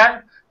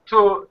plan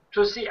to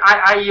see.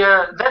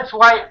 That's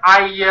why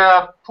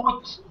I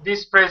put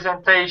this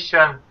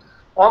presentation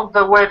on the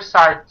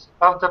website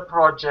of the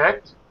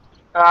project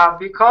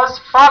because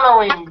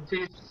following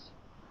this,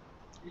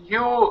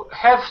 you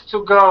have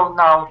to go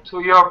now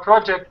to your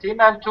project team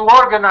and to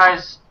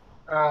organize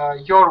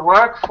your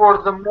work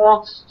for the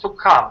months to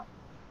come.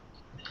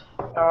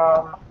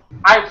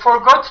 I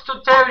forgot to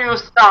tell you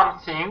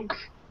something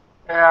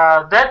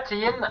that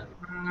in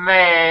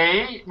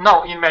May,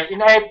 no, in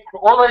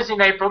April, always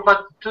in April,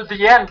 but to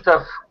the end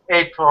of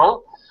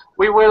April,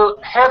 we will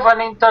have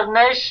an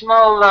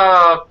international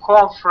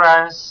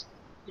conference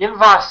in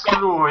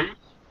Vaslui,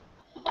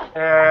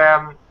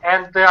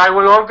 and I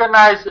will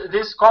organize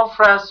this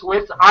conference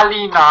with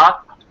Alina.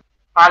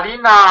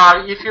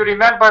 Alina, if you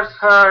remember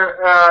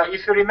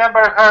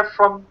her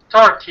from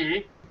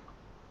Turkey,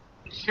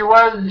 she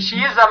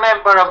is a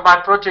member of my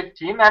project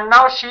team, and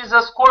now she's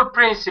a school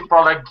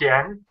principal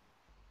again,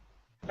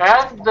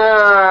 and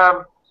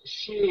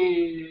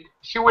she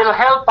will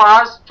help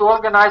us to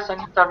organize an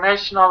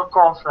international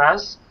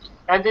conference,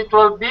 and it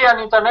will be an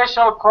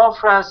international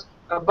conference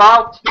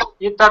about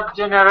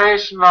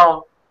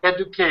intergenerational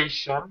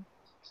education.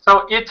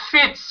 So it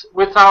fits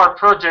with our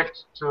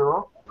project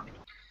too.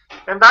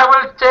 And I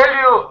will tell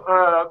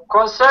you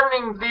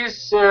concerning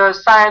these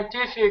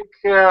scientific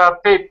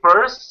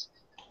papers,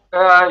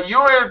 you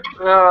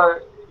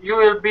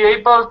will be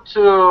able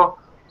to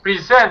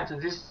present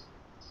these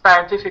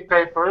scientific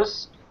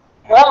papers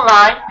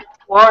online,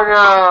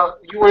 or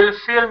you will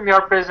film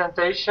your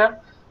presentation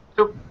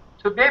to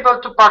be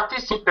able to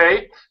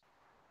participate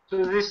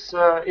to this.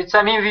 It's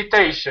an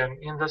invitation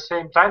in the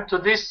same time to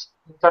this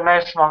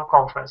international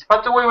conference.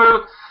 But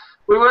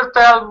we will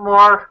tell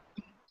more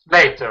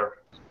later.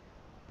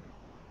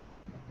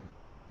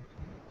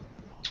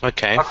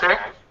 Okay. Okay.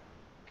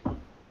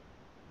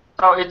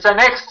 So it's an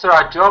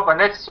extra job, an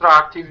extra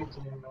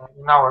activity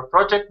in our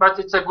project, but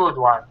it's a good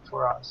one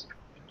for us,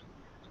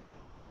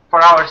 for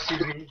our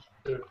CV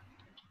too.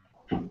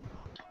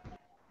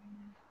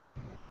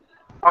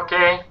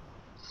 Okay.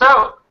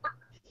 So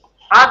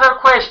other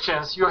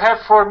questions you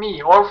have for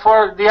me or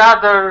for the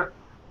other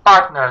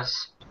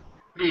partners,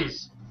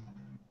 please.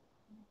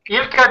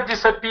 Ilker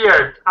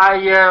disappeared.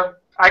 I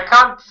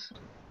can't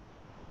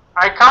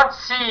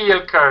see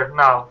Ilker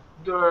now.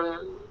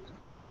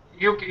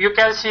 You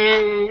can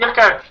see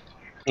Ilker?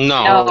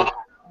 No. No.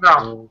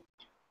 No.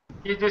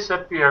 He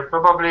disappeared.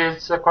 Probably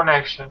it's a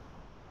connection.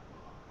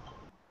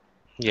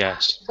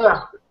 Yes.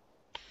 So,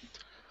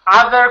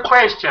 other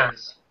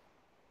questions?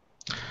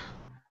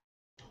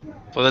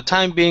 For the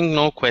time being,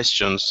 no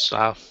questions.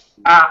 I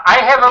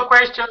have a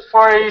question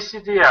for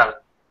ECDL.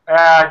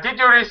 Did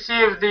you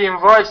receive the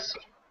invoice?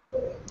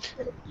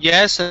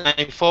 Yes, and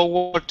I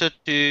forwarded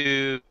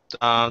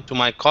to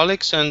my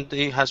colleagues, and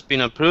it has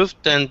been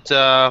approved. And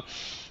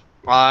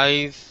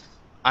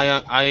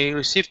I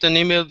received an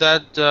email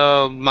that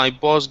my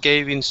boss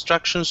gave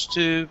instructions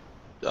to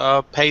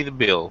pay the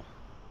bill.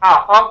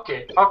 Ah,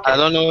 okay, I okay.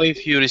 don't know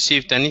if you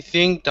received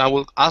anything. I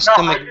will ask No,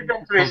 them I again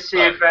didn't to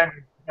confirm. receive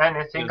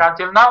anything Yeah.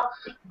 until now,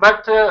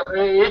 but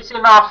it's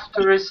enough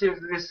to receive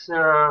this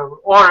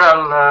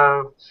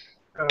oral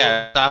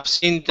Yeah, I've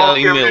seen the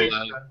email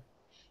confirmation.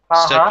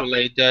 Uh-huh.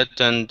 circulated,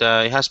 and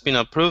it has been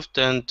approved.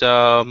 And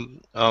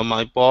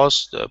my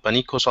boss,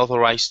 Panicos,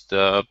 authorized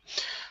the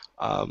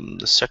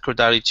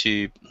secretary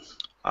to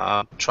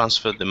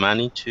transfer the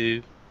money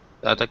to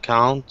that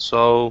account.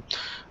 So,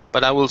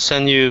 but I will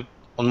send you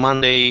on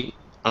Monday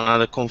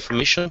another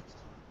confirmation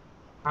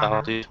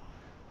about Mhm. it.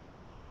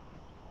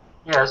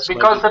 Yes, So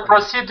because you the can,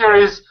 procedure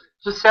is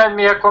to send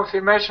me a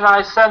confirmation.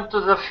 I send to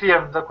the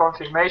firm the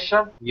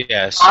confirmation.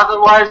 yes.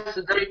 Otherwise,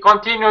 they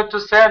continue to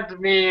send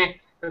me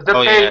the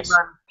Oh yes.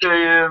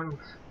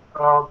 payment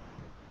uh,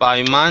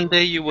 By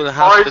Monday you will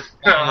have the invoice.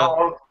 final.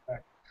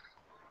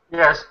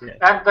 Yes, Yeah.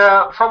 and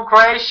from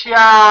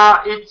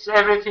Croatia, it's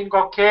everything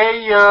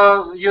okay.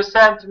 You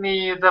sent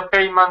me the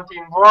payment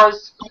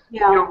invoice.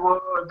 Yeah.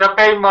 The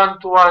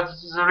payment was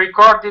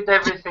recorded.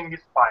 Everything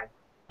is fine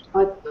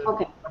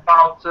Okay.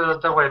 about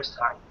the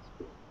website.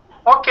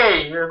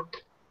 Okay,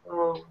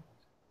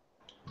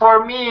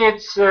 for me,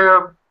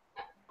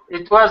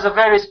 it was a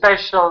very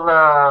special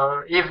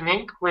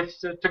evening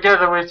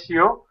together with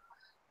you,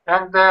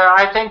 and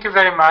I thank you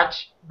very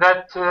much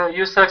that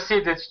you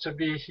succeeded to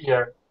be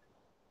here,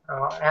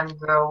 and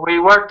we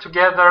worked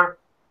together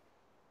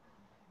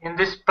in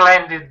this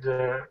splendid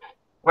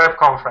web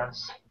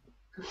conference.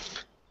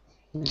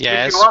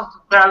 If you Yes. want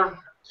to tell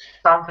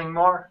something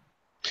more.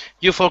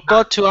 You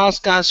forgot to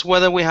ask us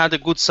whether we had a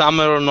good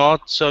summer or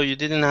not, so you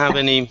didn't have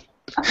any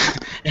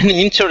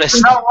any You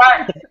interest. know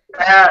why?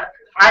 Uh,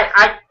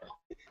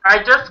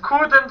 I just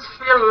couldn't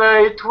feel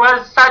it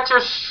was such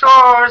a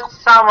short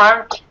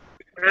summer,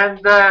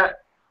 and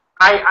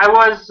I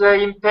was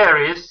in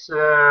Paris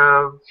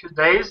a few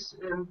days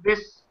in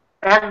this,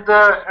 and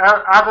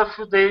other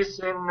few days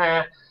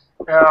uh,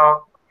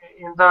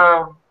 in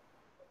the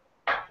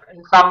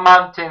in some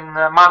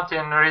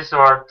mountain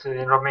resort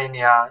in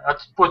Romania at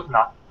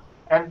Putna,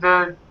 and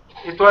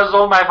it was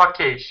all my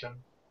vacation.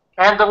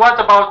 And what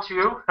about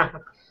you?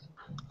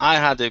 I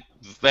had a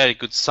very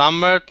good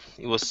summer.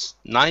 It was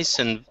nice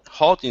and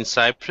hot in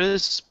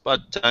Cyprus,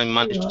 but I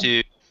managed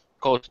to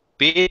go to the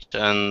beach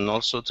and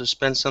also to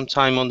spend some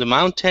time on the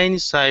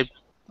mountains. I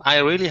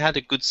really had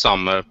a good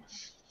summer.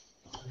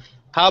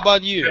 How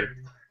about you?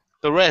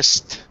 The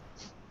rest?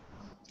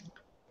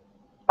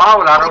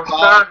 Paula,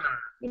 Roxana,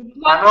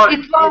 Manoli,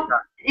 Gina.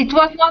 It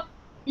was not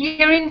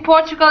here in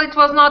Portugal. It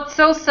was not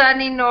so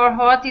sunny nor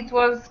hot. It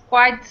was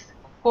quite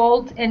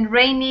cold and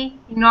rainy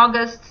in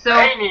August. So,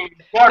 Rainy in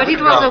but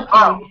it was Portugal.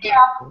 okay.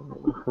 Wow.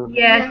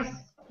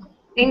 Yes,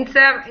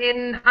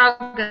 in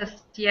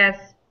August.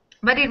 Yes,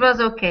 but it was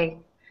okay.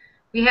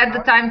 We had the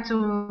time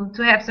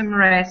to have some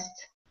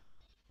rest.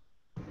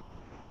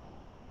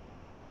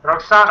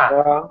 Roxana,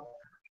 Yeah.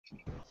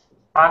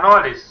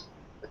 Manolis.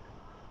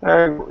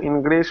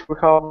 In Greece, we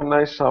have a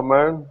nice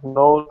summer,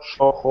 not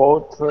so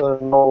hot,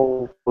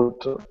 no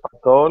cold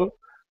at all.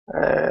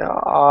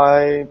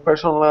 I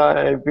personally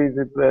I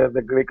visit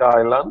the Greek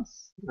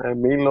islands,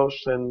 Milos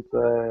and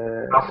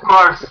Of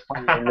course.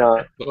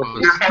 Kefalonia.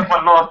 You have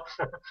a lot.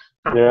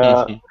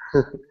 Yeah,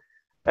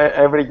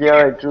 every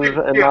year I choose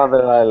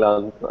another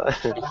island.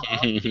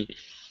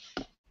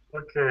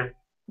 Okay.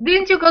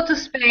 Didn't you go to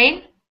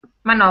Spain,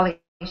 Manoli?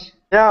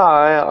 Yeah,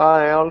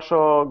 I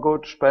also go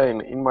to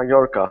Spain, in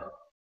Mallorca.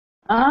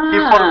 He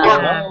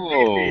forgot Ah,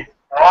 Oh,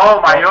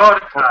 Oh,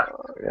 Mallorca.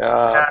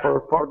 Yeah, Yeah.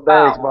 for 4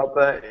 days, but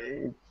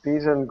it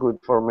isn't good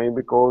for me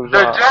because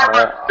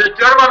The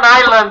German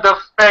island of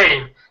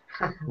Spain.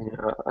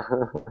 yeah,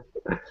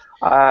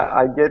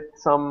 I get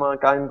some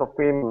kind of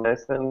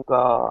illness and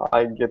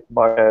I get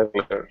back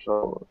earlier,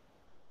 so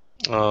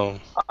oh.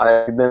 I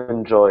didn't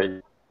enjoy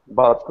it.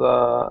 But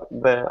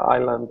the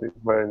island is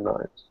very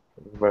nice,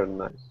 very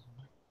nice.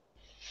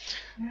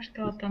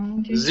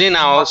 Zina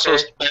also Okay.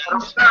 spent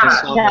the Roxana.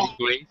 summer in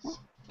Greece.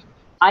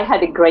 I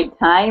had a great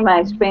time.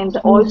 I spent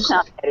all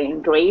summer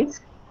in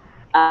Greece,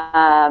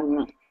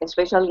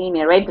 especially in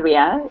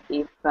Eritrea,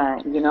 if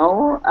you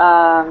know.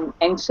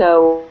 And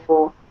so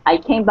I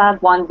came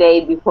back one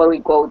day before we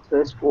go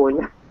to school,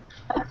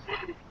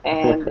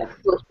 and it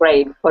was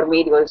great. For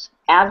me, it was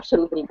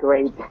absolutely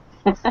great.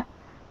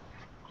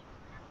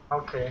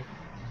 Okay.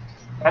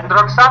 And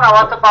Roxana,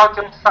 what about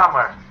your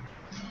summer?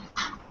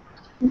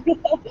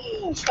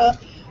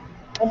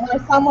 My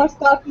summer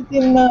started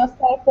in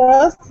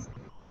Cyprus,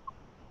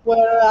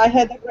 where I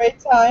had a great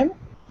time,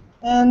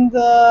 and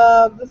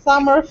the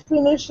summer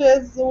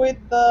finishes with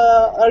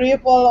the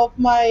arrival of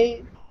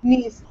my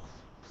niece.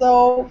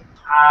 So,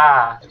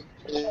 Ah,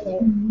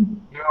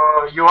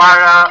 uh, you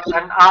are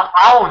an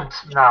aunt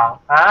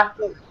now, huh?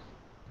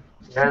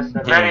 Yes,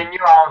 a very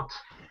new aunt.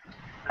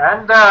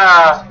 And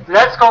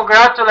let's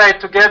congratulate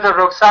together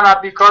Roxana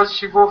because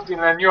she moved in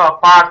a new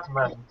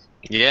apartment.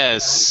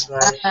 Yes.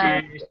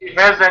 And, she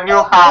has a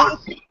new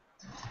house.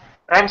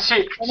 And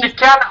she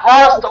can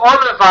host all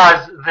of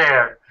us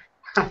there.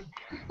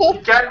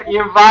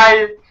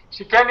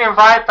 She can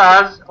invite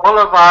us, all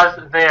of us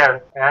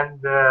there.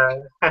 And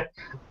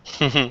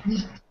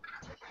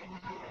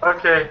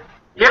okay.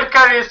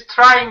 Ilkar is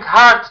trying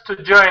hard to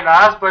join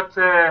us, but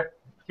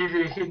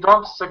he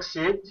don't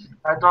succeed.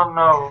 I don't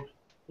know.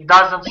 He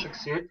doesn't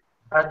succeed.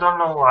 I don't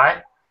know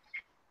why.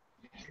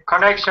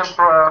 Connection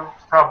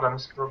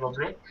problems,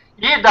 probably.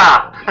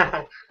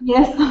 Ida!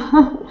 Yes.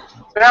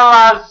 Tell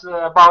us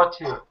about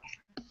you.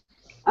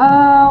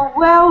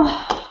 Well,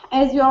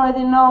 as you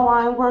already know,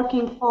 I'm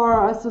working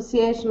for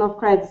Association of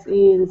Creds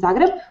in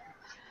Zagreb.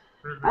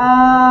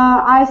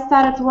 I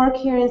started work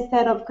here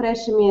instead of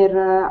Krešimir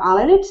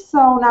Aleric,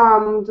 so now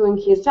I'm doing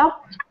his job.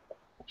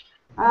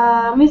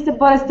 Mr.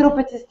 Boris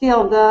Trupec is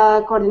still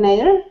the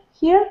coordinator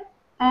here,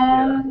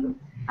 and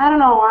I don't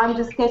know, I'm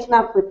just catching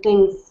up with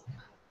things.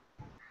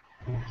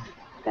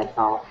 That's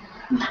all.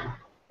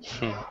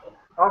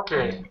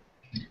 Okay,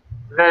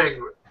 very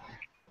good.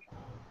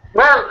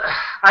 Well,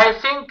 I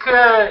think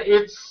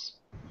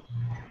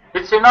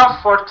it's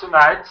enough for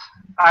tonight.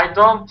 I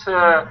don't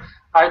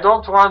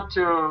want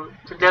to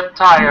get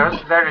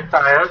tired, very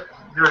tired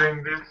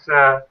during this.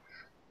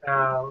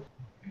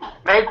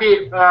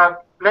 Maybe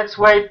let's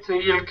wait to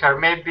Ilkar.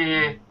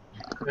 Maybe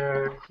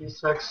he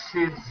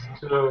succeeds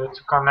to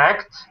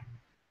connect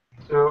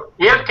to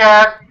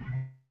Ilkar.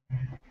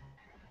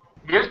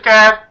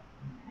 Ilkar,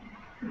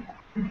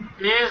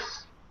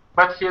 please,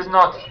 but he's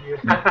not here.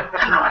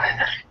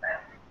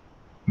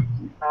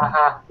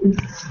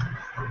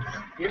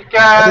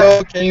 Ilkar.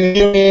 Hello, can you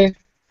hear me?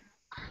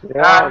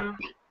 Yeah.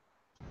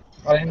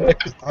 I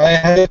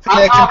have a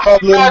connection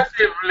problem.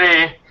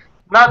 Approximately,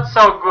 not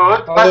so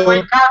good, but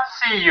we can't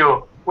see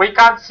you. We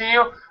can't see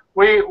you.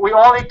 We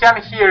only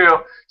can hear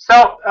you.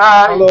 So,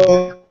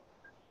 Hello.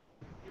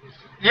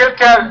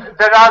 Ilkar,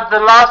 there are the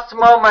last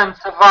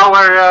moments of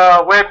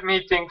our web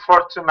meeting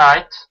for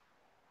tonight,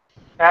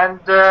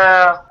 and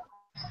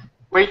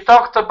we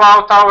talked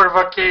about our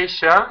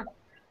vacation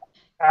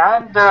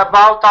and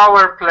about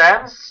our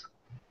plans.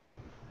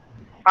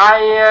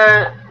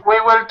 We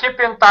will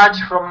keep in touch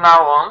from now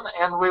on,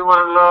 and we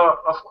will,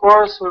 of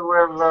course, we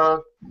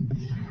will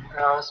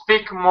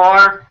speak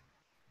more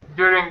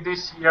during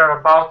this year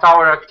about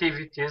our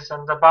activities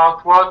and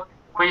about what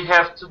we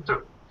have to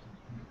do.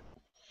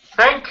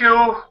 Thank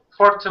you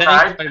for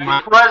tonight.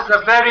 It was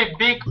a very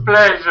big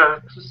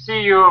pleasure to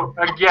see you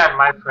again,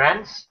 my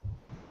friends.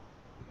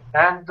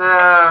 And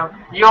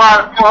you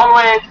are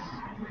always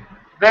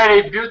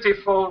very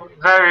beautiful,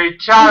 very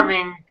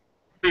charming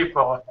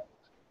people.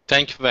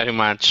 Thank you very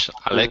much,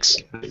 Alex.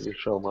 Thank you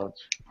so much.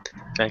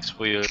 Thanks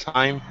for your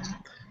time.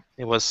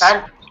 It was.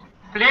 And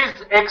please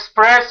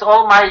express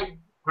all my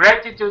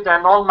gratitude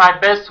and all my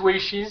best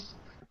wishes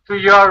to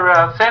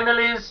your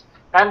families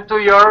and to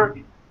your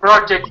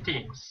project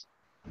teams.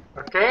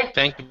 Okay?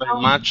 Thank you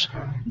very much.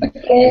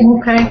 Okay. Thank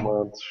you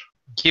so much.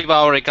 Give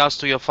our regards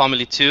to your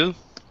family too.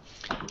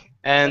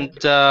 And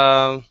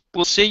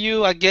we'll see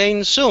you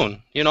again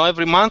soon. You know,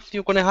 every month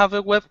you're going to have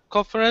a web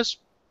conference.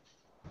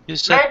 You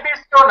said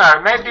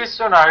Maybe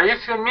sooner.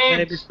 If you need,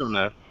 maybe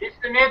sooner. If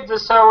you need,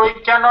 so we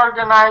can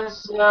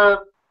organize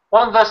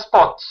on the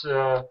spot.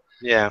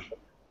 Yeah.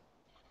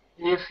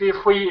 If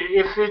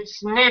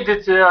it's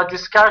needed a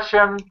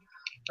discussion,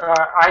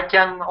 I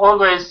can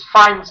always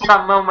find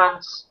some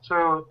moments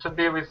to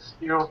be with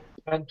you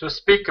and to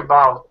speak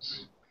about.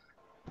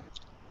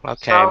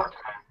 Okay. So,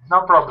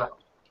 no problem.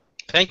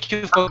 Thank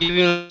you for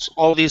giving us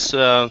all this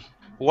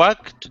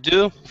work to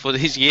do for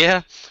this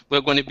year.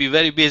 We're going to be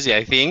very busy,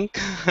 I think.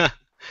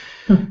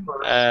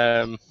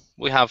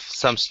 We have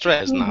some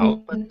stress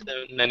now, but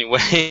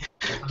anyway,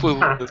 we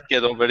will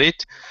get over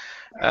it.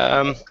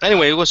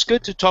 Anyway, it was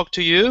good to talk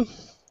to you,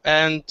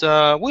 and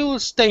we will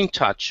stay in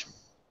touch.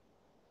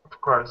 Of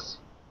course.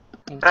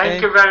 Okay.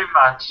 Thank you very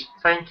much.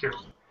 Thank you.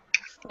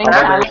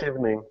 Have a nice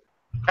evening.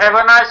 Have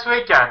a nice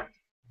weekend.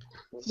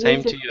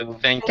 Same to you.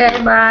 Thank you.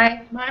 Okay,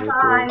 bye.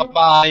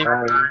 Bye-bye.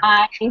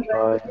 Bye.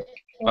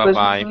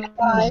 Bye-bye.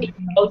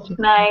 Good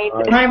night.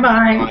 Bye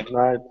bye.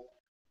 Night.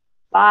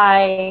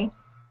 Bye.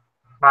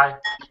 Bye.